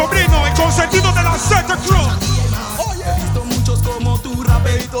 El sobrino, el consentido de la Santa Cruz. He visto muchos como tú,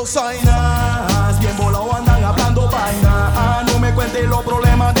 raperitos zainas. Bien volado andan hablando vaina. No me cuentes los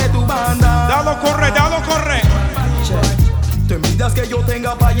problemas de tu banda. Dalo corre, dalo corre. Te envidias que yo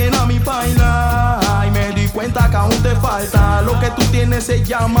tenga pa' llenar mi paila. Y me di cuenta que aún te falta. Lo que tú tienes se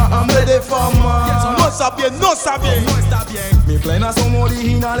llama hambre de fama. No está bien, no está bien. No está bien. Mis plenas son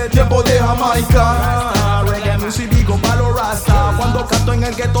originales, tiempo de Jamaica. Reggae music digo pa' los rasta. Cuando canto en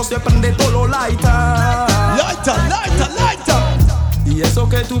el gueto se prende todo lo laita. Laita, laita, laita. Y eso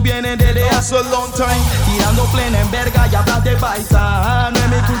que tú vienes desde hace a long time. Tirando plena en verga y hablas de baita. No es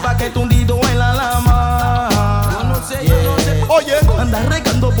mi culpa que tú hundido en la lama. Yo no sé, yo no sé. Oye, andas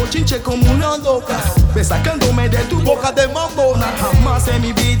regando bochinche como una loca. Ves sacándome de tu boca de mambona. Jamás en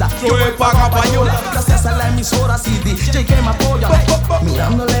mi vida yo he pagado payola. Gracias a la emisora CD que me apoya.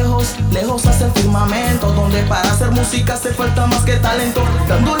 Mirando lejos, lejos hacia el firmamento, donde para hacer música hace falta más que talento.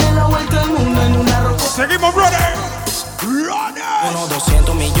 Dándole la vuelta al mundo en una roca. Seguimos, brother.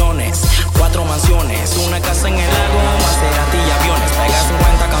 200 millones, 4 mansiones, una casa en el lago, Maserati y aviones, pega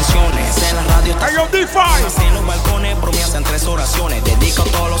 50 canciones, en la radio está en los balcones, bromeas en 3 oraciones, dedico a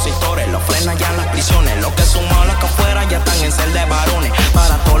todos los sectores, los frenan ya en las prisiones, los que son malos que afuera ya están en celda de varones,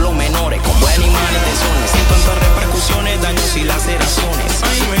 para todos los menores, con buenas y malas intenciones, sin tantas repercusiones, daños y laceraciones.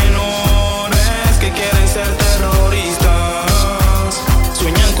 Hay menores que quieren ser terroristas,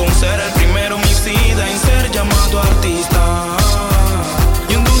 sueñan con ser el primer homicida en ser llamado artista.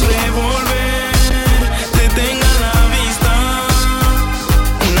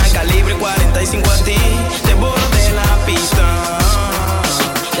 A ti, te borro de la pista.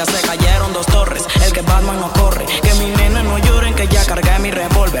 Ya se cayeron 2 torres, el que Batman no corre. Que mis nenas no lloren, que ya cargué mi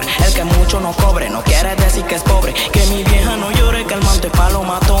revólver. El que mucho no cobre, no quiere decir que es pobre. Que mi vieja no llore, que el manto es pa' los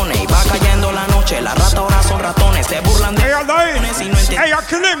matones. Y va cayendo la noche, la rata ahora son ratones. Se burlan de y no entienden. Hey,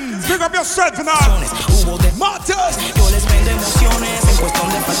 Akilim, big up yourself now. Hubo de matas, yo les vendo emociones en cuestión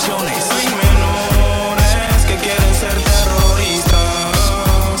de facciones. Hay menores que quieren ser terroristas.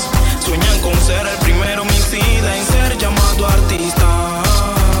 Sueñan con ser el primer homicida en ser llamado artista.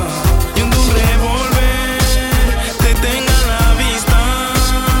 Y un revólver te tenga a la vista.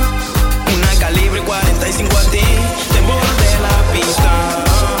 Una calibre 45 a ti, te borro de la pista.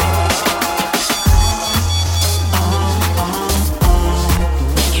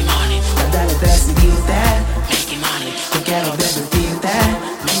 Making money, dale decidirte. Making money, yo quiero divertirte.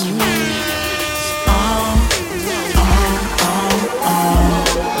 Making money.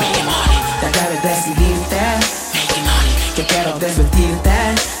 Yo quiero desvestirte.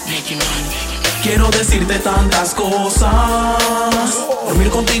 Quiero decirte tantas cosas. Dormir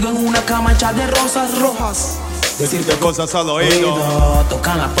contigo en una cama hecha de rosas rojas. Decirte cosas al oído.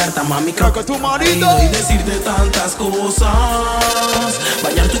 Tocan la puerta, mami, creo que es tu marido. Y decirte tantas cosas.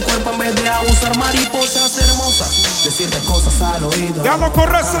 Bañar tu cuerpo en vez de abusar mariposas hermosas. Decirte cosas al oído. Ya no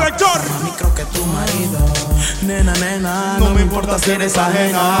corre, selector. Mami, creo que tu marido. Nena, nena, no me importa si eres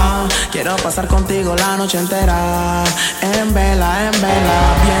ajena. Quiero pasar contigo la noche entera. En vela,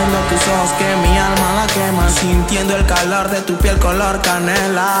 viendo tus ojos que mi alma la quema. Sintiendo el calor de tu piel color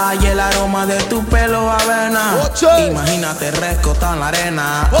canela y el aroma de tu pelo avena. Imagínate rescotado en la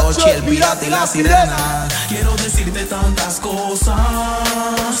arena. Ochi, el pirata y la sirena. Quiero decirte tantas cosas.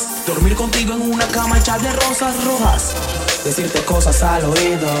 Dormir contigo en una cama hecha de rosas rojas. Decirte cosas al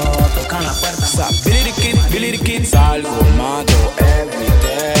oído. Tocar la puerta. Billy the Kid. Salgo, mato,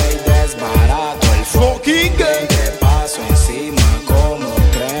 everyday. Desbarato el fucking game. Te paso encima como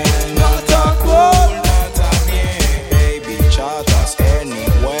tren. No está cool, no está bien. Baby, chatas,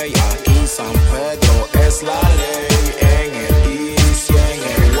 anyway. Aquí San Pedro es la ley. En el East y en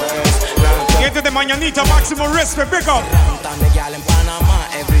el West. Gente de mañanita, máximo respect, big up. De gal en Panamá,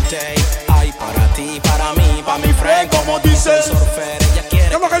 everyday. Hay para ti, para mí, para mi friend. Como dice el surfer, ella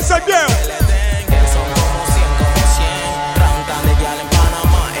quiere. ¿Cómo que dice el viejo? Son como 100, como 100. Rantan de gal en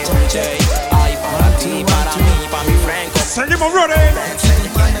Panamá, everyday. Hay para ti, para mí, para mi friend. Seguimos running.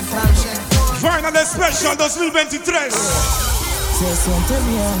 Final Special 2023. Se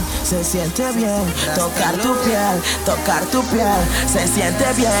siente bien, tocar tu piel, se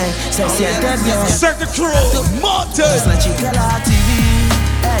siente bien. Set the crew, Es la chica de la TV,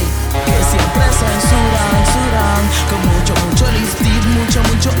 ey, que siempre censuran, con mucho lipstick,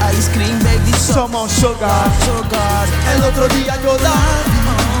 mucho ice cream, baby. Somos sugar. El otro día yo la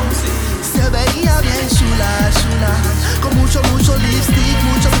se veía bien chula, con mucho lipstick,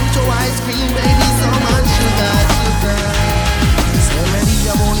 mucho ice cream, baby. So much sugar. Se me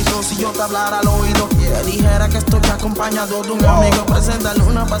veía bonito si yo te hablara al oído. Te dijera que estoy acompañado de un amigo. Preséntale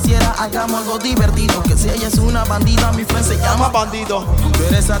una pasiera, hagamos algo divertido. Que si ella es una bandida, mi friend se llama bandido. Tú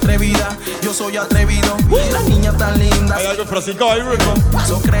eres atrevida, yo soy atrevido. La niña tan linda. Hay algo frasico ahí, rico.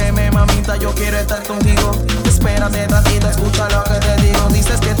 So créeme, mamita, yo quiero estar contigo. Espérate ratito, escucha lo que te digo.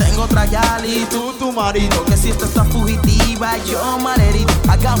 Dices que tengo otra yal y tú tu marido. Que si esta está fugitiva, yo malherido.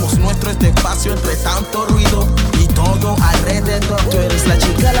 Hagamos nuestro espacio entre tanto ruido y todo alrededor. Tú eres la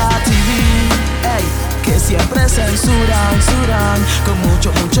chica de la TV, ey, que siempre censuran, con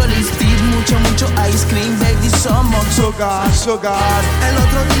mucho lipstick, mucho ice cream, baby. Somos sugar. El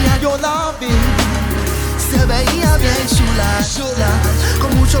otro día yo la vi, se veía bien chula,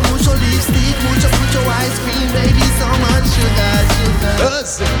 con mucho lipstick, mucho ice cream, baby. So much sugar.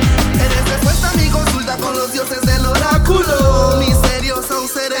 Eres respuesta a mi consulta con los dioses del oráculo. Misterioso, un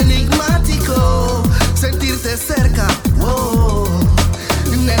ser enigmático, sentirte cerca, wow.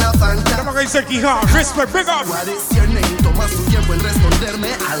 Nena fantástica. ¿Cómo que dice Quijá? Respect, big up. What is your name? Tomas tu tiempo en responderme.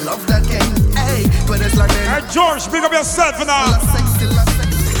 I love that game. Hey, tú eres la nena. Hey George, big up yourself now. La sexy.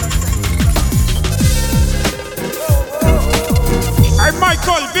 Hey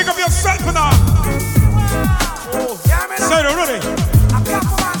Michael, big up yourself now. Say it ready.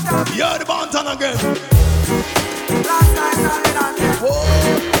 You're the Bantan again.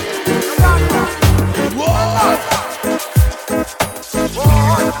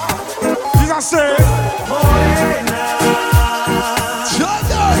 This I say.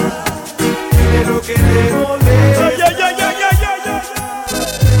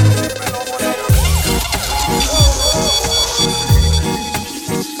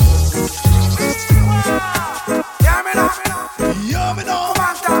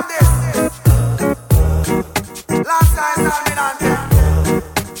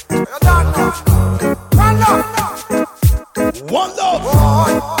 One love.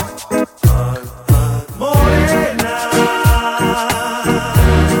 Morena,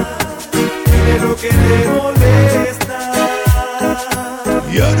 dime lo que te molesta.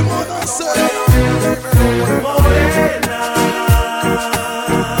 You're the one I say. Morena,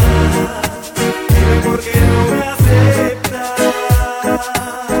 dime por qué no me aceptas.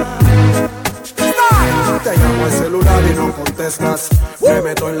 Te llamo al celular y no contestas. Me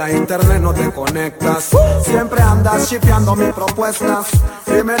meto en la internet, no te conectas. Siempre andas shipeando mis propuestas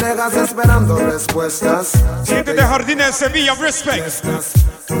y me dejas esperando respuestas. Gente de Jardines de Sevilla, respect.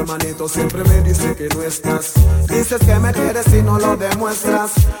 Tu hermanito siempre me dice que no estás. Dices que me quieres y no lo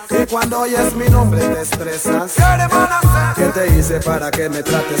demuestras. Y cuando oyes mi nombre te estresas. ¿Qué te hice para que me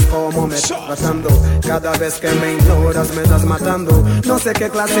trates como me estás tratando? Cada vez que me ignoras me estás matando. No sé qué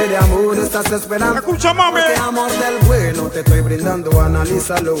clase de amor estás esperando. Escucha, mami. Porque amor del bueno te estoy brindando.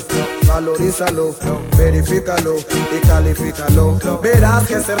 Analízalo, valorízalo, verifícalo y califícalo. Verás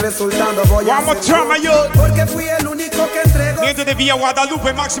que ese resultado voy a hacer. Porque fui el único que entregó. Gente de Villa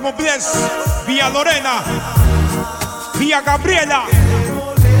Guadalupe, Máximo Bless, Villa Lorena, Villa Gabriela.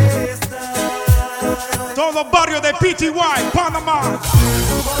 Todos los barrios de PTY, Panamá.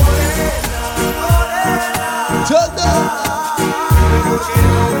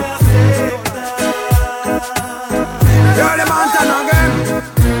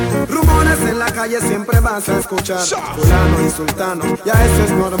 Rumores en la calle siempre vas a escuchar. Fulano y sultano, ya eso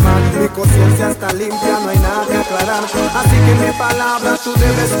es normal. Mi conciencia está limpia, no hay nada que aclarar. Así que en mi palabra tú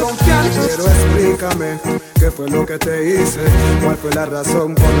debes confiar. Pero explícame, ¿qué fue lo que te hice? ¿Cuál fue la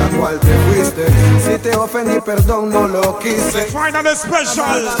razón por la cual te fuiste? Si te ofendí, perdón, no lo quise. Final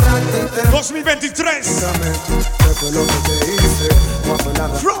Special 2023. ¿Qué fue lo que te hice? ¿Cuál fue la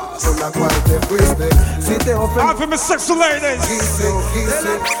razón por la cual te fuiste? Si te ofendí, Infamous Sexual Ladies.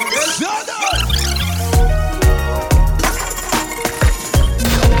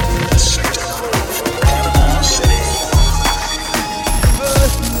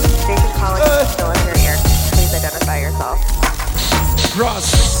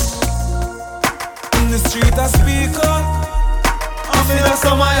 Ross. In the street I speak up, I feel like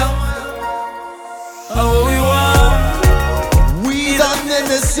somewhere. How we want, we don't need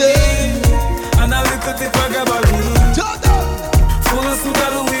the same. And a little tip of gabardine. Full of sugar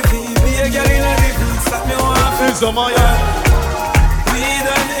to whippy, be a girl in a different. Slap me one feel somewhere. We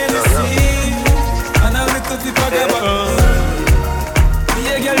don't need the same. And a little tip of gabardine. Be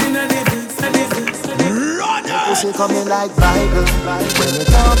a girl in a different. Pussy coming like Bible. When you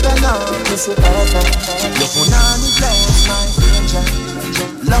open up, pussy perfect. You put on the place, my angel.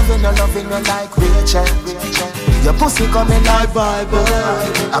 Loving you like Rachel. Your pussy coming like Bible.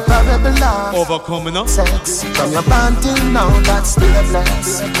 A parable love. Overcoming up. Sex. From your band till now, that's still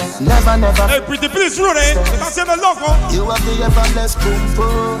blessed. Never. Hey, pretty please, Rudy. That's in the logo. You have the ever-blessed boom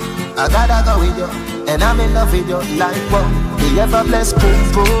boom. I gotta go with you, and I'm in love with you like wow. The ever-blessed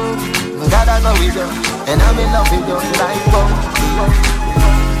boom boom. Gotta go with you, and I'm in love with you like wow.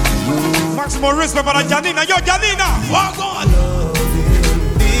 Máximo respect para Janina. Yo, Janina. Walk on.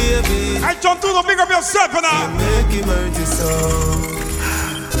 I don't do the big of yourself now.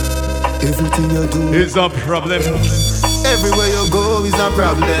 Everything you do is a problem. Everywhere you go is a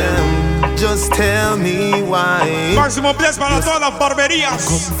problem. Just tell me why. Máximo bless para todas las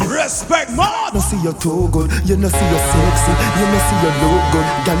barberías. Respect, man. No see you too good, you no see you sexy, you no see you look good.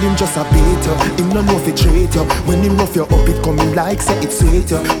 Girl, him just a beat you, him no know fi treat you. When him rough you up, it coming like say it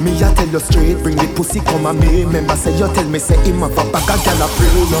sweet you. Me I tell you straight, bring the pussy come and me. Remember say you tell me say him have a bag of gyal a pray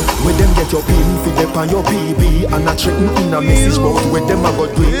you. When them get your pin, fi dep on your BB, and a threaten in a message bout where them a go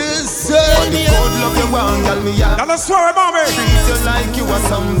do. On the good love you want, girl, me a. Now let's swear about me. Treat you like you are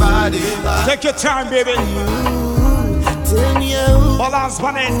somebody. Take your time, baby. Tell me how. Balance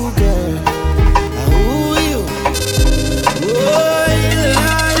on it. Who you?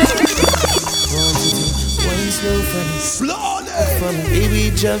 Slowly.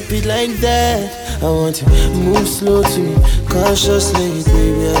 Baby, jump it like that. I want you move slow to me, cautiously,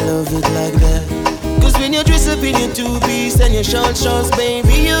 baby. I love it like that. Cause when you dress up in your two-piece and your short shorts,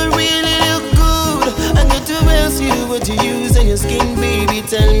 baby, you really look good. I know to else you what you use and your skin, baby.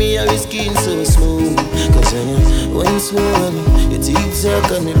 Tell me how your skin so smooth. Cause when you went slow on me, your teeth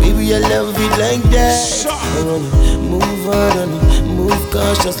suck on me, baby. I love it like that. I wanna move hard on me, move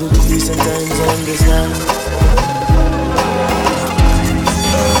cautiously, baby. Sometimes I understand.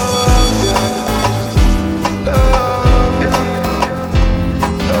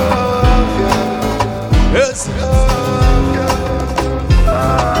 Yes.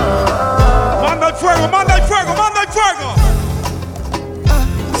 Manda el fuego, manda el fuego, manda el fuego.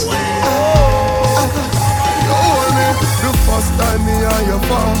 The first time me and your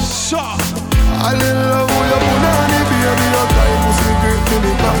fall. I love how you put on the baby. Your time was great to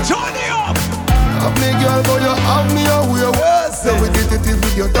me back. Turn it up. Have me girl, but you have me away. West. So we get it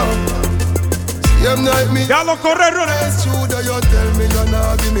with your tongue. Same night me. Ya lo corre, Rune. It's true that you tell me you're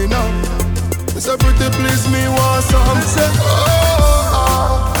not give me now. So pretty please me want some. Say,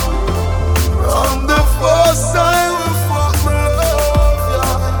 from the first time we fuck me love,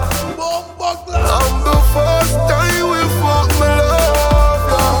 yeah. From the first time we fuck me love,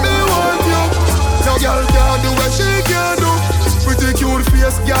 yeah. Me want you. No girl can't do what she can do. Pretty cute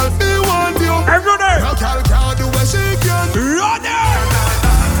face girl, me want you. Everybody. No girl can't do what she can do. Run it.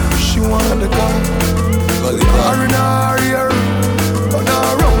 She want the car. Her in her ear. On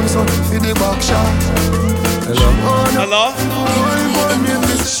her round, so for the back shot. Hello?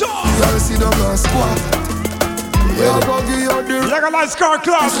 Y'all see the man squat. Legalize car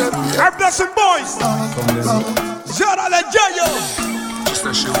class. I'm blessing boys. Zara le Jayo. Just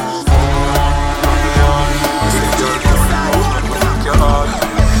a show. Your heart.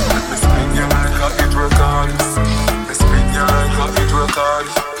 Me spin you like a hit record. Me spin you like a hit record.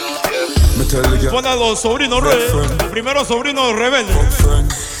 Me Pon a los sobrinos rebeldes. Los primeros sobrinos rebeldes.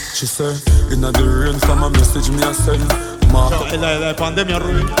 She say, in the rain from a message me a send. La pandemia,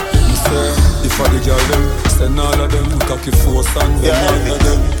 Rubén. He say, if I the girl them, send all of them, cocky force and them all of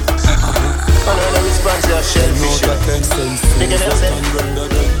them.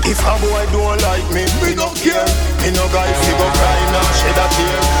 If a boy don't like me, me don't care. Me no guy fi go cry now, shed a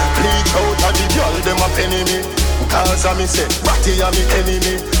tear. Bleach out of the girl, them a penny me. Cause I me say, Ratty a me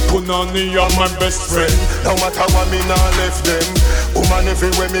enemy. Punani are my best friend. No matter what me nah left them. Woman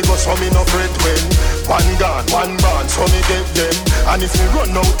everywhere me go, so me no fret when. One gun, one band, so me get them. And if me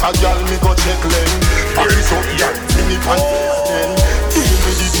run out a girl, me go check them. Eyes up, girl, see me pan then. Give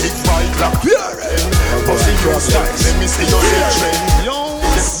me the big white lock. But see your style, let me see your trend.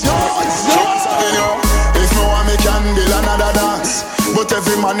 If no one me candle another dance. But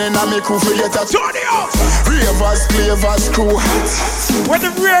every man in a me crew forget a turn it up. Ravers, clavers, crew hats. What the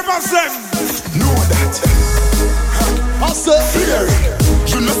ravers them? Know that. I say fear.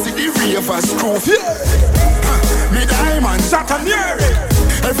 You know see the ravers crew fear. Me diamond Satanere.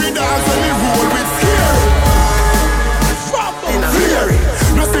 Every dance when me roll with fear. Fear.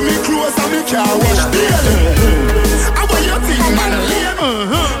 No see me clothes and me car wash daily. I want your thing man lane.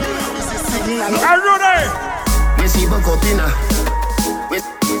 Are you ready? Missy Bocopina.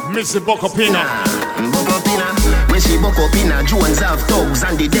 Missy Bocopina. Bocopina. When she Bocopina, Jones have thugs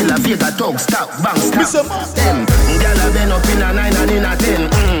and the De La Vega thugs stop, bang, stop. Them, gyal been up in a 9 and in a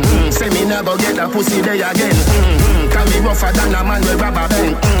 10. Say me never get a pussy there again. Can be rougher than a man with rubber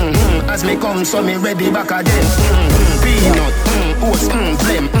band. As me come, so me ready back again. Peanut, oats,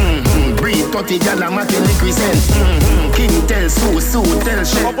 blem. Breed 30 gyal a making liquid cent. King tell Sue tell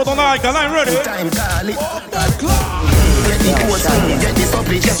Chef. Up on the mic, I'm ready. Time call it. Get the oats, get the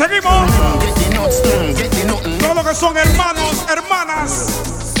supply. Seguimos. Get the nuts, get the nothing. Todos los que son hermanos, hermanas,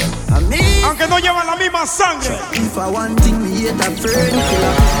 aunque no llevan la misma sangre. If I want thing, me hate a friend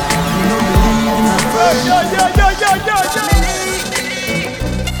killer. Me no believe in a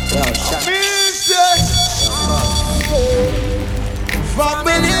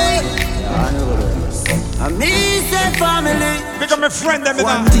family. Become a friend, them.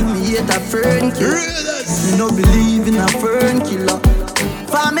 One thing, me hate a friend killer. Me no believe in a friend killer.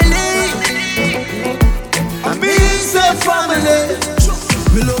 Family. I me say family.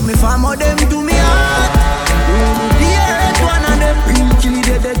 Me love me family, them to me heart. The earth one of them. Real kill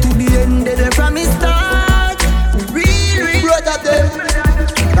dead to the end, dead from me start. Real brother them.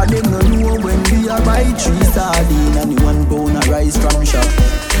 Cause them no know when we are buy 3 sardines and the 1 pound of rice from shop.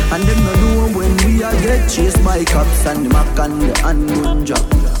 And them no know when we are get chased by cops and the mac and the handgun job.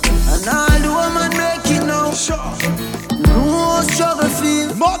 And all the woman making now. No struggle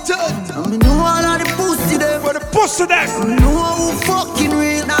feel Martin. And me know all of the pussy them. Where the pussy them? Me know who fucking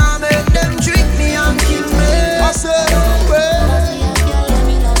real. Now make them trick me and kill me. I say,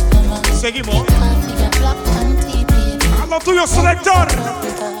 seguimos. A lo tuyo, selector.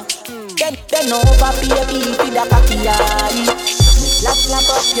 Then over baby, feed a cocky eye. Slap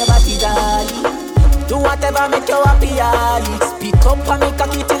up your body, daddy. Do whatever make you happy, eye. Spit up and make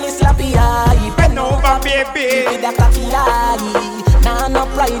cocky till it's slappy, eye. Bend over, baby. Feed a cocky eye. Nah, no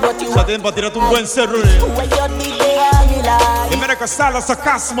pride, what you want. Tienen para tirarte un buen cerro. Primero Sala,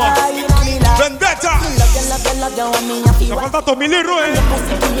 sarcasmo. Vendetta. Te falta tu milirro,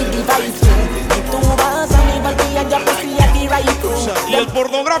 Y el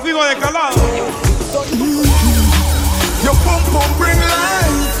pornográfico de calado. Your pum pum bring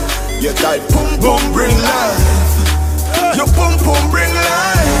life. Your tight pum pum bring life. Your pum pum bring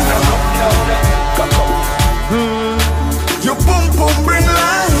life. Your pum pum bring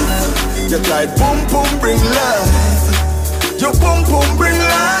life. Your tight pum pum bring life. Your pum pum bring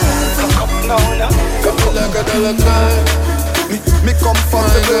life. Come like a dollar kind. Me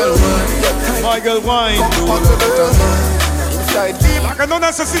comfortable. Michael Wine. Comfortable. La que no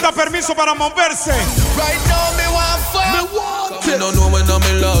necesita permiso para moverse. Right now me want fuck. Me want it. Me don't know when I'm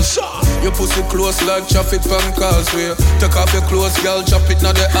in love. Your pussy close like traffic from causeway. Take off your clothes, girl, chop it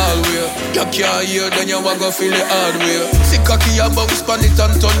not the hallway. You can't hear, then you want go feel the hard way. See cocky a bounce pan it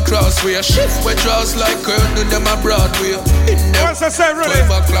and turn crossway. Shift with draws like curtain, them a Broadway. In them 12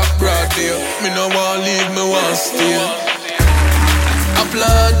 o'clock broad day. Me no want leave, me want stay. A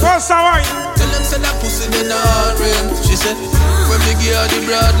plan. Tell them say that pussy they not rain. She said, when me give her the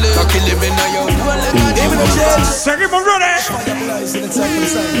Bradley, cocky living now you roll like a demon. Seguimos, brother.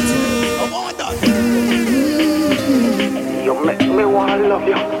 You make me want love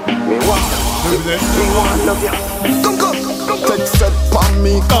you. Me want. love you. Come. Take set pon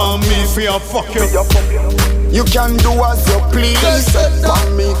me, call me for your fuck you. You can do as you please. Set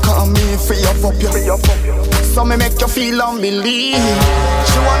pon me, call me for your fuck you. So me make you feel unbelief.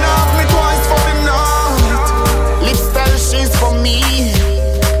 She wanna have me twice for the night. Lips tell she's for me.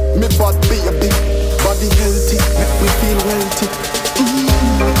 Me bad baby, body healthy, make me feel wealthy.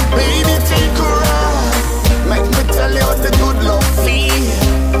 Baby take a ride, make me tell you the good love feel.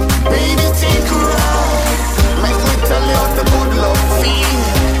 Baby take a ride, make me tell you the good love feel.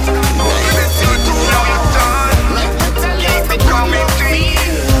 Baby take a ride, make me tell you the good love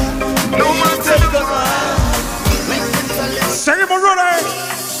feel. No matter the ride, make me tell you. Sing it, brother.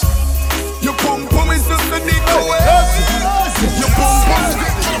 Your pum pum is just a nick away. Your pum pum.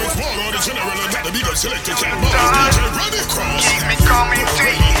 Keep me coming to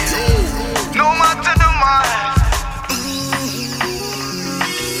you, no matter the mile.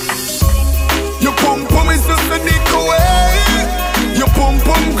 Your pum pum is just a nick away. Your pum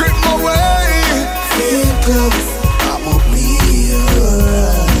pum grip my way. Feel close, I'ma be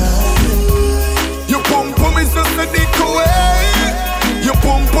alright. Your pum pum is just a nick away. Your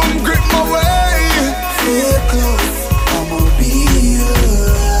pum pum grip my way. Feel close, I'ma be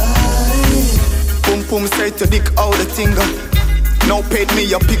alright. Pum pum say to dick out the finger. Now paid me,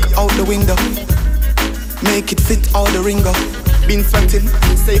 you pick out the window. Make it fit out the ringer. Been sweating,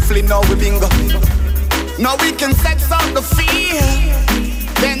 safely now we bingo. Now we can sex out the fear.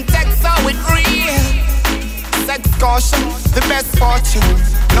 Then text out with real. Sex caution, the best fortune.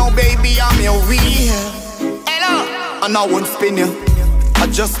 Now baby, I'm your wheel. Hello. And I won't spin you.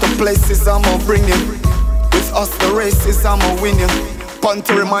 Adjust the places, I'ma bring you. With us the races, I'ma win you. Punt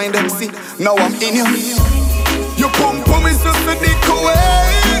to remind them, see, now I'm in you. Your pum pum is just a dick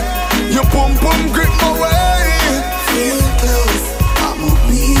away. Your pum pum grip my way. Feel close, I'ma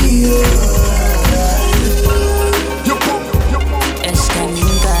be alright. Your pum,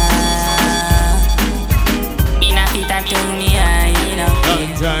 Escaminga. Ina fita to me, I know.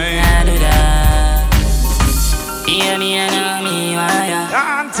 Hear me and me, why?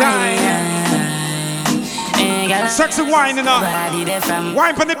 Sexy wine enough.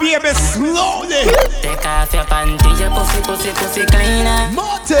 Wine for the baby slowly. Take off your panties, your pussy cleaner.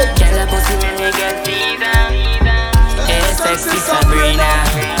 Get a pussy when you get teaser. Hey, sexy Sabrina.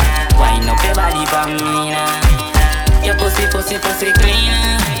 Wine up your body for me now. Your pussy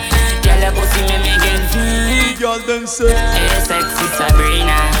cleaner. Get a pussy when you get teaser. Hey, sexy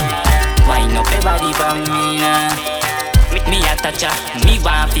Sabrina. Wine up your body for me now. Me a touch ya, me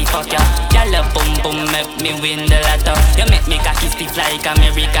want fi fuck ya. Y'all a boom boom make me win the lotto. You make me cocky stiff like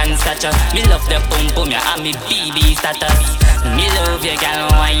American statue. Me love the boom boom ya and me BB status. Me love you girl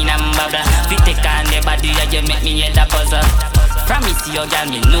wine and bubble. Fi take on the body ya you make me head a puzzle. From me see your girl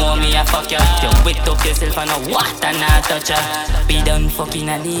me know me a fuck ya. You wet up yourself and no water not touch ya. Be done fucking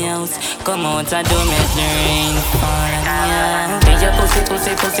at the house. Come out and do me the rain fall on ya. Be your pussy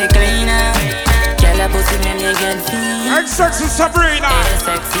cleaner. Girl a pussy make me get feel. Hey, sexy Sabrina. Hey,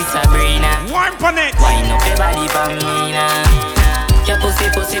 sexy Sabrina. Wine on it. Wine up your body for me now. Your pussy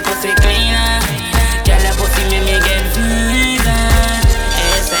cleaner. Girl a pussy make me get feel.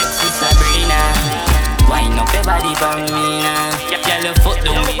 Hey, sexy Sabrina. Wine up your body for me now. Girl your foot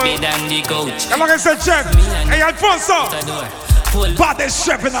don't be bigger than the couch. Come on, I said check. Hey, Alfonso. Body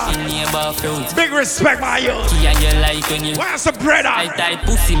shipping on. Big respect, my youth. Where's the bread on? Tight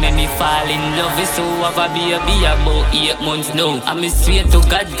pussy make me fall in love. It's so have a baby about 8 months now. I'm sweet to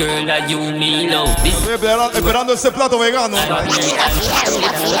God, girl, that you me love. Esperando ese plato vegano.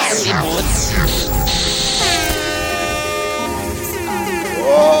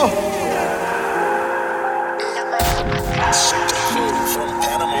 Oh.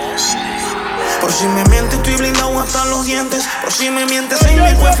 Por si me mientes estoy blindado hasta los dientes. Por si me mientes en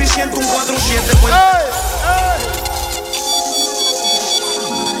mi coeficiente un 4-7 pues.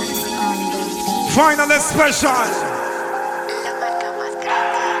 Final special.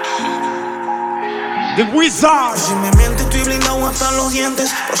 The Wizard. Por si me mientes estoy blindado hasta los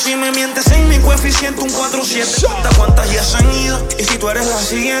dientes. Por si me mientes en mi coeficiente un 4-7. ¿Cuántas ya se han ido? Y si tú eres la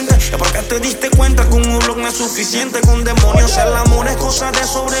siguiente, es porque te diste cuenta que un blog no es suficiente. Con demonios el amor es cosa de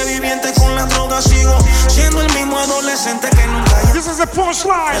sobreviviente. Con las drogas sigo siendo el mismo adolescente que nunca haya. This is the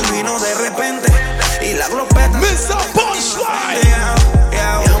punchline. Él vino de repente y la glopeta. Mr. Punchline.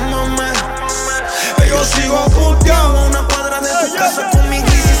 Llámame. Yo sigo puteado a una cuadra de tu casa con mi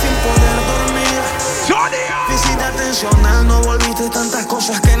crisis sin poder dormir. Visita atencional, no volviste tantas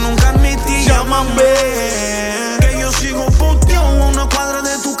cosas que nunca admití. Llámame. Que yo sigo puteado a una cuadra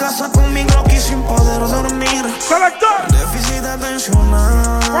de tu casa con mi Glocky sin poder dormir. Selector. Déficit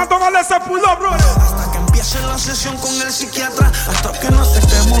atencional. ¿Cuánto vale ese pull up, brother. Hasta que empiece la sesión con el psiquiatra. Hasta que no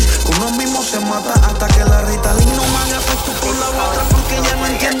aceptemos que uno mismo se mata. Hasta que la Ritalin no me haga efecto por la otra. Porque ya no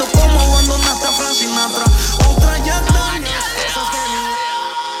entiendo cómo abandonaste a Frank Sinatra. Otra ya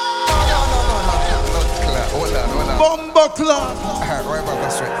Bombo Club.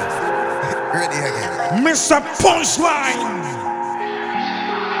 Ready again. Mr. Punchline.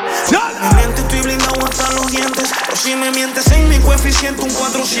 Mi mente estoy blindado hasta los dientes. O si me mientes en mi coeficiente, un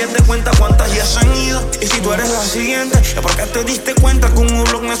 4-7. Cuenta cuántas ya se han ido. Y si tú eres la siguiente, es porque te diste cuenta que un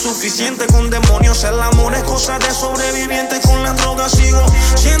blog no es suficiente. Con demonios el amor es cosa de sobreviviente. Con las drogas sigo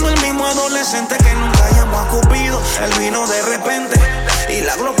siendo el mismo adolescente que nunca llamó a Cupido. Él vino de repente y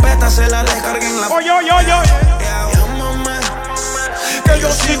la glopeta se la descargué en la. Oye. Que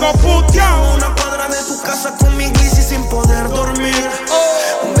yo sigo puteado. Una cuadra de tu casa con mi glissy sin poder dormir.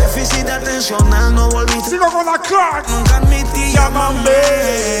 Un déficit atencional, no volviste. Sigo con la clock. Nunca admití, llámame.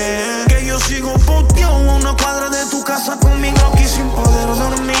 Que yo sigo puteado. Una cuadra de tu casa con mi glissy sin poder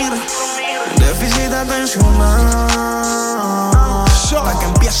dormir. Déficit atencional. Hasta que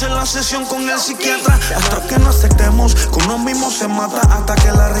empiece la sesión con el psiquiatra. Hasta que no aceptemos que uno mismo se mata. Hasta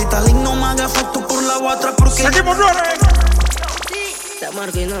que la Ritalin no me haga efecto por la otra. Porque seguimos, te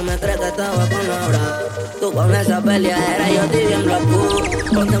marco y no me crees que estaba con Laura. Tú con esa peleadera yo estoy bien blanco.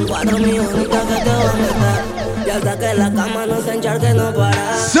 Ponte 4 millonitas que te van a meter. Y hasta que la cama no se encharque no para.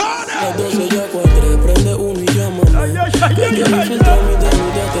 Las 12 ya cuadré, prende uno y llámame. Que quiero infiltrarme de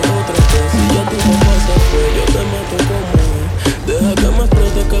mi día otra vez. Si ya tu papá se fue, yo te mato como es. Deja que me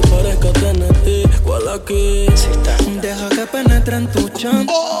explote que parezca TNT. ¿Cuál aquí? Deja que penetre en tu chanting,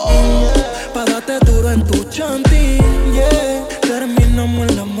 pa' darte duro en tu chanting, yeah. Terminamos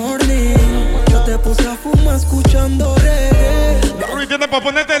en la morning. Yo te puse a fumar escuchando reggae. Ruiz tiene para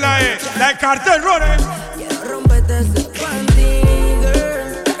ponerte la de cartel, brother. Quiero romperte ese panty,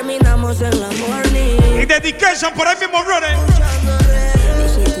 girl. Terminamos en la morning. Y dedication por ahí mismo, brother. Yo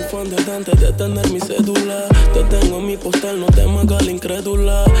soy tu fan desde antes de tener mi cédula. Te tengo en mi postal, no te hagas la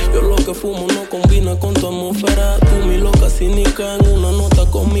incrédula. Yo lo que fumo no combina con tu atmósfera. Tú mi loca cínica en una nota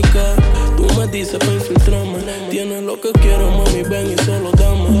cómica. Tú me dices pa' infiltrarme. Tienes lo que quiero, mami, ven y solo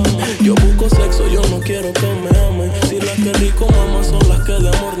dame. Yo busco sexo, yo no quiero que me amen. Si las que rico mamá son las que de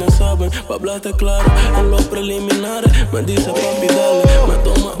amor no saben. Pa' hablarte claro, en los preliminares me dice papi dale. Me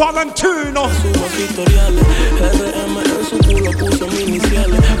toma Valentino. Sus historiales. RM en su culo puso mis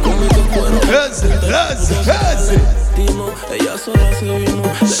iniciales. Conmigo cuero. Tino, ella sola se vino.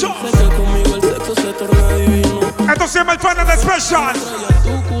 Sé que conmigo el sexo se torna divino. Esto se llama el Final Special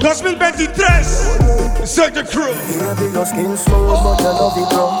 2023. Second Crew.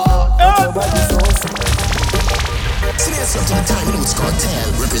 Seriously to the Time Roots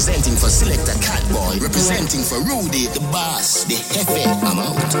Cartel, representing for Selector Catboy, representing for Rudy, the boss, the Jefe, I'm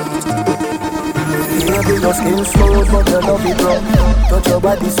out. Baby, your skin smooth, but your love it rough. Touch your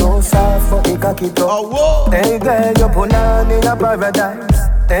body so soft, but it cock it up. Hey girl, you put on in your paradise.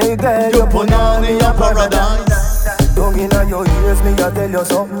 Hey girl, you put on in your paradise. Don't inna your ears, me a tell you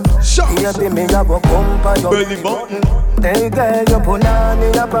something. Baby, me a go pump on your belly button. Hey girl, you put on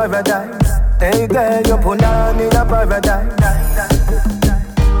in your paradise. Hey girl, you put on in your paradise.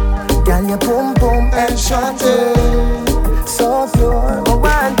 Girl, you pum pum enchanted, so pure,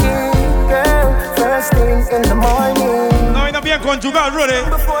 romantic, girl. First thing in the morning. No, no bien conjugado, Rudy.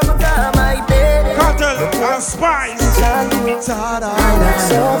 Cartel and Spice.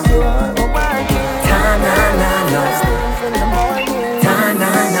 So pure, romantic. First thing in the morning.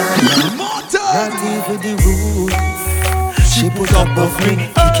 Not even the roof. She put up above me,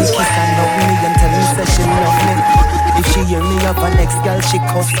 kiss and love me, and tell me say she love me. If she hear me of an ex girl, she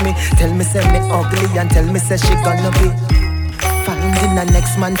cuss me. Tell me say me ugly and tell me say she gonna be finding a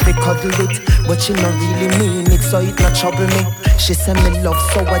next man to cuddle with, but she not really mean it, so it not trouble me. She say me love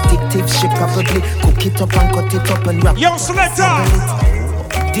so addictive, she probably cook it up and cut it up and wrap. Yo, Selector.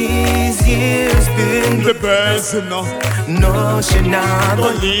 These years been the best enough. No, she not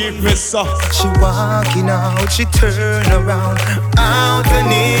believe me, so. She walking out, she turn around, out and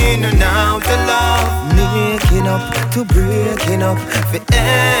in and out of love. Making up to breaking up, we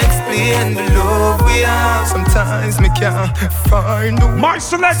explain the love we have. Sometimes me can't find the my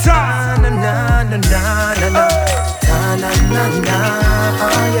Selector. Na na na na na na na na na.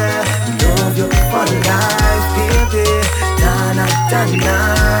 Oh yeah, love you for life, baby. Na na na na.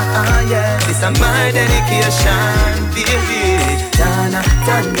 Oh yeah, this is my dedication, baby. Na na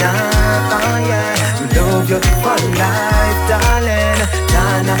na na. Oh yeah, love you for life, darling. Na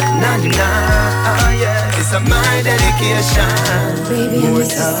na na na. Oh yeah, this is my dedication. Baby, I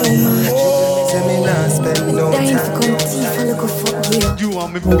miss you so much. tell me not spend no time. You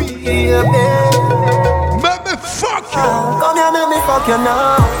want me baby? Yeah, baby. Make me fuck you. Come here, make me fuck you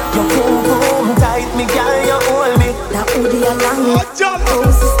now. Your boom boom tight, me girl, you hold me. That would be a long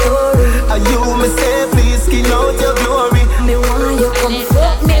story. And you me say, please skin out your glory. Me want you come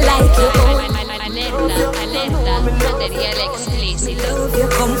fuck me like you own. Alerta, material explícito. You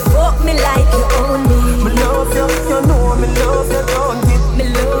come fuck me like you own me. Me love you, you know me love you, don't it? Me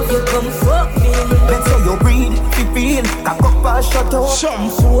love you, come fuck me. Let's say you breathe, feel, cock up and shut up.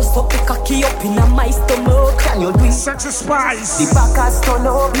 Force up the cocky up in my stomach. Can you do it? Sexy spice. The back has turn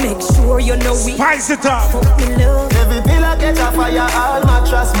up. Make sure you know we spice it up. Fuck me love. Every pillar get a fire, all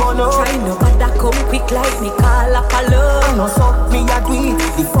mattress burn up. Try no bother come quick like me call up a love. No suck me a do it.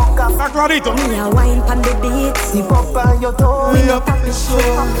 The fuck off. Clarito. Me a wine pan the dates. The pop on your toe. Me up at the show.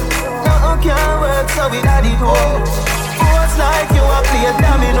 No can't work so we had it home. It's like you a play a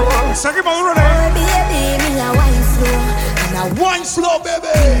domino. Seguimos duro, baby, me a wine slow. And a wine slow,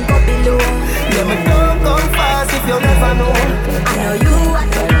 baby. Below. Yeah, me don't come fast if you never know. I know you are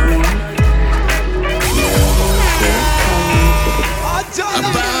the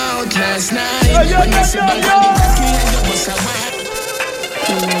about last night when you sit down on the cocky and you bust a wine.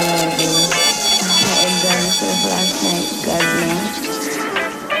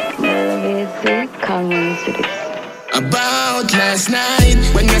 Last night, God knows. About last night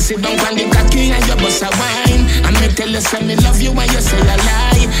when you sit down on the cocky and you bust a wine. And me tell you say me love you and you say a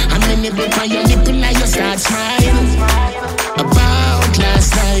lie. And me nibble on your nipple and you start smiling. About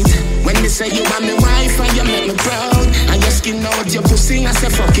last night when they say you want me wife and you make me proud. And you skin out your pussy and say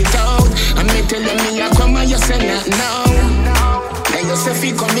fuck it out. And me tell you me I come and you say not now. Then you say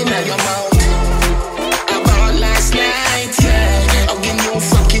fi come in your mouth. About last night, yeah, hugging you,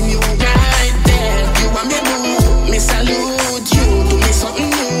 fucking you right there. You want me boo, me salute you. Do me something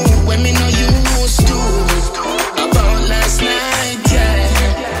new when me no used to. About last night, yeah.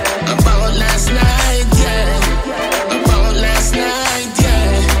 About last night, yeah. About last night,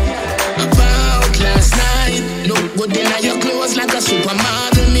 yeah. About last night. Look good in your clothes like a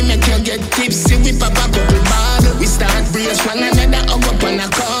supermodel. Me make you get tipsy, we pop a couple bottle. We start brace one another, hug up on a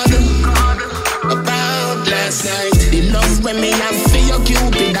cuddle. About last night, the love when me have for your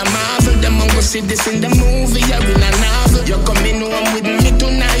Cupid a marvel. Them on go see this in the movie or in a novel. You're coming home with me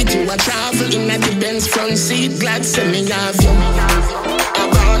tonight, you a travel in a the Benz front seat, glad say me have you.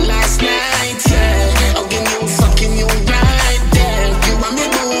 About last night, yeah, hugging you, fucking you right there. You want me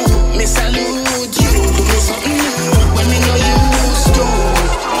boo, me salute you. Do me something new when me no used to.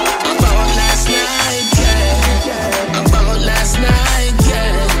 About last night, yeah. About last night,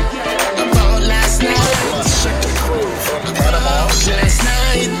 yeah. About last night.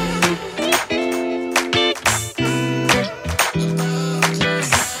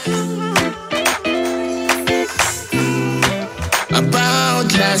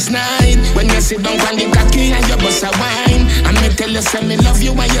 About last night when you sit down on the cocky and you bust a wine. And me tell you say me love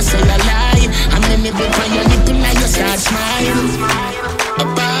you and you say a lie. And me nibble on your nipple and you start smiling.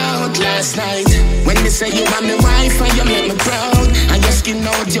 About last night when they say you want me wife and you make me proud. And you skin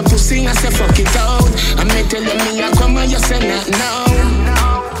out your pussy and say fuck it out. And me tell you me I come and you say not now.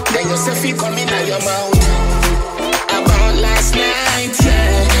 Then you say fi come in your mouth. About last night,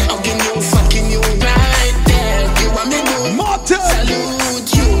 yeah, hugging you, fucking you right there. You want me boo,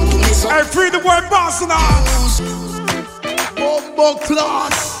 salute you. I free the word boss now. Bombo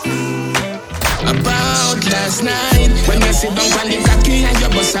class. About last night when you sit down on the cocky and you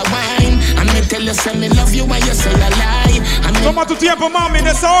bust a wine. And me tell you say me love you and you say a lie. Toma tu tiempo, mami,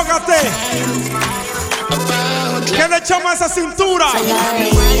 desahógate. Que le echamos esa cintura.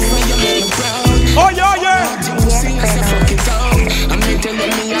 Oye, oye.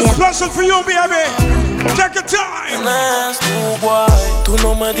 Special for you, baby. Take your time. Tu guay. Tú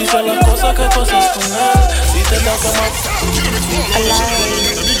no me dices las cosas que tú haces con él. Si te da como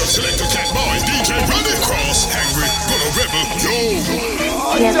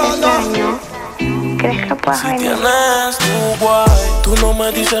Si tienes tu guay, tú no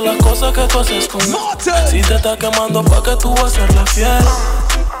me dices las cosas que tú haces con él. Si te está quemando pa' que tú vas a serle fiel.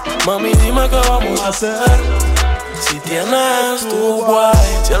 Mami, dime qué vamos a hacer. Si tienes tu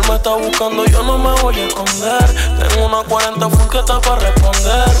guay, si él me está buscando yo no me voy a esconder. Tengo una 40 full que está para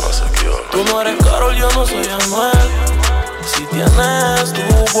responder. Tú no eres Karol, yo no soy Anuel. Si tienes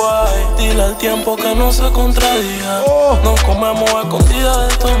tu guay, dile al tiempo que no se contradiga. Nos comemos a escondida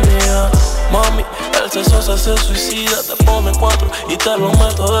de tu amiga. Mami, el sexo se suicida. Te pone 4 y te lo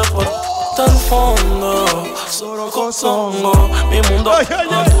meto de por. hasta el fondo. Solo cozongo. Mi mundo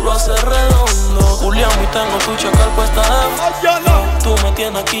tú lo haces redondo. Julián, y tengo tu chacal puesta de Tú me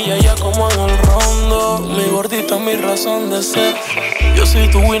tienes aquí y allá como en el rondo. Mi gordita, mi razón de ser. Yo soy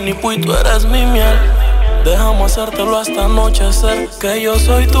tu Winnie Pooh y tú eres mi miel. Déjame hacértelo hasta anochecer. Que yo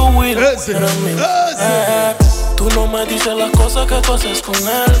soy tu Will, eres mi Tú no me dices las cosas que tú haces con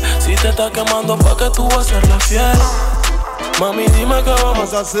él. Si te está quemando pa' que tú vas a serle fiel. Mami, dime qué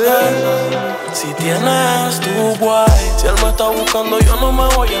vamos a hacer. Si tienes tu guay, si él me está buscando yo no me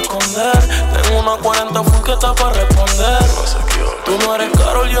voy a esconder. Tengo una 40 full que está para responder. Tú no eres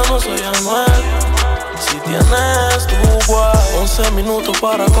Karol, yo no soy Anuel. Si tienes tu guay, 11 minutos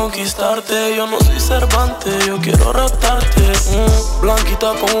para conquistarte. Yo no soy Cervantes, yo quiero raptarte.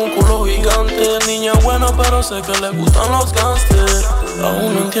 Blanquita con un culo gigante. Niña buena pero sé que le gustan los gangsters.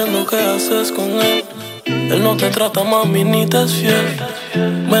 Aún no entiendo qué haces con él. Él no te trata, mami, ni te es fiel.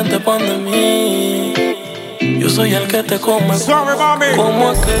 Vente pan de mí. Yo soy el que te come. Sorry, mami.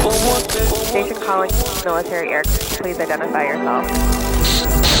 ¿Cómo es que? Station calling military air. Please identify yourself.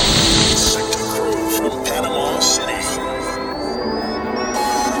 From Panama City.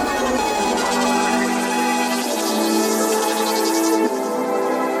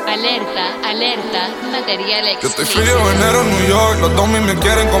 Alerta, alerta, material Yo estoy explícito. frío enero en New York. Los domis me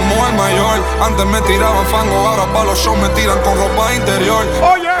quieren como el mayor. Antes me tiraban fango, ahora pa' los shows me tiran con ropa interior.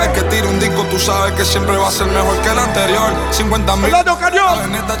 El que tira un disco tú sabes que siempre va a ser mejor que el anterior. 50,000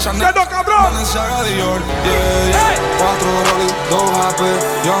 Neta Chanel, Balenciaga Dior. Yeah. 4 Rolly, 2 AP.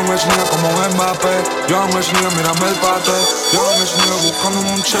 Yo me snía como Mbappé. Yo me snía, mírame el pate. Yo me snía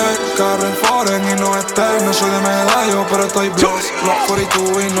buscándome un check. Carre foreign y no esté. No soy de medallo, pero estoy blessed. Block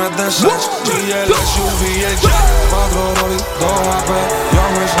 42 y no es de sex. GL, SUV, el jet. 4 Rolly, 2 AP. Yo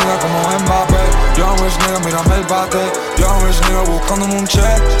me snía como Mbappé. Yo me snía, mírame el pate. Yo me snía buscándome un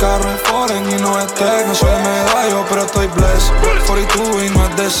check. Carre foreign y no esté. No soy de medallo, pero estoy blessed. 42 y no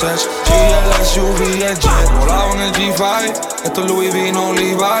es de sex. GL, SUV, el jet. Volado en el G5. Esto es Louis V, no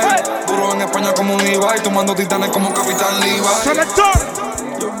Levi. Duro en España como un Levi. Tomando titanes como Capitán Levi.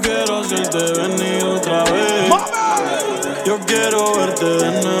 Yo quiero hacerte venir otra vez. Yo quiero verte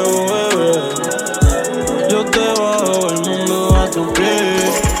de nuevo, bebé. Yo te bajo el mundo a tu pie.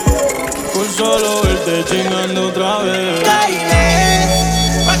 Por solo verte chingando otra vez. Baile,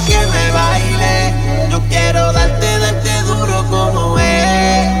 pa' que me baile. Yo quiero darte duro como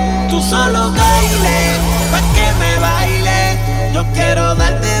es. Tú solo baile, pa' que me baile. Yo quiero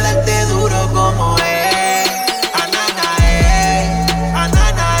darte duro como es.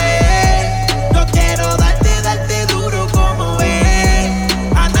 Yo quiero darte duro como es.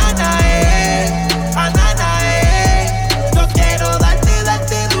 Yo quiero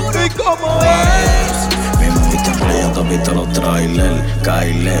darte duro como es. Mi mamita playa, tú has visto los trailers.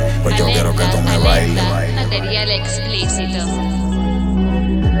 Kyle, pues yo quiero que tú me bailes. Material explícito.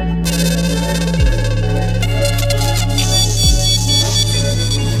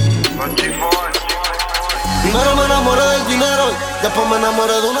 Primero me enamoré del dinero, después me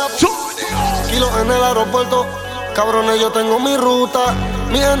enamoré de una kilos en el aeropuerto. Cabrones, yo tengo mi ruta,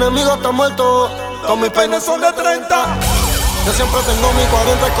 mis enemigos están muertos, todos mis peines son de 30. Yo siempre tengo mi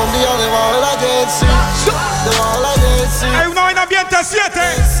 40 escondida debajo de la jersey. Debajo de la jersey. Hay una vaina ambiente 7.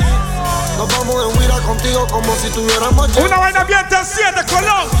 Nos vamos en huira contigo como si tuviéramos jet. Una vaina ambiente 7,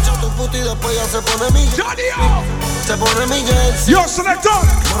 Colón. Escucha tu puta y después ya se pone mi se pone mi jersey. Yo, selector.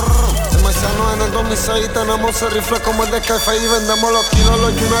 El marciano en el 2006 tenemos ese rifle como el de Skyface y vendemos los kilos,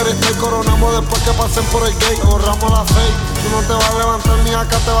 los United States. Coronamos después que pasen por el gate. Borramos la fake. Tú no te vas a levantar ni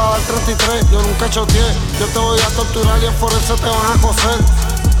acá te va a dar 33. Yo nunca choteé. Yo te voy a torturar y en forense te van a coser.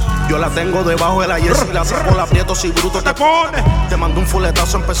 Yo la tengo debajo de la jersey, la saco, la aprieto si bruto te pone. Te mando un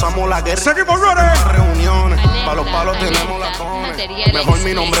fuletazo, empezamos la guerra. Seguimos ready. Reuniones, pa' los palos tenemos la cone. Mejor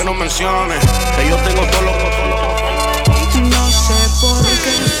mi nombre no menciones, que yo tengo todos los No sé por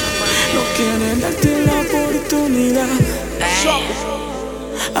qué no quieren darte la oportunidad.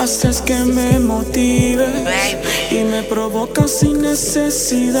 Haces que me motive y me provocas sin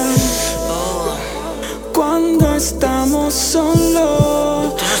necesidad. Cuando estamos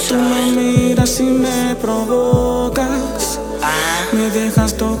solos, tú me miras y me provocas. Me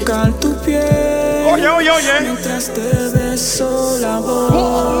dejas tocar tu piel. Oye. Mientras te beso la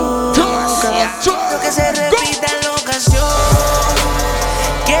boca. Quiero que se repita la ocasión.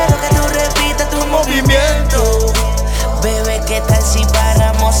 Quiero que tú repitas tu movimiento. Bebé, ¿qué tal si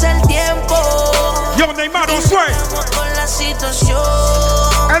paramos el tiempo? Yo, Neymar, Osway. Con la situación.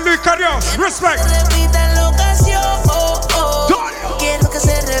 And Luis Carrios, respect. Repita la ocasión. Quiero que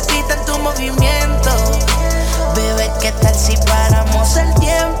se repita en tu movimiento. Bebé, ¿qué tal si paramos el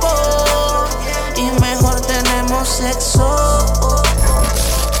tiempo? tenemos sexo.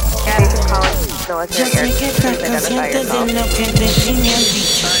 Yo sé que estás consciente de lo que de ti me han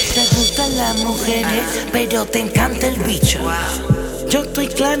dicho. Te gustan las mujeres, pero te encanta el bicho. Yo estoy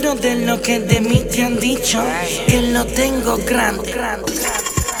claro de lo que de mí te han dicho, que lo tengo grande.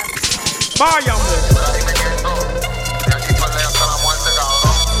 Vaya,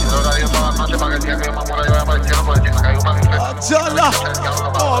 ¡Chala!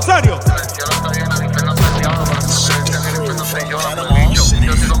 ¡Oh, serio!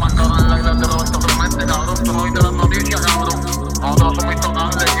 Yo sigo más cabrón en la isla de Roberto Clemente, cabrón. Tú no viste las noticias, cabrón. Nosotros somos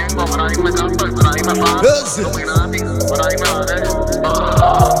intocables, Kingo. Por ahí me canto y por ahí me pago. Illuminati, por ahí me daré.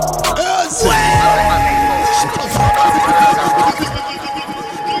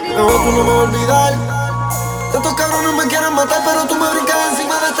 No, tú no me vas a olvidar. Estos cabrones me quieren matar, pero tú me brincas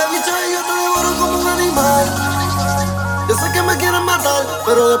encima de este bicho y yo te devoro como un animal. Yo sé que me quieren matar,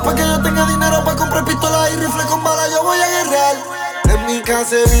 pero después que yo tenga dinero para comprar pistolas y rifles con balas, yo voy a guerrear. En mi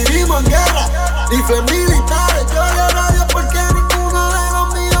casa vivimos en guerra, rifles militares. Yo le radio porque ninguno de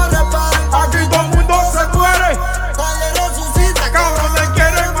los míos repara. Aquí todo el mundo se muere. Nadie resucita, cabrones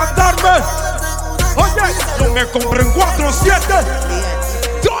quieren matarme. Oye, yo me compré un 4-7.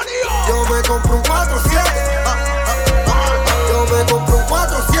 Yo me compro un 4-7. Yo me compro un 4-7.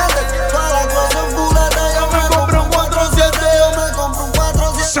 Para cosas en buleta. Yo me compro un 4-7. Yo me compro un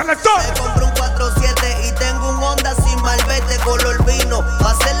 4-7. Selector. Me compro un 4-7 y tengo un Honda sin malvete color vino.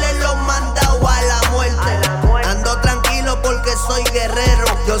 Pa' hacerle los mandados a la muerte. Ando tranquilo porque soy guerrero.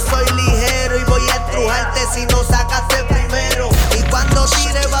 Yo soy ligero y voy a estrujarte si no sacaste primero. Y cuando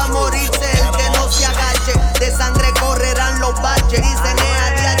tire va a morirse el que no se agache. De sangre correrán los baches. Dicen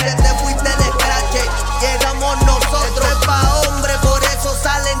te fuiste de scratch. Llegamos nosotros, es pa' hombre, por eso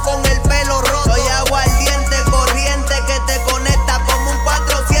salen con el pelo roto. Soy aguardiente, corriente que te conecta como un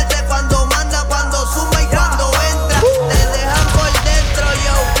 4-7. Cuando manda, cuando suma y cuando entra. Te dejan por dentro,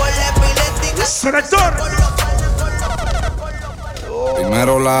 yo, por la epiléptica. Selector.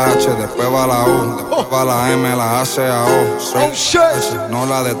 Primero la H, después va la U, después va la M, la A, C, A, O. Soy S, no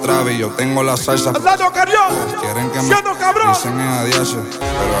la de Travis, yo tengo la salsa. Quieren que me dicen en ADH,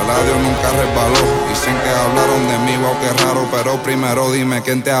 pero el adiós nunca resbaló. Dicen que hablaron de mí, wow, qué raro, pero primero dime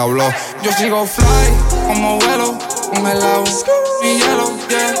quién te habló. Yo sigo fly, como vuelo, congelado, mi hielo,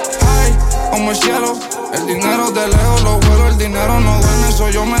 yeah, high, como el cielo. El dinero de lejos lo vuelo, el dinero no duele, eso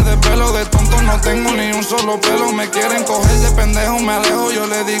yo me desvelo. De tonto no tengo ni un solo pelo. Me quieren coger de pendejo, me alejo, yo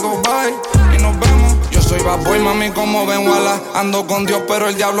le digo bye y nos vemos. Yo soy bad boy, mami, como ven, wala. Ando con Dios, pero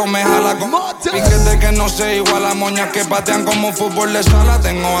el diablo me jala. Piquete que no se iguala, moñas que patean como fútbol de sala.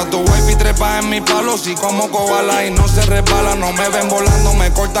 Tengo a tu wife y trepa en mi palo, si como koala y no se resbala. No me ven volando,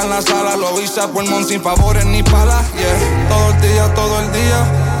 me cortan la sala. Lo hice a pulmón sin favores ni palas, yeah. Todo el día,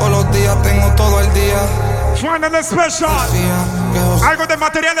 todos los días tengo todo el día. Final Special. Algo de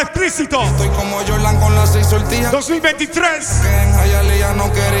material explícito. Estoy como Jordan con las 6 sortijas. 2023. Que en Hialeah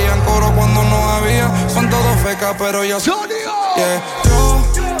no querían coro cuando no había. Son todos fecas, pero ya son. Yeah. Yo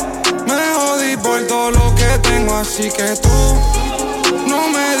me jodí por todo lo que tengo, así que tú no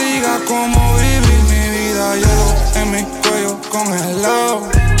me digas cómo vivir mi vida. Hielo en mi cuello congelado.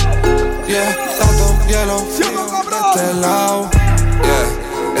 Yeah, tanto hielo frío de este lado. Yeah.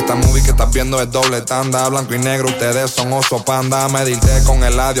 Esta movie que estás viendo es doble tanda, blanco y negro, ustedes son oso panda. Medirte con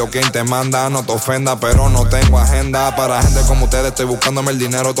el adiós, quien te manda, no te ofenda, pero no tengo agenda. Para gente como ustedes estoy buscándome el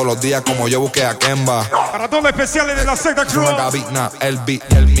dinero todos los días como yo busqué a Kemba. Para todos los especiales de la Z Crew, el beat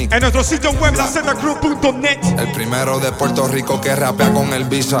y el mix. En nuestro sitio web, lazacrew.net. El primero de Puerto Rico que rapea con el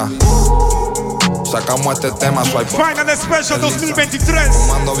Visa. Sacamos este tema, swipe. Final Special 2023.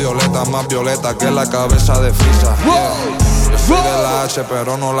 Fumando violeta, más violeta que la cabeza de Frisa. Yo soy de la H,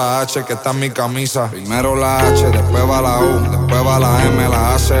 pero no la H que está en mi camisa. Primero la H, después va la U, después va la M,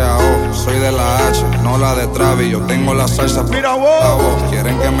 la A, C, A, O. Soy de la H, no la de Travis. Yo tengo la salsa. Mira, wow.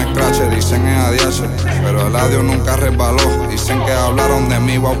 Quieren que me escrache, dicen en ADH, pero el adiós nunca resbaló. Dicen que hablaron de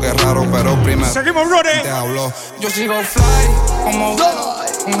mí, wow, qué raro, pero primero seguimos, Rory. Te habló. Yo sigo fly, como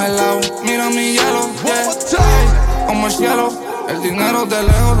congelado. Mira mi hielo, yeah, como el cielo. El dinero de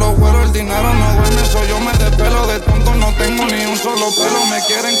lejos lo vuelo, el dinero no duele, eso yo me despelo. De tonto no tengo ni un solo pelo. Me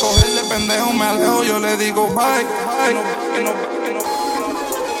quieren coger de pendejo, me alejo, yo le digo bye.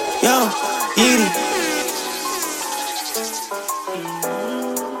 Yo, Iri.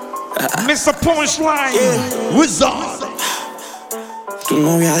 Mr. Punchline, Wizard. Tu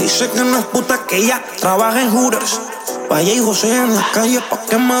novia dice que no es puta, que ella trabaja en Hooters. Vaya y José en la calle pa'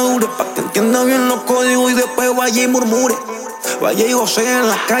 que madure, pa' que entienda bien los códigos y después vaya y murmure. Vaya y José en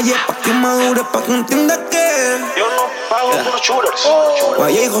la calle pa' que madure, pa' que entienda que yo no pago por shooters.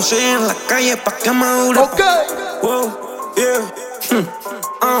 Vaya y José en la calle pa' que madure. Okay. Wow, yeah.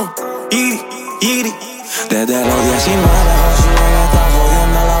 Iri. Desde los 19, Josué está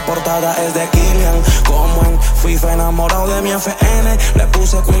jodiendo. La portada es de Killian. Como en FIFA, enamorado de mi FN. Le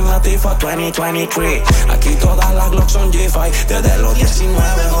puse Queen Latifah 2023. Aquí todas las Glocks son G5. Desde los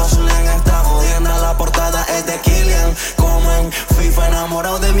 19, Josué está jodiendo. La portada es de Killian. Como en FIFA,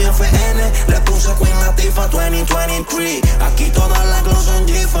 enamorado de mi FN. Le puse Queen Latifah 2023. Aquí todas las Glocks son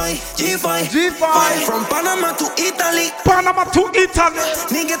G5. From Panama to Italy. Panama to Italy.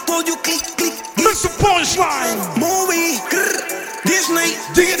 Nigga told you click. Mr. Punchline. Movie, Disney,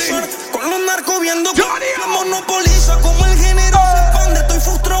 con los narcos viendo que monopoliza. Como el género se expande. Estoy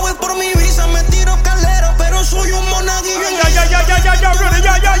frustrado es por mi visa. Me tiro calero, pero soy un monaguillo. Ya.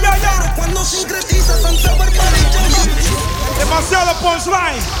 Cuando sincretiza Santa Barbarita. Demasiado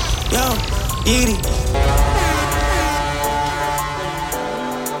Punchline. Yo, Iri.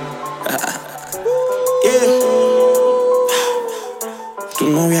 Tu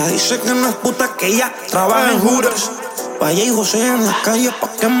novia dice que no es puta, que ella trabaja en Hooters. Vaya y José en la calle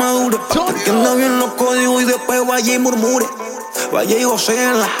pa' que madure, pa' que entienda bien los códigos y después vaya y murmure. Vaya y José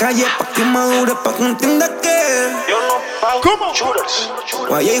en la calle pa' que madure, pa' que entienda que yo no pago shooters.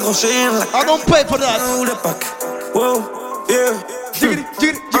 Vaya y José en la calle. I don't pay for that. Madure pa' que, wow, yeah.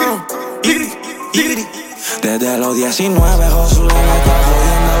 Jigiri. Desde los 19, Josué está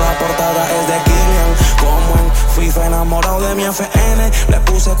jodiendo. La portada es de Killian. Como en FIFA, enamorado de mi FN. Le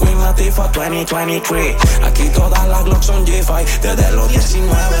puse Queen Latifah 2023. Aquí todas las Glocks son G5. Desde los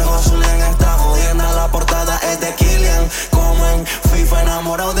 19, Josué está jodiendo. La portada es de Killian. Como en FIFA,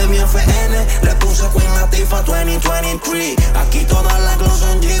 enamorado de mi FN. Le puse Queen Latifah 2023. Aquí todas las Glocks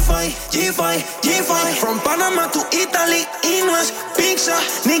son G5. From Panama to Italy. Y no es pizza.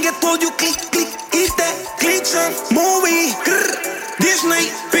 Nigga told you click. Clicks and movie, Disney,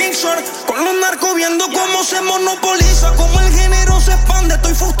 Pixar. Con los narcos viendo cómo se monopoliza. Como el género se expande.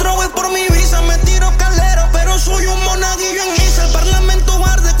 Estoy frustrado es por mi visa. Me tiro calero, pero soy un monaguillo en misa. El parlamento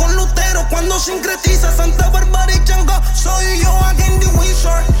arde con Lutero. Cuando sincretiza Santa Bárbara y Chango. Soy yo again the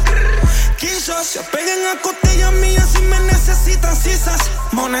wizard. Quizás se apeguen a costillas mías si me necesitan cisas.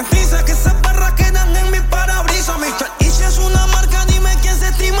 Monetiza que esas barras quedan en mi parabrisas. Mr. Ishi es una marca, dime quién se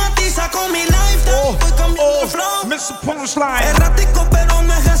estigmatiza con mi lifestyle. Estoy cambiando el flow. Mr. Punchline. Errático pero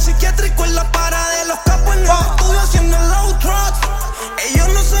no es el psiquiátrico. En la para de los capos en el estudio haciendo el low trot. Ellos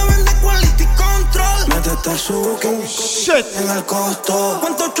no saben de quality control. Métete su booking en el costo.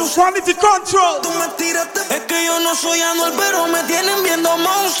 ¿Cuántos chus? Quality control. Tú me tiraste. Es que yo no soy Anuel, pero me tienen viendo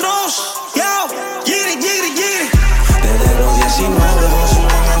monstruos. Yo, Jigiri. Desde los 19, Josué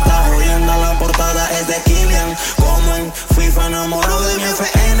está jodiendo. La portada es de Killian. Como en FIFA, enamorado de mi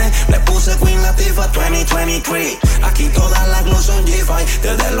FN. Le puse Queen Latifah 2023. Aquí todas las Glocks son G5.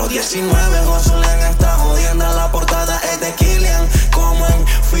 Desde los 19, Josué está jodiendo. La portada es de Killian. Como en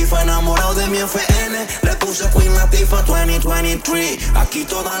FIFA, enamorado de mi FN. Le puse Queen Latifah 2023. Aquí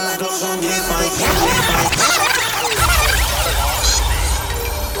todas las Glocks son G5.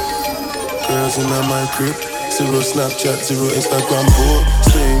 Girls in my crib, zero Snapchat, zero Instagram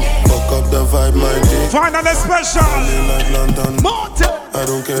posting. Fuck up the vibe, my dick. Final special. Like London. I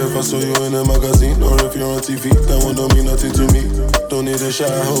don't care if I saw you in a magazine or if you're on TV. That one don't mean nothing to me. Don't need a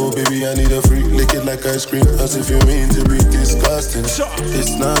shower, oh baby, I need a freak. Lick it like ice cream, as if you mean to be disgusting.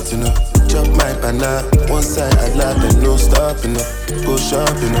 It's not enough. Chop my banana, one side I laugh and no stopping up. Go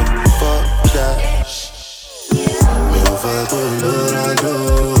shopping up, fuck that. Me over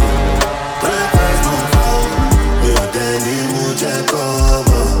Colorado. Breakfast no foul. Me a dandy mucha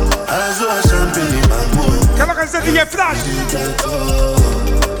como. Azo a champagne mambo. ¿Qué es lo que dice DJ Flash?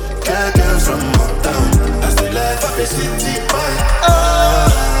 Girls from Motown. That's the life of a city boy.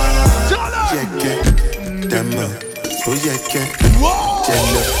 Yeah, yeah. Damn, oh yeah, yeah.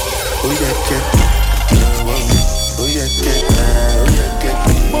 Jello. Oh yeah, yeah. Oh yeah, yeah. Oh yeah,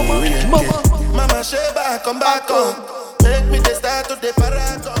 yeah. Mama Sheba, come back home. Make me the start to the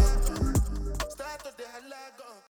paragon.